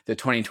into the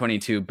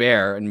 2022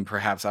 bear and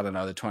perhaps, I don't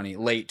know, the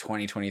late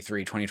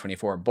 2023,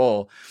 2024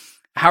 bull,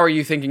 how are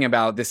you thinking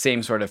about the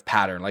same sort of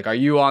pattern? Like, are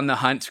you on the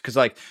hunt? Because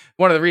like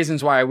one of the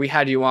reasons why we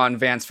had you on,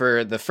 Vance,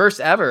 for the first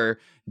ever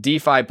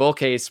DeFi Bull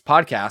Case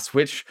podcast,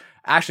 which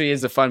actually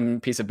is a fun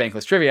piece of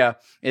Bankless trivia,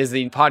 is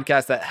the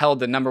podcast that held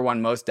the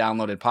 #1 most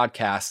downloaded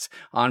podcast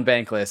on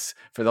Bankless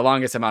for the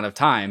longest amount of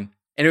time.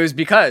 And it was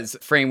because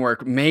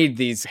Framework made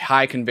these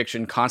high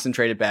conviction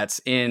concentrated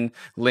bets in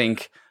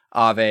Link,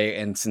 Aave,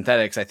 and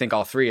Synthetics. I think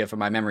all three, if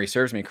my memory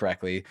serves me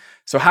correctly.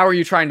 So how are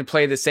you trying to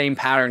play the same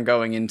pattern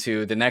going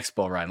into the next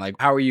bull run? Like,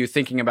 how are you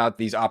thinking about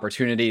these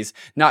opportunities?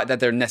 Not that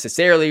they're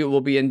necessarily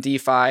will be in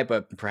DeFi,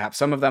 but perhaps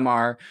some of them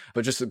are,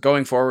 but just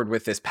going forward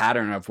with this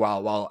pattern of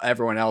while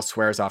everyone else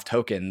swears off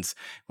tokens,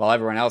 while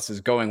everyone else is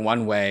going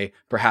one way,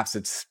 perhaps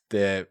it's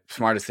the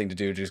smartest thing to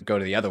do to just go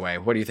to the other way.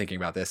 What are you thinking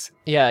about this?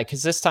 Yeah,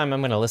 because this time I'm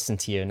going to listen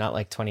to you, not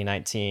like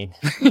 2019.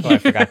 Oh, I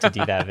forgot to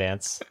do that,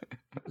 Vance.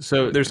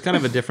 So there's kind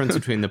of a difference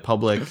between the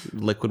public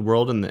liquid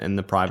world and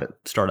the private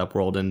startup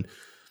world. And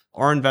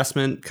our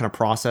investment kind of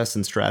process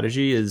and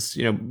strategy is,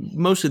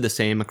 mostly the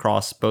same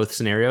across both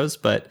scenarios.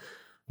 But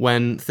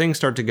when things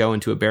start to go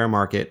into a bear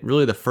market,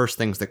 really the first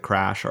things that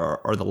crash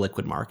are the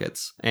liquid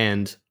markets.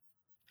 And,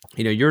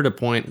 you're at a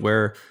point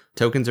where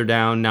tokens are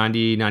down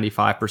 90,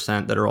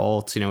 95% that are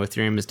alts.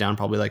 Ethereum is down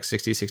probably like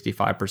 60,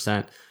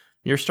 65%.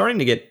 You're starting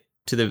to get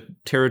to the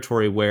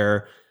territory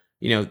where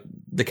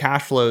the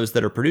cash flows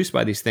that are produced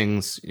by these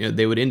things,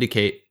 they would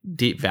indicate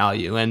deep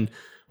value. And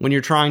when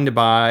you're trying to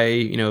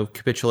buy,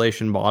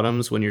 capitulation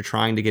bottoms, when you're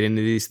trying to get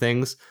into these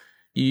things,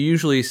 you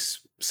usually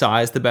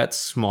size the bets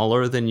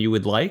smaller than you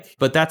would like.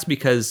 But that's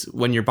because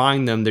when you're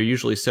buying them, they're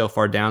usually so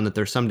far down that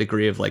there's some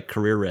degree of like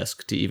career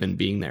risk to even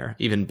being there,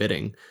 even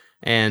bidding.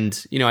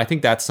 And, I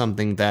think that's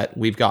something that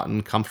we've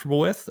gotten comfortable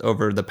with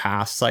over the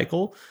past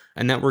cycle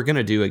and that we're going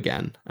to do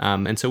again.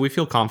 And so we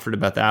feel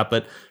confident about that.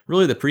 But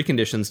really the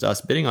preconditions to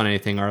us bidding on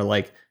anything are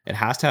like, it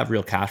has to have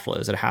real cash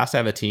flows. It has to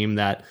have a team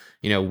that,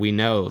 we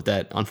know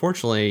that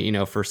unfortunately,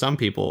 for some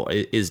people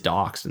is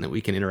doxed and that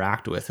we can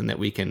interact with and that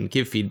we can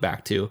give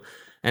feedback to.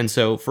 And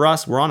so for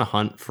us, we're on a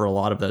hunt for a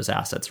lot of those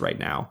assets right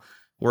now.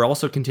 We're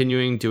also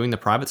continuing doing the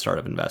private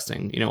startup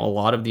investing. A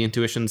lot of the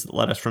intuitions that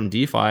led us from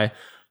DeFi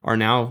are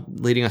now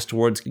leading us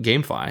towards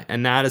GameFi.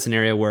 And that is an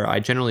area where I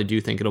generally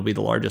do think it'll be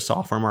the largest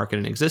software market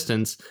in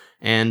existence.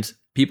 And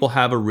people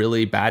have a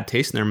really bad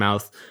taste in their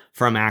mouth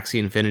from Axie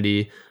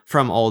Infinity,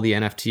 from all the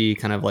NFT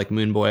kind of like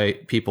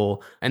Moonboy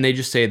people. And they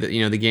just say that,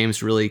 the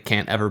games really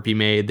can't ever be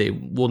made. They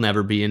will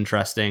never be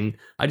interesting.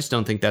 I just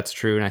don't think that's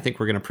true. And I think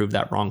we're going to prove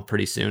that wrong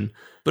pretty soon.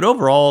 But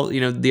overall,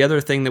 the other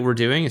thing that we're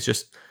doing is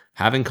just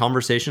having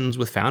conversations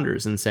with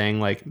founders and saying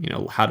like,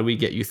 how do we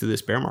get you through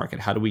this bear market?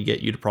 How do we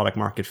get you to product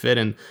market fit?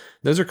 And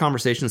those are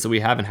conversations that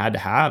we haven't had to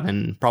have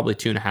in probably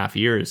 2.5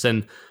 years.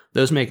 And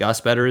those make us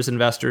better as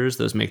investors.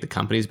 Those make the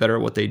companies better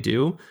at what they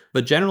do.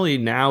 But generally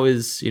now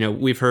is,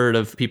 we've heard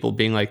of people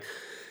being like,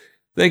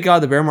 thank God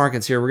the bear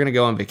market's here. We're going to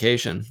go on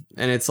vacation.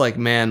 And it's like,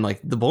 man, like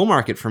the bull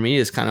market for me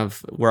is kind of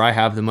where I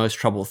have the most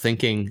trouble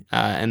thinking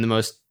and the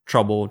most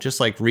trouble just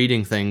like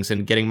reading things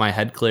and getting my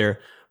head clear.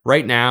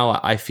 Right now,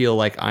 I feel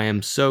like I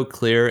am so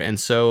clear and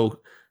I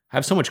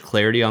have so much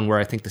clarity on where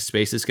I think the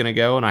space is going to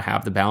go. And I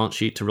have the balance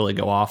sheet to really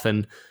go off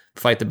and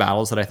fight the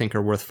battles that I think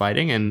are worth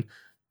fighting. And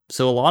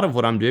so a lot of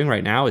what I'm doing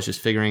right now is just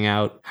figuring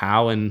out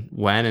how and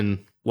when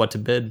and what to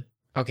bid.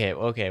 Okay.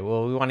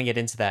 Well, we want to get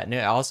into that. No,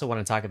 I also want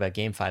to talk about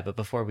GameFi, but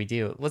before we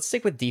do, let's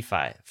stick with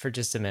DeFi for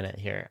just a minute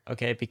here,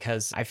 okay?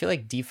 Because I feel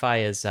like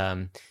DeFi is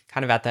kind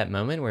of at that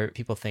moment where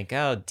people think,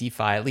 oh,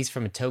 DeFi, at least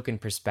from a token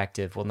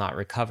perspective, will not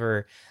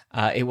recover.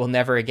 It will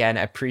never again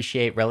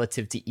appreciate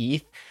relative to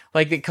ETH.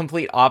 Like the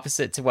complete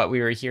opposite to what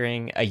we were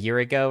hearing a year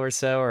ago or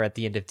so, or at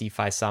the end of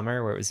DeFi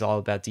summer, where it was all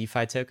about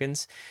DeFi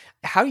tokens.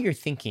 How you're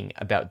thinking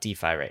about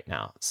DeFi right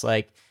now? It's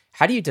like,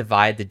 how do you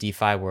divide the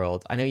DeFi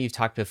world? I know you've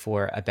talked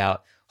before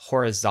about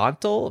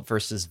horizontal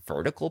versus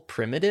vertical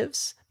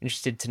primitives. I'm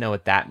interested to know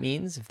what that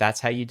means, if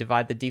that's how you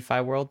divide the DeFi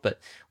world, but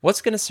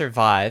what's going to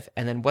survive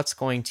and then what's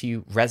going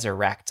to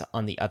resurrect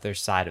on the other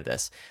side of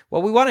this?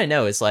 What we want to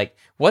know is like,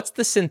 what's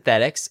the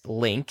synthetics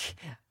link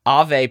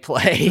Aave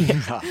play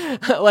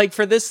like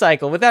for this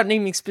cycle without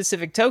naming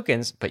specific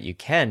tokens, but you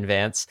can,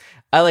 Vance.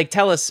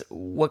 Tell us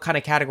what kind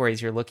of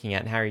categories you're looking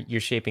at and how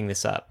you're shaping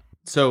this up.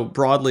 So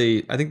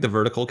broadly, I think the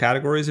vertical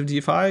categories of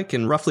DeFi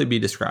can roughly be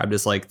described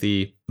as like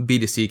the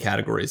B2C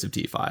categories of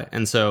DeFi.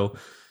 And so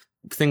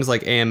things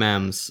like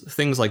AMMs,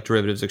 things like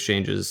derivatives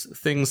exchanges,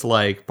 things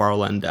like borrow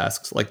lend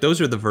desks, like those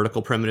are the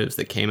vertical primitives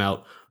that came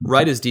out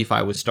right as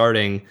DeFi was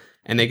starting.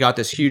 And they got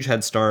this huge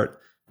head start.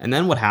 And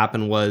then what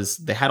happened was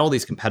they had all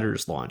these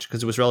competitors launch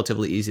because it was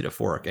relatively easy to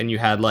fork. And you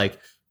had like,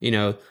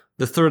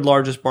 the third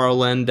largest borrow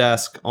lend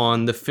desk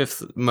on the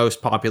fifth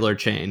most popular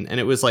chain. And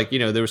it was like,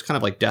 there was kind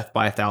of like death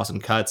by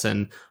 1,000 cuts.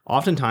 And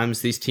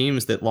oftentimes these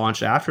teams that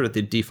launched after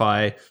the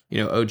DeFi,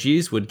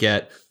 OGs would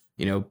get,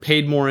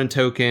 paid more in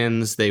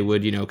tokens. They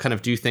would, kind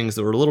of do things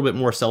that were a little bit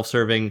more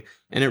self-serving.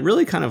 And it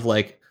really kind of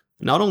like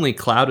not only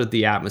clouded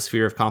the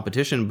atmosphere of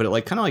competition, but it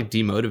like kind of like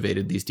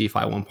demotivated these DeFi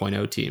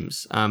 1.0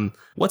 teams.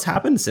 What's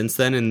happened since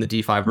then in the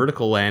DeFi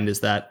vertical land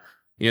is that,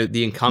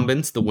 the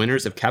incumbents, the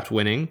winners have kept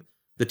winning.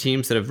 The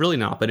teams that have really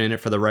not been in it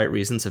for the right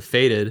reasons have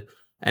faded.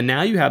 And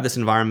now you have this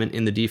environment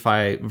in the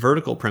DeFi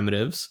vertical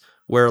primitives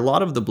where a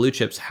lot of the blue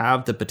chips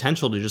have the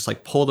potential to just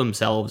like pull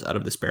themselves out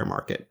of this bear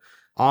market.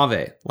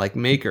 Aave, like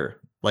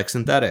Maker, like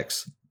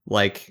Synthetics,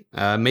 like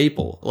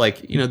Maple,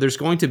 like, there's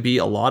going to be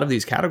a lot of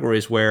these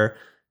categories where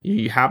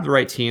you have the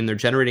right team, they're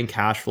generating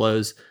cash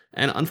flows.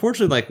 And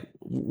unfortunately, like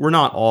we're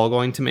not all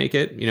going to make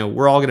it.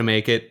 We're all going to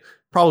make it.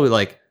 Probably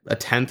like a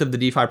tenth of the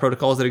DeFi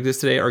protocols that exist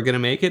today are going to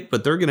make it,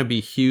 but they're going to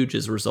be huge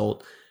as a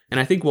result. And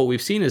I think what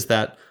we've seen is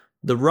that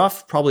the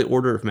rough probably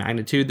order of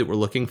magnitude that we're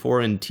looking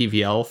for in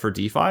TVL for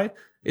DeFi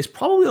is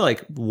probably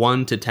like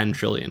 1 to 10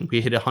 trillion.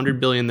 We hit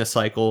 100 billion this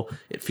cycle.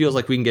 It feels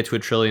like we can get to a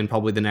trillion,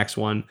 probably the next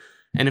one.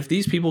 And if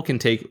these people can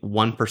take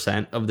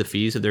 1% of the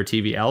fees of their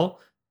TVL,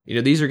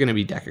 these are going to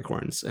be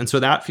decacorns. And so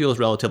that feels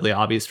relatively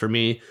obvious for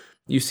me.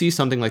 You see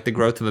something like the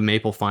growth of a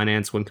Maple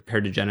Finance when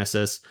compared to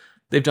Genesis.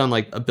 They've done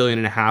like $1.5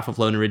 billion of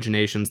loan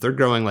originations. They're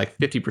growing like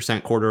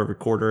 50% quarter over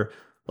quarter.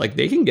 Like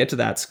they can get to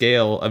that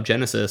scale of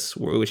Genesis,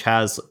 which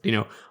has,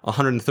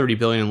 130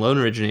 billion loan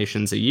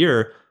originations a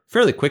year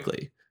fairly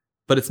quickly.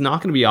 But it's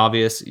not going to be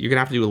obvious. You're going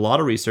to have to do a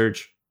lot of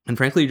research. And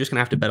frankly, you're just going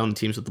to have to bet on the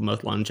teams with the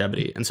most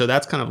longevity. And so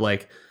that's kind of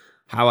like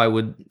how I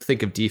would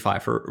think of DeFi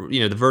for,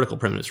 the vertical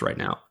primitives right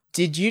now.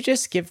 Did you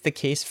just give the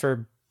case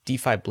for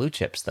DeFi blue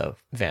chips though,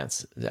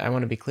 Vance? I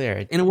want to be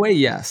clear. In a way,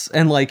 yes.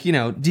 And like,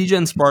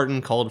 DGen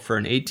Spartan called for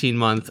a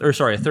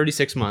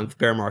 36-month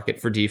bear market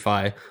for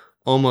DeFi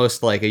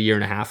almost like a year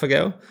and a half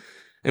ago.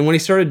 And when he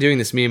started doing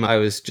this meme, I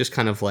was just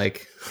kind of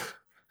like,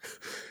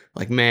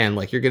 man,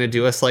 like you're going to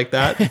do us like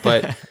that.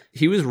 But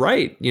he was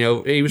right.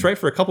 He was right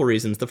for a couple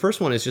reasons. The first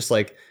one is just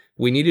like,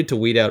 we needed to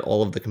weed out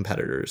all of the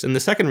competitors. And the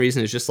second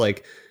reason is just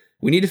like,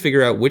 we need to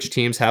figure out which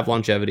teams have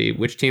longevity,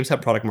 which teams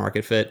have product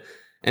market fit.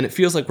 And it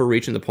feels like we're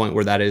reaching the point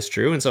where that is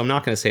true. And so I'm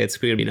not going to say it's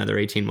going to be another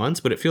 18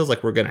 months, but it feels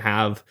like we're going to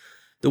have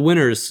the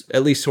winners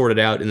at least sorted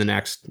out in the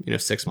next,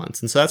 6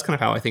 months. And so that's kind of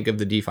how I think of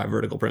the DeFi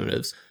vertical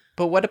primitives.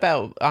 But what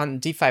about on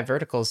DeFi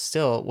verticals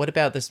still? What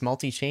about this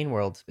multi-chain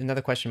world?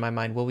 Another question in my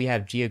mind, will we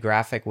have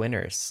geographic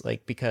winners?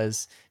 Like,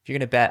 because if you're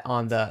going to bet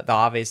on the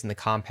Aves and the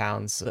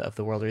compounds of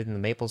the world or even the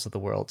Maples of the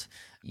world,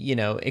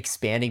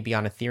 expanding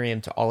beyond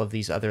Ethereum to all of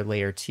these other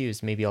layer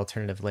twos, maybe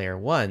alternative layer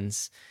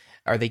ones,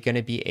 are they going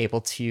to be able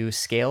to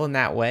scale in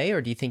that way? Or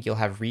do you think you'll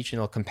have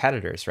regional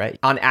competitors, right?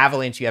 On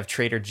Avalanche, you have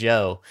Trader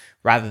Joe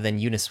rather than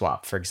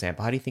Uniswap, for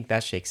example. How do you think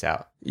that shakes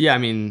out? Yeah, I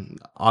mean,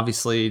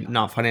 obviously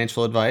not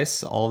financial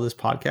advice, all of this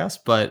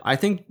podcast, but I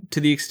think to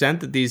the extent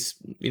that these,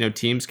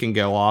 teams can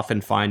go off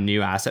and find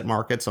new asset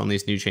markets on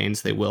these new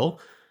chains, they will.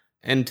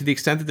 And to the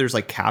extent that there's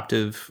like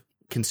captive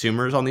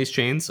consumers on these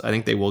chains, I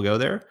think they will go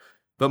there.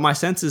 But my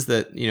sense is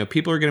that,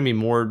 people are going to be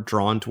more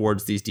drawn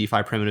towards these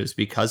DeFi primitives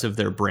because of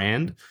their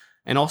brand.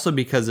 And also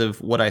because of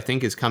what I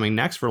think is coming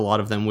next for a lot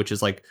of them, which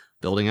is like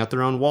building out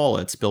their own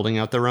wallets, building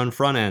out their own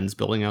front ends,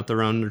 building out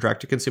their own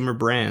direct-to-consumer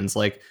brands.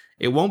 Like,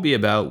 it won't be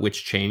about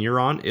which chain you're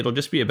on. It'll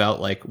just be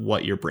about like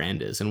what your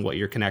brand is and what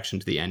your connection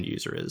to the end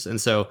user is.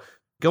 And so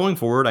going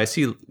forward, I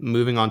see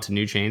moving on to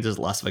new chains as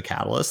less of a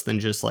catalyst than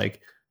just like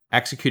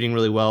executing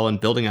really well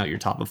and building out your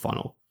top of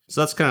funnel.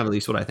 So that's kind of at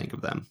least what I think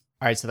of them.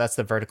 All right, so that's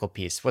the vertical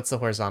piece. What's the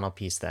horizontal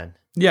piece then?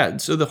 Yeah,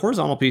 so the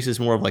horizontal piece is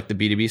more of like the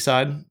B2B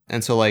side.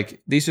 And so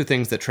like these are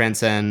things that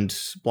transcend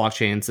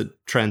blockchains, that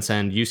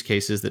transcend use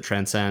cases, that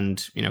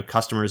transcend,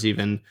 customers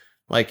even.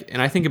 Like,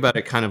 and I think about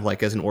it kind of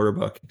like as an order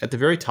book. At the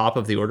very top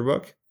of the order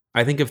book,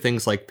 I think of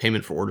things like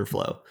payment for order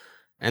flow.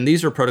 And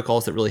these are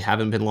protocols that really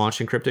haven't been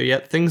launched in crypto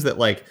yet. Things that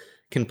like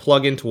can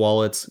plug into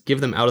wallets,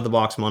 give them out of the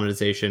box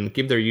monetization,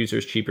 give their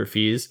users cheaper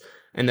fees,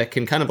 and that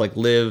can kind of like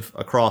live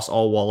across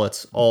all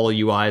wallets, all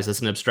UIs as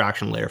an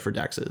abstraction layer for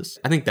DEXs.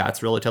 I think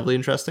that's relatively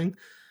interesting.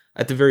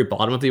 At the very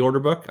bottom of the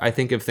order book, I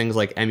think of things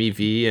like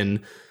MEV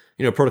and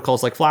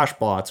protocols like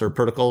Flashbots or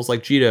protocols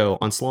like Jito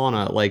on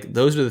Solana. Like,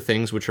 those are the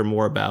things which are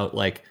more about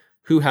like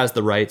who has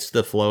the rights to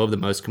the flow of the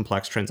most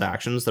complex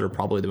transactions that are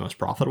probably the most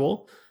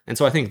profitable. And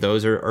so I think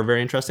those are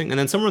very interesting. And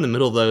then somewhere in the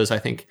middle of those, I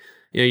think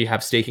you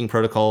have staking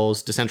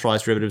protocols,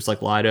 decentralized derivatives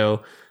like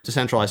Lido,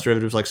 decentralized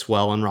derivatives like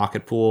Swell and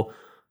Rocket Pool.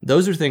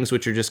 Those are things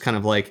which are just kind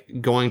of like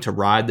going to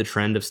ride the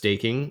trend of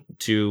staking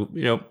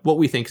to, what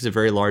we think is a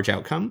very large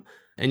outcome.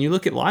 And you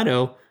look at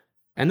Lido,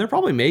 and they're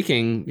probably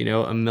making,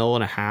 $1.5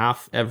 million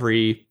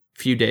every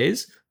few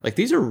days. Like,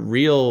 these are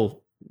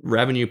real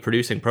revenue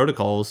producing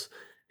protocols.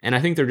 And I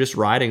think they're just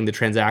riding the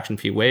transaction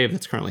fee wave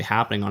that's currently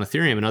happening on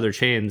Ethereum and other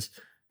chains,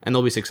 and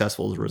they'll be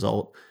successful as a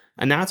result.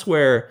 And that's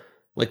where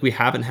like we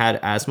haven't had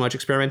as much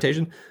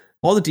experimentation.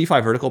 All the DeFi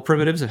vertical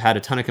primitives have had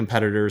a ton of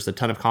competitors, a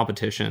ton of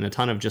competition, a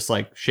ton of just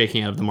like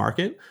shaking out of the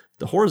market.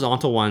 The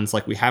horizontal ones,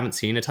 like, we haven't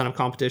seen a ton of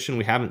competition.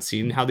 We haven't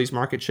seen how these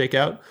markets shake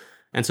out.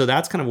 And so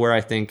that's kind of where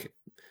I think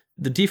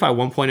the DeFi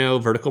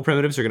 1.0 vertical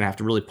primitives are going to have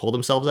to really pull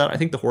themselves out. I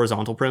think the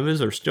horizontal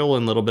primitives are still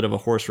in a little bit of a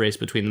horse race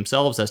between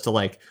themselves as to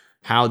like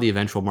how the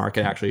eventual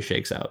market actually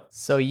shakes out.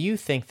 So you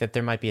think that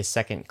there might be a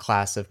second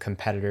class of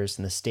competitors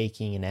in the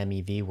staking and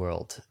MEV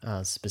world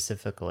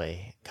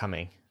specifically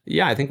coming?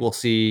 Yeah, I think we'll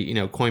see,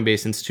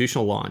 Coinbase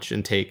institutional launch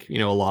and take,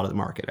 a lot of the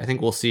market. I think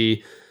we'll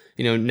see,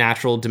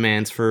 natural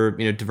demands for,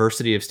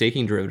 diversity of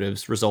staking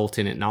derivatives result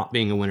in it not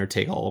being a winner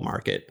take all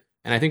market.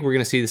 And I think we're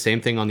going to see the same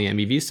thing on the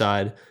MEV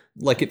side.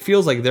 Like, it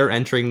feels like they're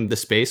entering the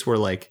space where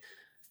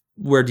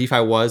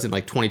DeFi was in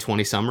like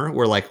 2020 summer,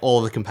 where like all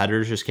of the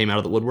competitors just came out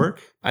of the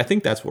woodwork. I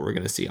think that's what we're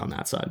going to see on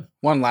that side.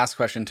 One last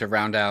question to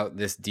round out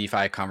this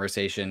DeFi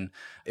conversation.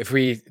 If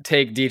we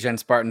take DGen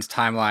Spartan's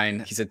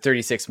timeline, he said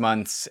 36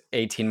 months,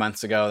 18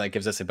 months ago, that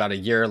gives us about a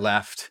year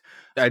left.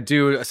 I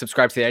do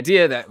subscribe to the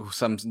idea that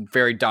some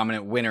very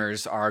dominant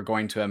winners are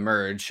going to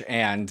emerge,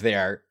 and they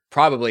are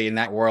probably in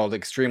that world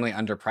extremely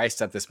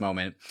underpriced at this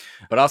moment.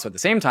 But also at the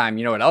same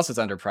time, what else is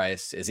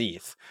underpriced is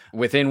ETH.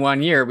 Within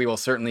 1 year, we will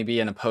certainly be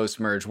in a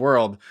post-merge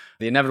world.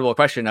 The inevitable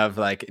question of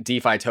like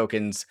DeFi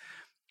tokens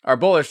are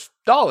bullish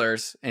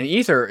dollars, and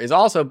Ether is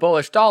also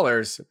bullish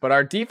dollars, but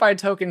are DeFi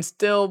tokens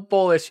still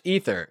bullish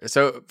Ether?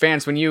 So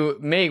Vance, when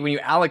you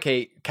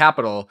allocate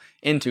capital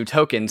into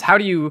tokens, how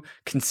do you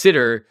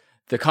consider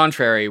the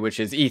contrary, which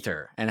is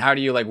Ether? And how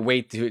do you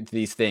weight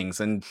these things?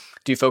 And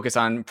do you focus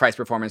on price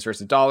performance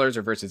versus dollars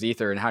or versus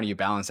Ether? And how do you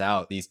balance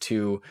out these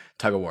two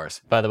tug of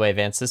wars? By the way,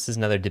 Vance, this is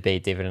another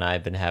debate David and I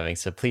have been having,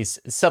 so please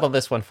settle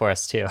this one for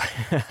us too.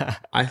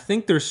 I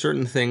think there's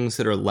certain things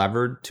that are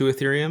levered to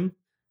Ethereum.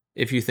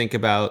 If you think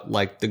about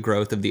the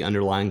growth of the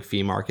underlying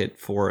fee market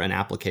for an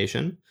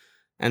application.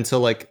 And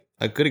so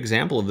a good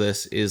example of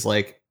this is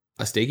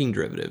a staking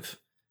derivative.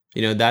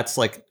 That's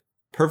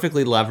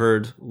perfectly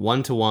levered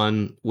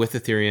 1-to-1 with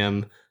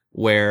Ethereum,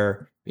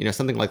 where,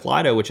 something like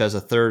Lido, which has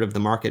a third of the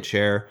market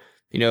share,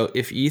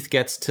 if ETH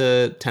gets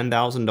to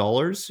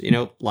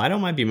 $10,000, Lido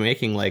might be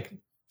making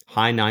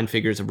high 9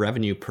 figures of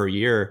revenue per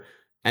year.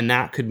 And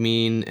that could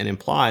mean and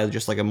imply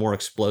just a more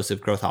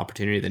explosive growth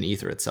opportunity than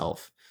Ether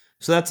itself.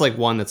 So that's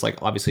one that's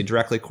obviously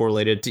directly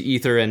correlated to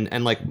Ether, and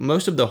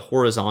most of the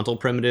horizontal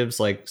primitives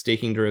like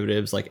staking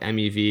derivatives like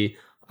MEV,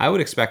 I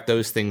would expect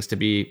those things to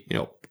be,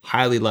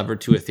 highly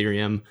levered to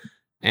Ethereum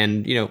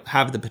and,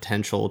 have the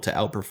potential to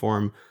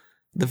outperform.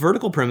 The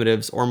vertical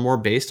primitives are more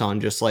based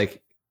on just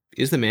like,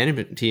 is the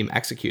management team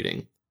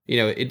executing?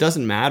 It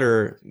doesn't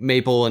matter.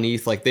 Maple and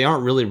ETH, like they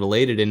aren't really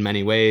related in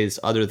many ways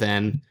other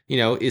than,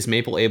 is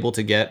Maple able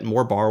to get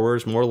more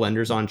borrowers, more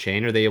lenders on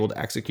chain? Are they able to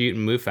execute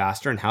and move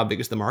faster? And how big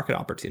is the market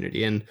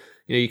opportunity? And,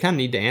 you kind of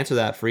need to answer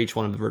that for each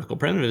one of the vertical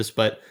primitives,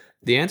 but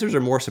the answers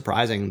are more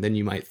surprising than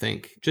you might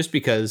think, just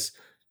because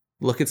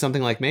look at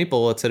something like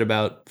Maple, it's at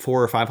about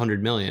 400 or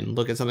 500 million.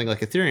 Look at something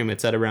like Ethereum,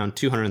 it's at around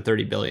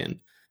 230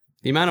 billion.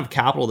 The amount of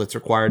capital that's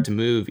required to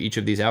move each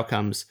of these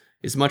outcomes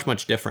is much,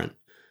 much different.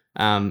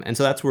 And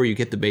so that's where you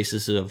get the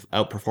basis of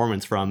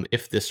outperformance from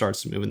if this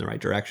starts to move in the right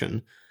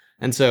direction.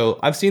 And so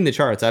I've seen the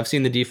charts. I've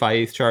seen the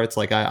DeFi ETH charts.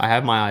 Like I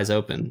have my eyes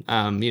open.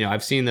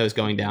 I've seen those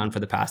going down for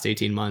the past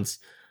 18 months.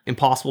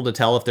 Impossible to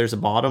tell if there's a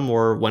bottom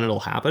or when it'll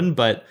happen.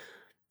 But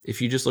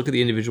if you just look at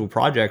the individual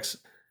projects,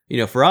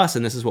 for us,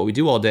 and this is what we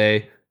do all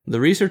day, the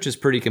research is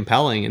pretty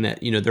compelling in that,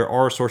 there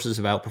are sources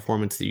of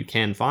outperformance that you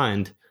can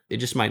find. It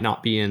just might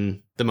not be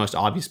in the most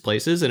obvious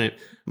places, and it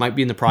might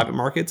be in the private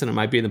markets and it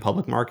might be in the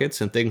public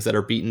markets and things that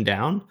are beaten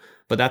down.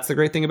 But that's the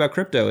great thing about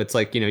crypto. It's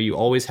like, you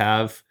always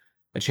have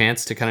a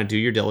chance to kind of do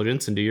your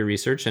diligence and do your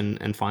research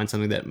and find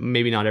something that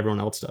maybe not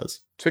everyone else does.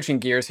 Switching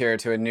gears here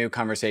to a new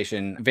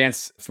conversation.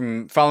 Vance,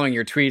 from following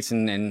your tweets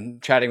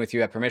and chatting with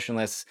you at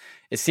Permissionless,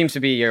 it seems to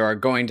be you're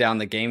going down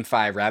the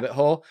GameFi rabbit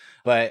hole,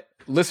 but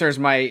listeners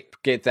might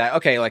get that,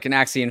 okay, like an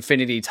Axie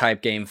Infinity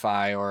type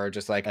GameFi or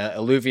just like a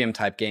Illuvium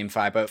type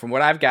GameFi. But from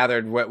what I've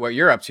gathered, what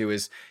you're up to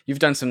is you've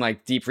done some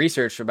like deep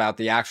research about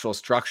the actual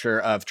structure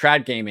of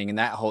trad gaming and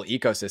that whole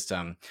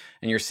ecosystem.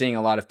 And you're seeing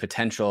a lot of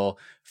potential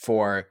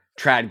for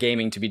trad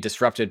gaming to be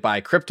disrupted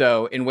by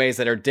crypto in ways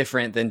that are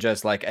different than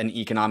just like an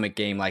economic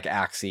game like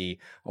Axie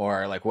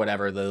or like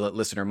whatever the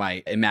listener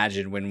might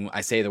imagine when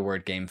I say the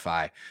word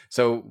GameFi.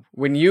 So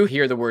when you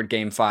hear the word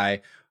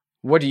GameFi,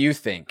 what do you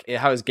think?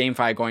 How is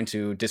GameFi going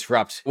to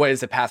disrupt? What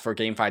is the path for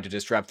GameFi to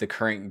disrupt the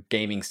current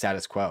gaming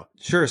status quo?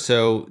 Sure.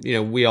 So,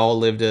 we all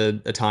lived a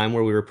time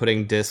where we were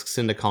putting discs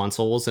into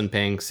consoles and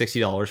paying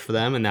 $60 for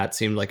them. And that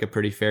seemed like a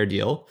pretty fair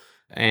deal.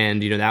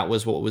 And, that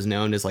was what was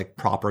known as like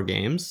proper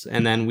games.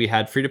 And then we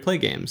had free to play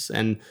games.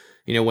 And,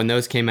 when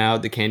those came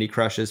out, the Candy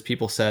Crushes,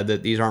 people said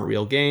that these aren't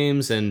real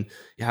games. And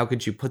how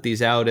could you put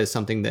these out as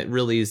something that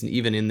really isn't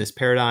even in this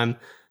paradigm?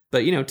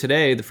 But,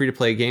 today the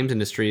free-to-play games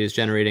industry is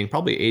generating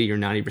probably 80 or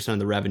 90% of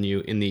the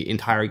revenue in the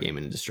entire game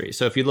industry.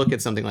 So if you look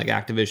at something like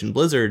Activision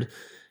Blizzard,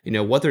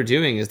 what they're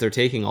doing is they're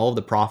taking all of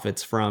the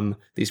profits from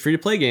these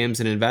free-to-play games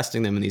and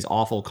investing them in these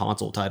awful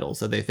console titles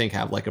that they think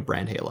have like a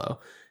brand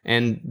halo.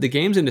 And the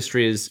games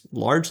industry is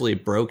largely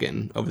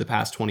broken over the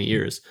past 20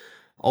 years.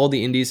 All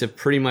the indies have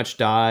pretty much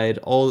died.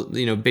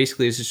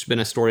 Basically it's just been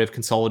a story of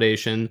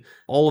consolidation.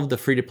 All of the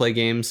free-to-play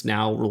games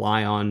now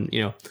rely on,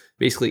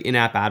 basically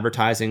in-app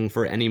advertising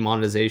for any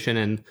monetization.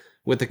 And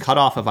with the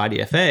cutoff of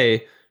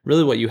IDFA,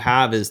 really what you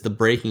have is the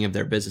breaking of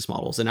their business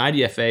models. And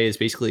IDFA is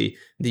basically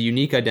the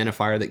unique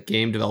identifier that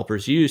game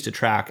developers use to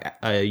track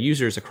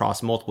users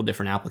across multiple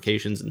different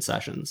applications and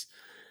sessions.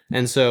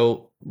 And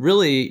so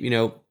really,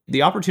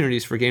 the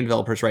opportunities for game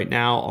developers right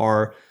now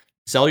are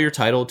sell your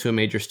title to a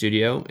major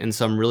studio in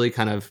some really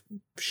kind of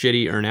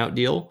shitty earnout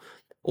deal,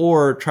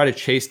 or try to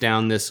chase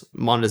down this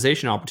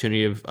monetization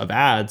opportunity of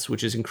ads,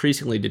 which is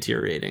increasingly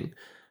deteriorating.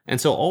 And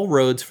so all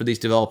roads for these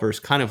developers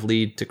kind of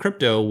lead to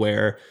crypto,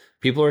 where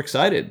people are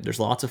excited. There's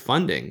lots of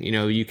funding.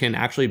 You can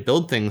actually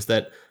build things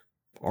that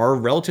are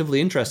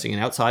relatively interesting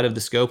and outside of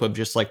the scope of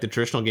just like the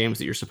traditional games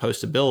that you're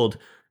supposed to build.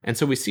 And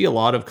so we see a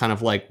lot of kind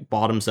of like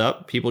bottoms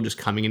up people just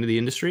coming into the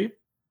industry.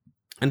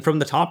 And from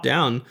the top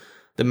down,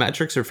 the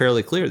metrics are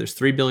fairly clear. There's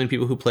 3 billion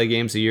people who play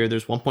games a year.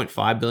 There's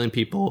 1.5 billion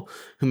people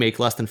who make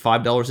less than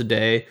 $5 a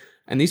day.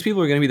 And these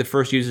people are going to be the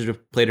first users to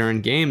play to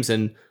earn games.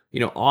 And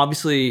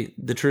obviously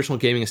the traditional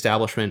gaming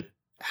establishment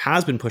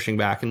has been pushing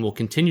back and will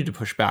continue to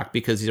push back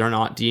because these are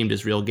not deemed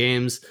as real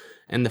games.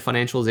 And the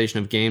financialization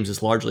of games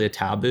is largely a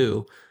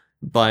taboo.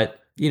 But,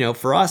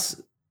 for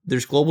us,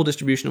 there's global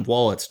distribution of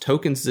wallets.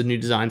 Tokens is a new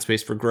design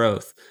space for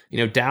growth.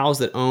 DAOs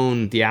that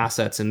own the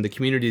assets and the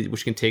community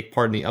which can take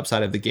part in the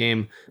upside of the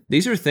game.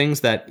 These are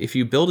things that if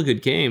you build a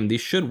good game, these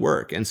should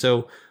work. And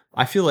so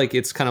I feel like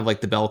it's kind of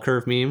like the bell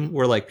curve meme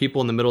where like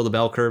people in the middle of the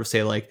bell curve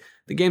say like,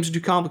 the games are too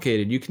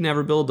complicated. You can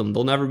never build them.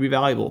 They'll never be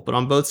valuable. But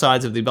on both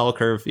sides of the bell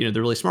curve, the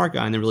really smart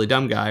guy and the really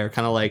dumb guy are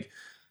kind of like,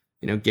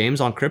 games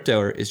on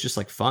crypto is just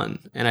like fun.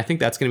 And I think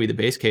that's going to be the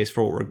base case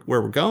for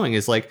where we're going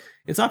is like,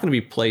 it's not going to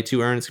be play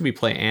to earn. It's going to be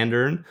play and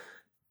earn.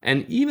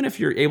 And even if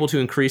you're able to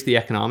increase the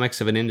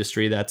economics of an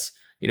industry that's,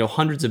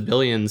 hundreds of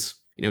billions,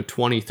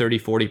 20, 30,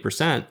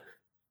 40%,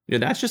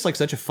 that's just like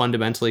such a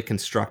fundamentally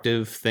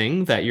constructive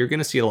thing that you're going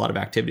to see a lot of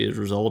activity as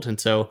a result.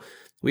 And so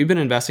we've been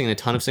investing in a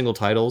ton of single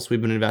titles.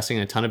 We've been investing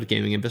in a ton of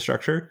gaming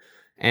infrastructure.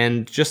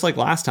 And just like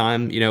last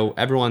time,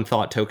 everyone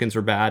thought tokens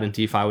were bad and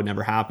DeFi would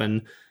never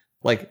happen.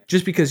 Like,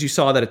 just because you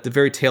saw that at the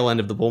very tail end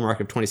of the bull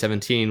market of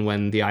 2017,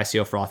 when the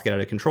ICO froth got out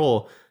of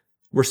control,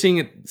 we're seeing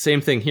it, same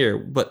thing here,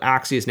 but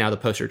Axie is now the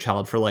poster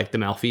child for like the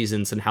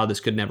malfeasance and how this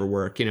could never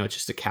work. It's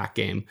just a CAC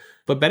game.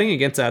 But betting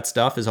against that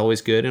stuff is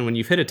always good. And when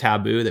you've hit a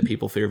taboo that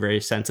people feel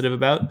very sensitive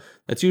about,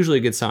 that's usually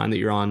a good sign that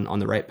you're on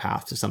the right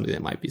path to something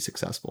that might be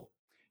successful.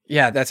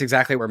 Yeah, that's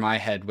exactly where my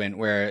head went,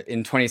 where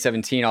in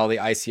 2017, all the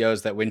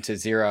ICOs that went to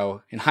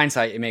zero, in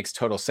hindsight, it makes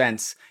total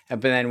sense.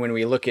 But then when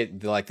we look at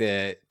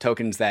the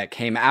tokens that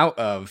came out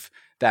of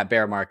that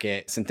bear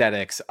market,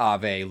 Synthetics,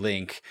 Aave,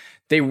 Link,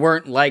 they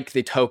weren't like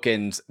the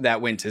tokens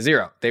that went to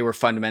zero. They were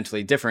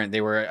fundamentally different.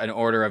 They were an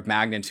order of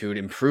magnitude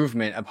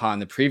improvement upon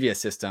the previous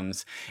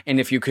systems. And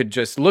if you could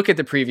just look at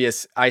the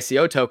previous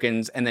ICO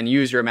tokens and then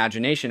use your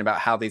imagination about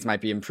how these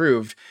might be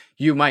improved,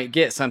 you might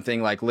get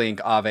something like Link,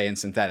 Aave, and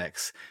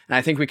Synthetics. And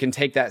I think we can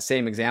take that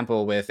same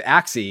example with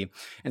Axie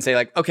and say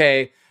like,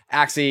 okay,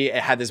 Axie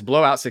had this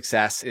blowout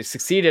success. It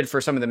succeeded for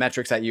some of the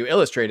metrics that you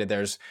illustrated.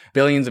 There's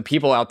billions of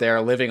people out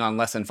there living on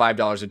less than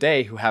 $5 a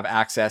day who have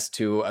access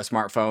to a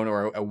smartphone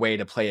or a way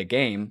to play a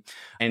game.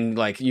 And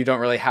like, you don't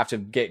really have to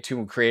get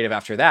too creative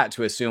after that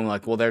to assume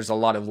like, well, there's a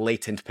lot of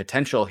latent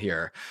potential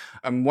here.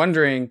 I'm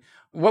wondering,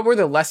 what were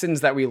the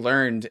lessons that we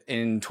learned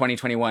in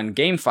 2021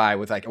 GameFi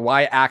with like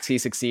why Axie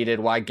succeeded,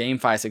 why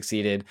GameFi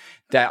succeeded,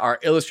 that are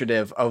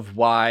illustrative of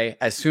why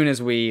as soon as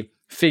we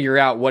figure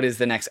out what is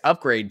the next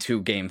upgrade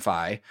to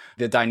GameFi,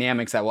 the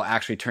dynamics that will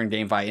actually turn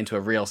GameFi into a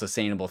real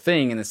sustainable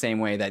thing in the same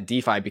way that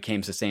DeFi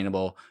became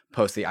sustainable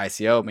post the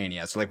ICO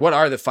mania. So like, what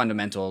are the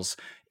fundamentals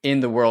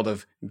in the world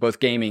of both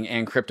gaming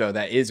and crypto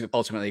that is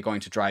ultimately going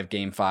to drive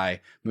GameFi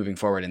moving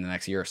forward in the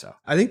next year or so?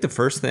 I think the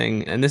first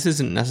thing, and this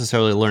isn't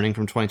necessarily learning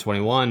from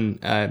 2021,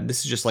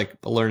 this is just like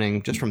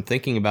learning just from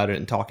thinking about it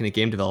and talking to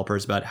game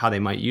developers about how they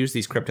might use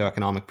these crypto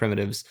economic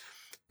primitives.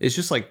 It's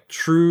just like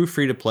true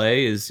free to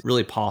play is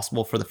really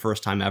possible for the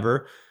first time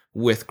ever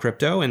with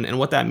crypto. And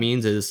what that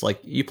means is like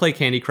you play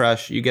Candy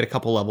Crush, you get a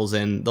couple levels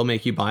in, they'll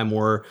make you buy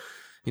more,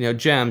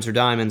 gems or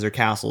diamonds or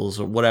castles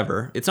or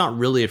whatever. It's not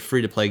really a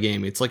free to play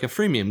game. It's like a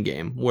freemium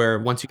game where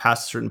once you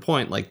pass a certain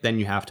point, like then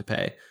you have to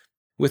pay.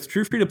 With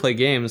true free to play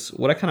games,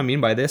 what I kind of mean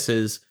by this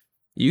is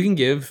you can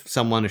give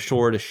someone a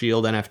sword, a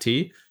shield,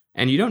 NFT,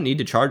 and you don't need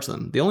to charge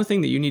them. The only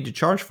thing that you need to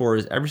charge for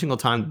is every single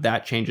time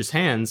that changes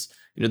hands,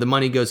 the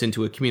money goes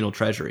into a communal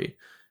treasury.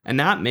 And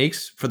that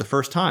makes, for the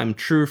first time,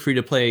 true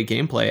free-to-play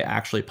gameplay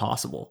actually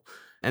possible.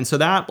 And so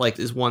that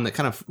is one that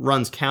kind of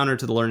runs counter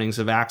to the learnings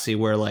of Axie,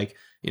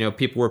 where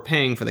people were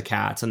paying for the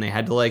cats and they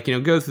had to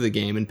go through the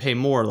game and pay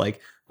more.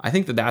 I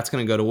think that that's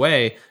going to go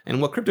away.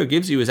 And what crypto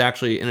gives you is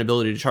actually an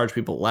ability to charge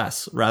people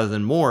less rather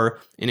than more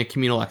in a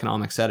communal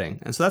economic setting.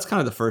 And so that's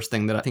kind of the first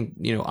thing that I think,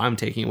 I'm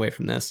taking away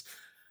from this.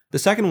 The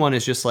second one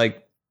is just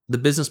the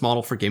business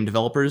model for game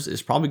developers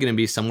is probably going to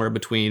be somewhere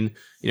between,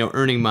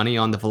 earning money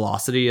on the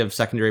velocity of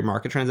secondary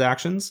market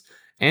transactions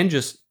and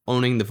just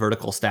owning the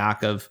vertical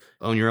stack of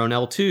own your own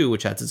L2,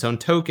 which has its own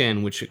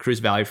token, which accrues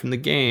value from the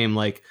game.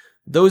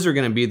 Those are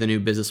going to be the new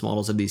business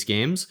models of these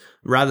games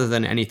rather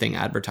than anything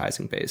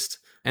advertising based.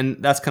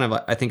 And that's kind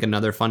of, I think,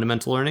 another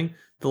fundamental learning.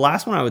 The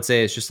last one I would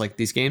say is just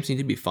these games need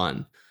to be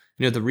fun.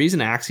 The reason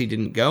Axie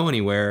didn't go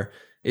anywhere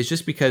is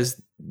just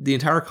because the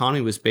entire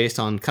economy was based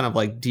on kind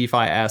of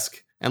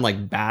DeFi-esque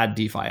and bad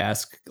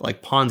DeFi-esque,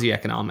 Ponzi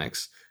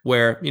economics,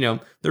 where,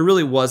 there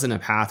really wasn't a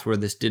path where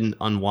this didn't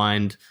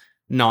unwind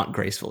not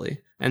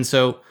gracefully. And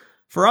so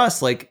for us,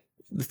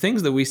 the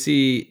things that we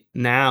see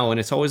now, and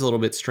it's always a little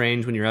bit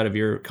strange when you're out of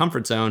your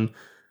comfort zone,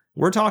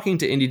 we're talking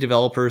to indie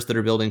developers that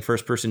are building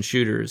first-person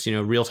shooters,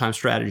 real-time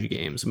strategy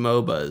games,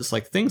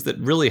 MOBAs, things that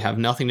really have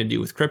nothing to do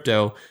with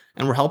crypto,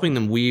 and we're helping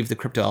them weave the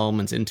crypto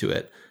elements into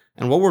it.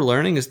 And what we're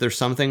learning is there's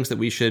some things that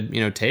we should,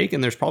 take,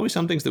 and there's probably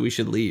some things that we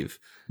should leave.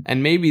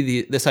 And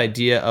maybe this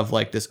idea of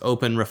this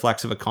open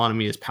reflexive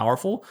economy is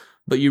powerful,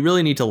 but you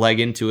really need to leg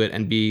into it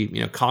and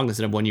be,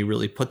 cognizant of when you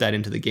really put that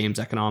into the game's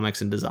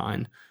economics and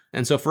design.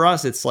 And so for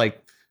us, it's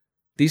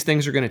these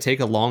things are going to take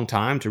a long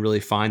time to really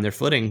find their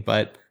footing,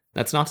 but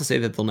that's not to say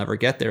that they'll never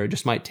get there. It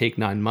just might take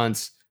 9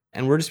 months.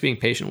 And we're just being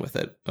patient with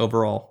it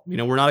overall.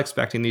 We're not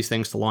expecting these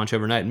things to launch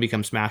overnight and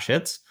become smash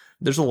hits.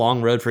 There's a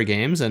long road for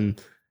games,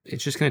 and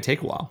it's just going to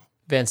take a while.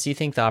 Vance, do you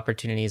think the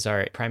opportunities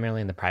are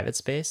primarily in the private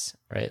space,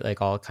 right?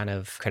 All kind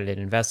of accredited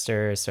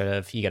investors, sort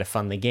of, you got to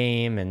fund the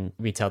game and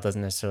retail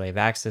doesn't necessarily have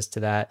access to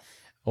that?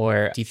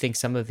 Or do you think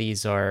some of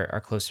these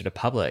are closer to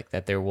public,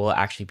 that there will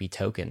actually be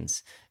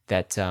tokens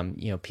that,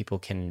 people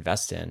can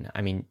invest in?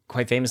 I mean,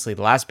 quite famously,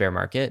 the last bear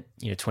market,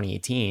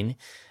 2018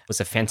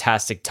 was a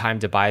fantastic time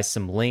to buy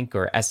some Link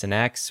or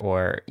SNX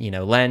or,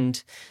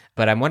 Lend.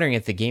 But I'm wondering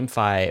if the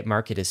GameFi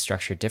market is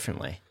structured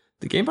differently.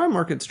 The GameFi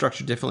market's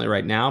structured differently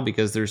right now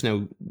because there's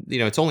no,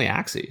 it's only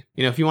Axie.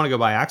 If you want to go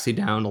buy Axie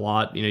down a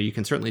lot, you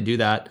can certainly do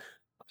that.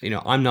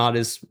 I'm not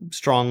as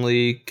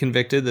strongly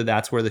convicted that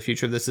that's where the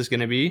future of this is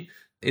going to be.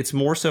 It's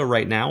more so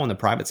right now on the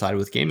private side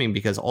with gaming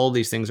because all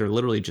these things are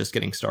literally just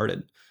getting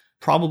started.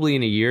 Probably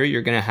in a year,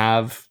 you're going to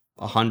have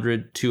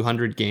 100,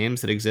 200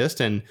 games that exist,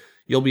 and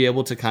you'll be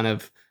able to kind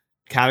of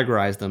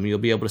categorize them. You'll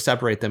be able to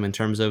separate them in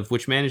terms of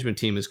which management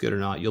team is good or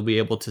not. You'll be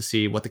able to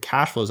see what the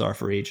cash flows are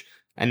for each.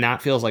 And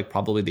that feels like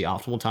probably the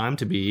optimal time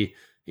to be,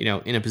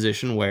 in a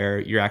position where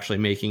you're actually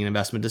making an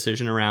investment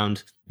decision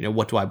around,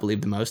 what do I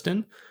believe the most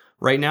in?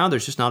 Right now,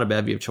 there's just not a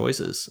bevy of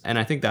choices. And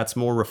I think that's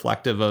more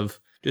reflective of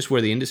just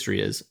where the industry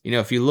is.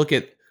 If you look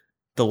at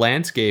the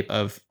landscape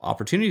of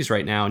opportunities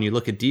right now and you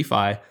look at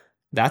DeFi,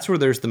 that's where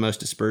there's the most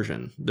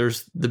dispersion.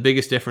 There's the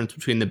biggest difference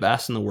between the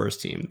best and the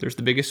worst team. There's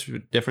the biggest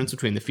difference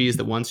between the fees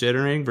that one's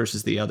generating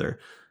versus the other.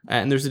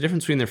 And there's a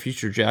difference between their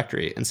future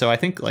trajectory. And so I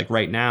think like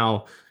right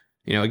now,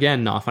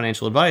 again, not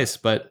financial advice,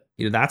 but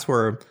that's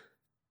where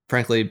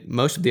frankly,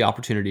 most of the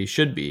opportunity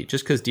should be,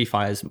 just because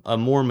DeFi is a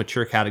more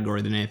mature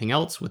category than anything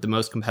else, with the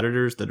most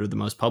competitors that are the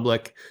most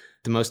public,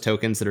 the most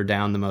tokens that are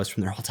down the most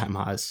from their all-time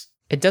highs.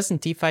 It doesn't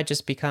DeFi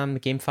just become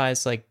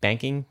GameFi's like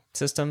banking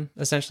system,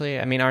 essentially?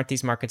 I mean, aren't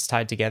these markets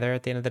tied together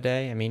at the end of the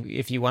day? I mean,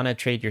 if you want to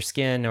trade your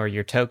skin or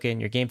your token,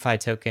 your GameFi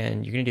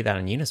token, you're going to do that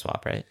on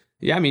Uniswap, right?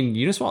 Yeah, I mean,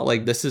 Uniswap,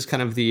 like this is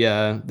kind of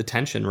the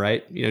tension,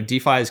 right?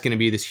 DeFi is going to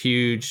be this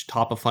huge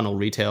top of funnel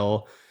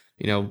retail,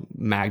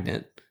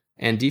 magnet.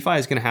 And DeFi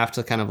is going to have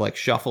to kind of like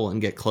shuffle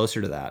and get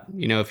closer to that.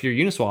 If you're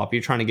Uniswap,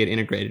 you're trying to get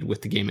integrated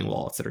with the gaming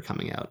wallets that are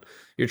coming out.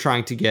 You're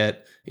trying to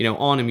get,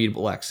 on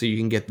Immutable X so you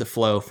can get the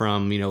flow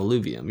from,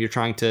 Illuvium. You're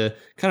trying to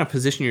kind of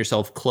position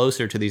yourself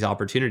closer to these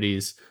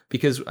opportunities,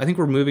 because I think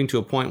we're moving to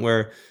a point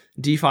where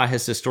DeFi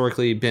has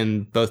historically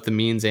been both the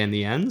means and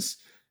the ends.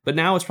 But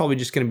now it's probably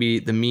just going to be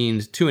the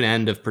means to an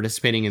end of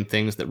participating in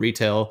things that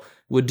retail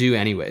would do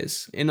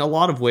anyways. In a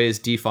lot of ways,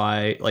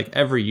 DeFi, like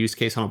every use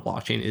case on a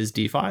blockchain is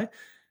DeFi.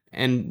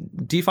 And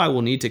DeFi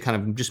will need to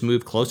kind of just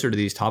move closer to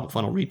these top of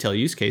funnel retail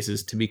use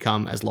cases to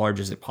become as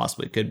large as it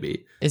possibly could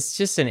be. It's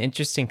just an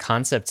interesting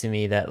concept to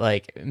me that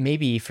like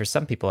maybe for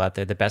some people out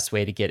there, the best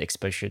way to get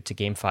exposure to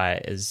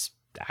GameFi is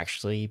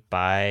actually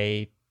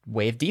by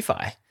way of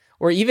DeFi,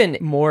 or even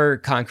more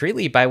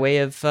concretely by way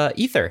of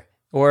Ether,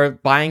 or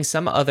buying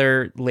some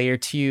other layer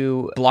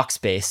 2 block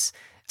space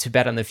to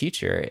bet on the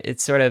future.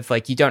 It's sort of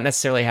like you don't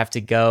necessarily have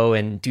to go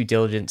and due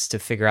diligence to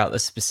figure out the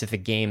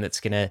specific game that's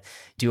going to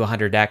do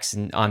 100x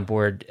and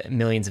onboard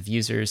millions of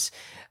users.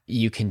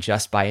 You can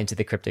just buy into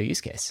the crypto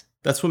use case.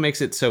 That's what makes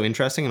it so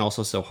interesting and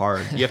also so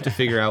hard. You have to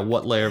figure out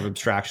what layer of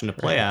abstraction to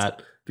play Right.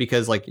 at,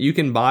 because like you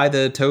can buy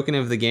the token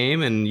of the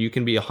game and you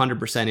can be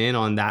 100% in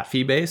on that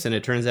fee base and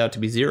it turns out to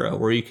be zero,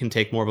 or you can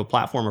take more of a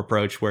platform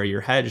approach where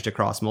you're hedged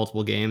across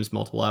multiple games,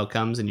 multiple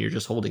outcomes, and you're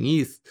just holding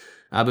ETH,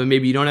 but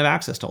maybe you don't have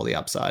access to all the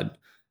upside.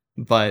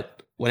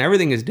 But when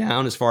everything is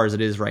down as far as it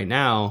is right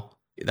now,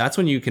 that's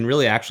when you can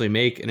really actually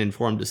make an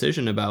informed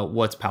decision about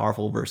what's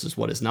powerful versus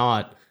what is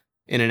not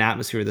in an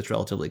atmosphere that's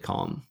relatively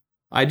calm.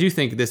 I do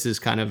think this is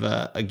kind of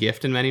a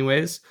gift in many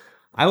ways.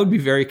 I would be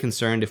very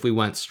concerned if we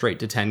went straight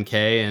to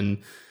 10K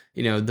and,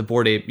 the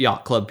Bored Ape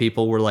Yacht Club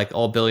people were like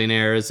all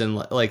billionaires. And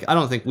like, I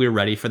don't think we're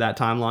ready for that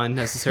timeline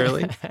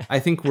necessarily. I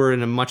think we're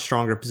in a much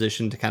stronger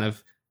position to kind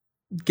of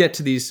get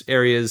to these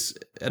areas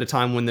at a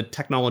time when the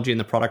technology and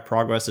the product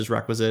progress is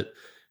requisite,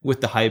 with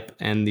the hype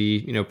and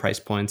the price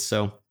points.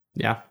 So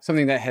yeah.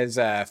 Something that has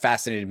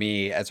fascinated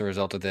me as a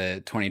result of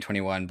the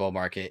 2021 bull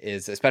market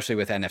is, especially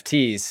with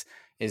NFTs,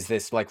 is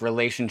this like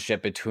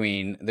relationship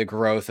between the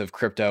growth of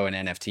crypto and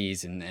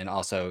NFTs and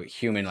also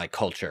human like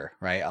culture,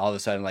 right? All of a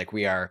sudden, like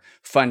we are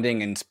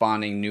funding and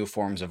spawning new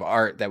forms of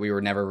art that we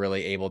were never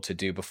really able to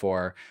do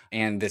before.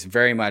 And this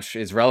very much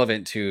is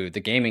relevant to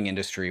the gaming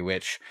industry,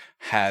 which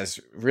has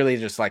really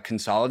just like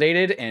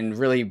consolidated and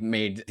really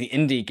made the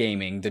indie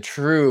gaming the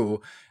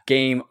true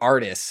game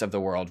artists of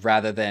the world,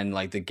 rather than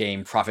like the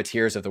game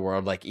profiteers of the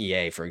world, like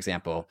EA, for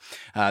example.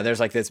 There's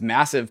like this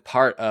massive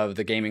part of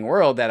the gaming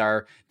world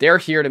that they're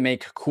here to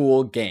make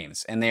cool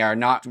games, and they are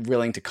not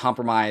willing to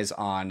compromise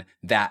on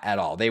that at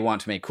all. They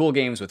want to make cool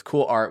games with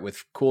cool art,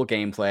 with cool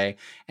gameplay,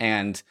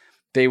 and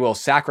they will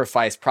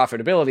sacrifice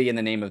profitability in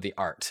the name of the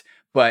art.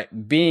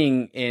 But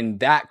being in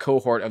that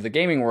cohort of the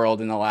gaming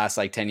world in the last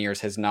like 10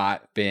 years has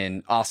not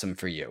been awesome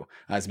for you.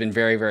 It's been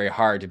very, very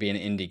hard to be an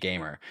indie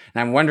gamer.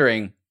 And I'm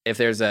wondering if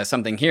there's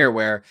something here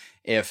where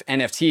if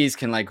NFTs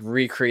can like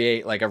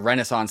recreate like a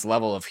Renaissance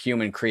level of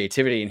human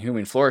creativity and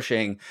human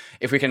flourishing,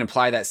 if we can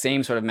apply that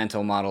same sort of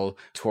mental model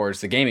towards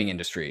the gaming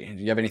industry.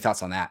 Do you have any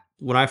thoughts on that?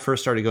 When I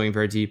first started going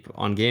very deep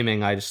on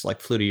gaming, I just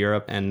like flew to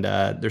Europe, and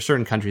there's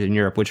certain countries in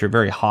Europe which are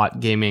very hot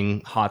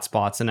gaming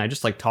hotspots, and I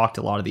just like talked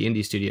to a lot of the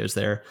indie studios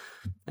there.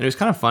 And it was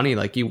kind of funny,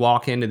 like you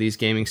walk into these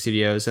gaming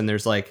studios and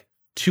there's like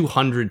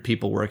 200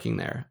 people working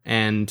there,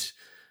 and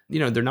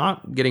they're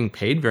not getting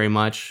paid very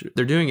much.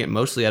 They're doing it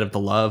mostly out of the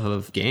love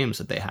of games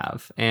that they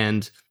have.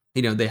 And,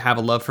 they have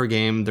a love for a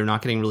game. They're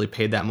not getting really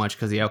paid that much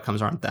because the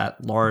outcomes aren't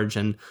that large.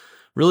 And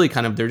really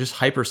kind of, they're just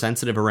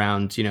hypersensitive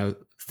around,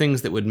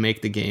 things that would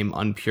make the game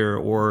unpure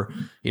or,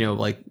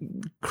 like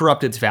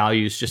corrupt its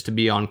values just to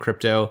be on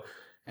crypto.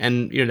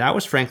 And, that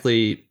was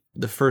frankly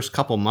the first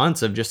couple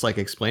months of just like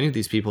explaining to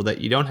these people that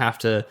you don't have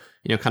to,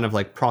 kind of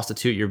like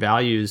prostitute your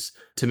values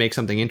to make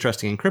something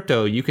interesting in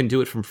crypto. You can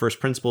do it from first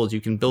principles. You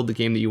can build the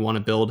game that you want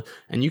to build,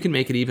 and you can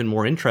make it even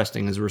more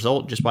interesting as a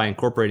result just by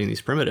incorporating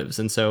these primitives.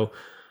 And so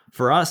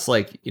for us,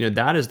 like,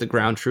 that is the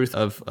ground truth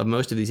of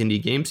most of these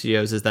indie game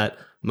studios, is that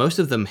most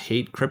of them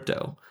hate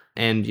crypto.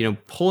 and,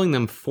 pulling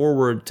them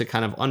forward to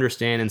kind of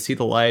understand and see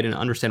the light and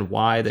understand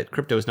why that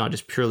crypto is not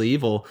just purely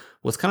evil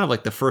was kind of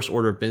like the first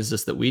order of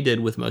business that we did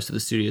with most of the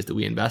studios that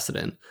we invested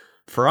in.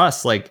 For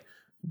us, like,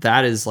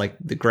 that is like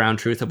the ground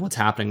truth of what's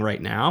happening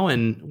right now.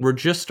 And we're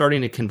just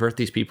starting to convert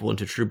these people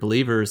into true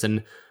believers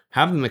and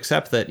have them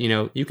accept that,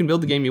 you can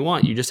build the game you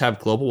want. You just have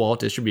global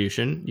wallet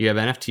distribution, you have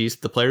NFTs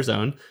that the players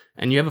own,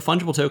 and you have a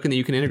fungible token that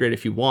you can integrate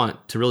if you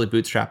want to really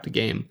bootstrap the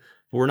game.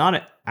 But we're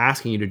not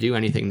asking you to do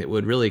anything that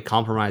would really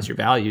compromise your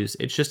values.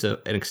 It's just an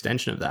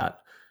extension of that.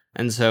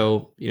 And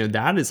so,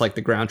 that is like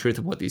the ground truth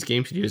of what these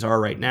game studios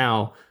are right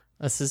now.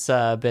 This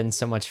has been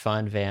so much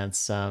fun,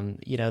 Vance.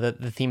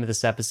 The theme of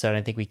this episode,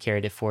 I think we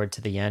carried it forward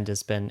to the end,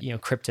 has been,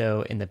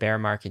 crypto in the bear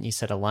market. And you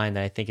said a line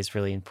that I think is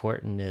really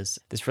important is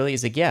this really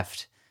is a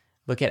gift.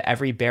 Look at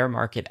every bear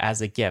market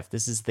as a gift.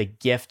 This is the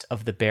gift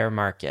of the bear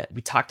market.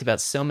 We talked about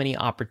so many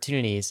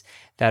opportunities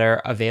that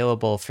are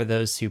available for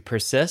those who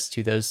persist,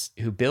 to those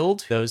who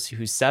build, those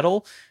who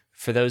settle,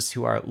 for those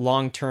who are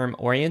long-term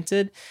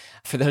oriented,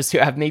 for those who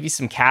have maybe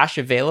some cash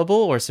available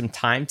or some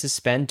time to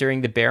spend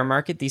during the bear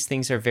market. These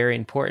things are very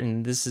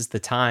important. This is the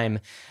time,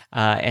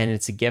 and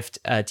it's a gift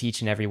to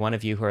each and every one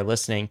of you who are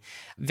listening.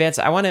 Vance,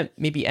 I want to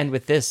maybe end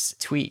with this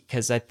tweet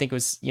because I think it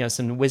was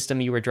some wisdom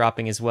you were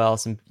dropping as well,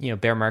 some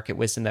bear market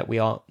wisdom that we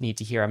all need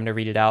to hear. I'm going to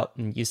read it out,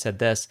 and you said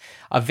this: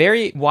 "A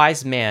very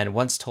wise man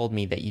once told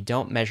me that you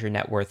don't measure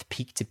net worth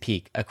peak to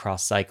peak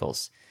across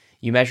cycles.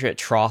 You measure it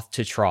trough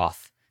to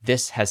trough.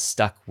 This has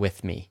stuck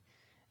with me.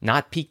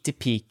 Not peak to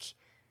peak,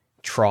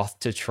 trough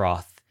to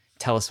trough."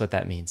 Tell us what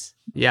that means.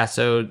 Yeah,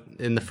 so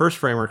in the first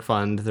framework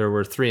fund, there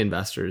were 3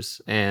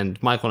 investors, and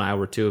Michael and I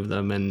were 2 of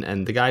them.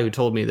 And the guy who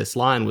told me this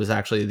line was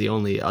actually the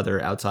only other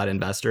outside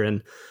investor.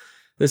 And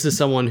this is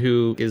someone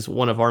who is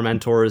one of our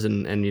mentors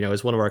and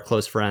is one of our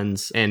close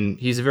friends. And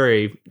he's a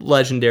very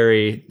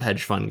legendary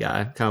hedge fund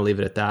guy, kind of leave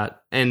it at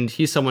that. And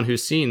he's someone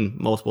who's seen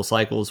multiple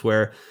cycles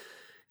where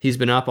he's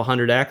been up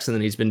 100x and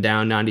then he's been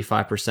down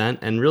 95%.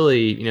 And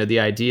really, the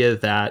idea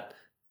that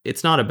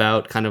it's not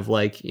about kind of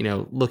like,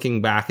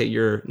 looking back at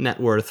your net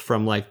worth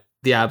from like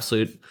the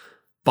absolute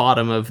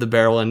bottom of the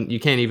barrel and you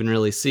can't even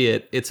really see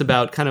it. It's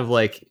about kind of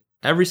like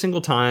every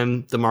single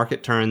time the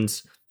market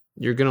turns,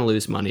 you're going to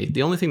lose money.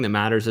 The only thing that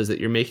matters is that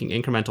you're making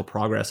incremental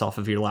progress off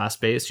of your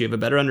last base. You have a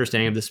better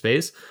understanding of the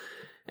space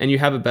and you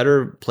have a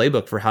better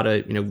playbook for how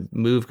to,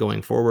 move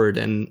going forward.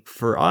 And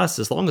for us,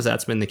 as long as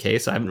that's been the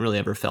case, I haven't really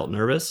ever felt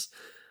nervous.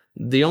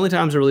 The only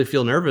times I really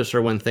feel nervous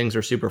are when things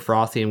are super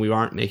frothy and we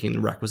aren't making the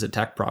requisite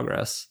tech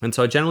progress. And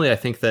so generally, I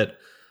think that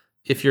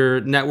if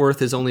your net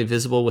worth is only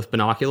visible with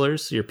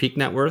binoculars, your peak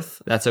net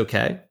worth, that's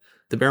okay.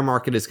 The bear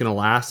market is going to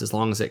last as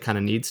long as it kind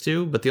of needs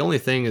to. But the only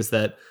thing is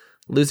that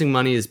losing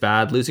money is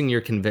bad. Losing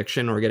your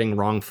conviction or getting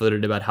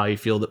wrong-footed about how you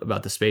feel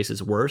about the space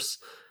is worse.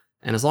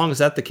 And as long as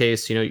that's the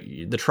case,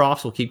 the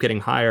troughs will keep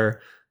getting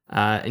higher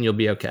and you'll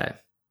be okay.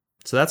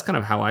 So that's kind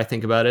of how I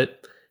think about it.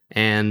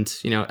 And,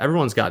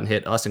 everyone's gotten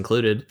hit, us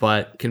included,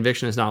 but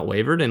conviction has not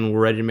wavered and we're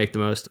ready to make the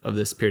most of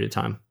this period of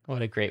time.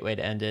 What a great way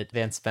to end it.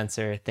 Vance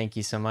Spencer, thank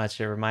you so much.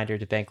 A reminder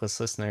to Bankless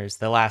listeners,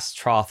 the last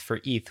trough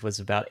for ETH was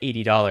about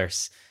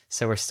 $80.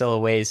 So we're still a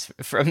ways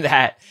from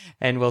that.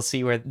 And we'll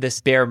see where this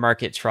bear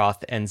market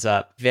trough ends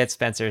up. Vance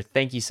Spencer,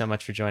 thank you so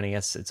much for joining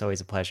us. It's always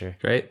a pleasure.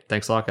 Great.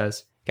 Thanks a lot,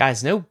 guys.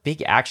 Guys, no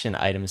big action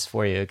items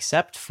for you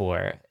except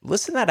for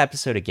listen to that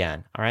episode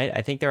again, all right?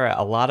 I think there are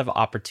a lot of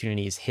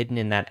opportunities hidden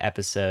in that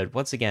episode.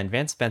 Once again,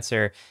 Vance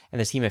Spencer and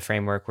the team at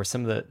Framework were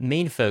some of the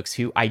main folks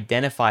who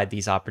identified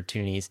these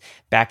opportunities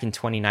back in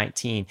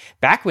 2019,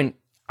 back when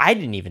I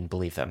didn't even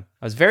believe them.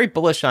 I was very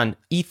bullish on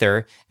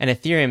Ether and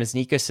Ethereum as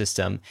an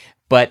ecosystem,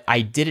 but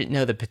I didn't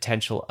know the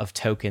potential of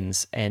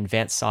tokens, and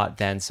Vance saw it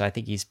then, so I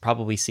think he's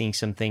probably seeing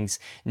some things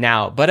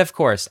now. But of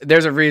course,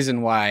 there's a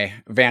reason why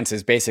Vance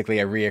is basically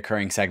a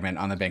reoccurring segment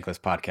on the Bankless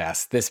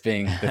podcast, this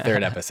being the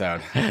 3rd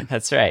episode.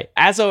 That's right.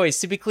 As always,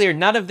 to be clear,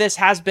 none of this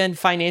has been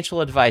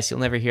financial advice. You'll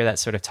never hear that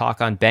sort of talk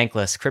on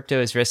Bankless.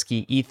 Crypto is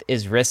risky, ETH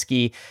is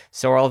risky,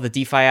 so are all the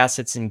DeFi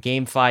assets in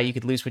GameFi. You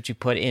could lose what you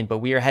put in, but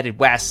we are headed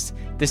west.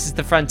 This is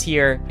the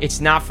frontier.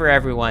 It's not for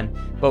everyone,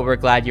 but we're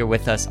glad you're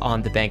with us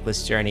on the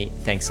Bankless journey.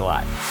 Thanks a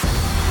lot.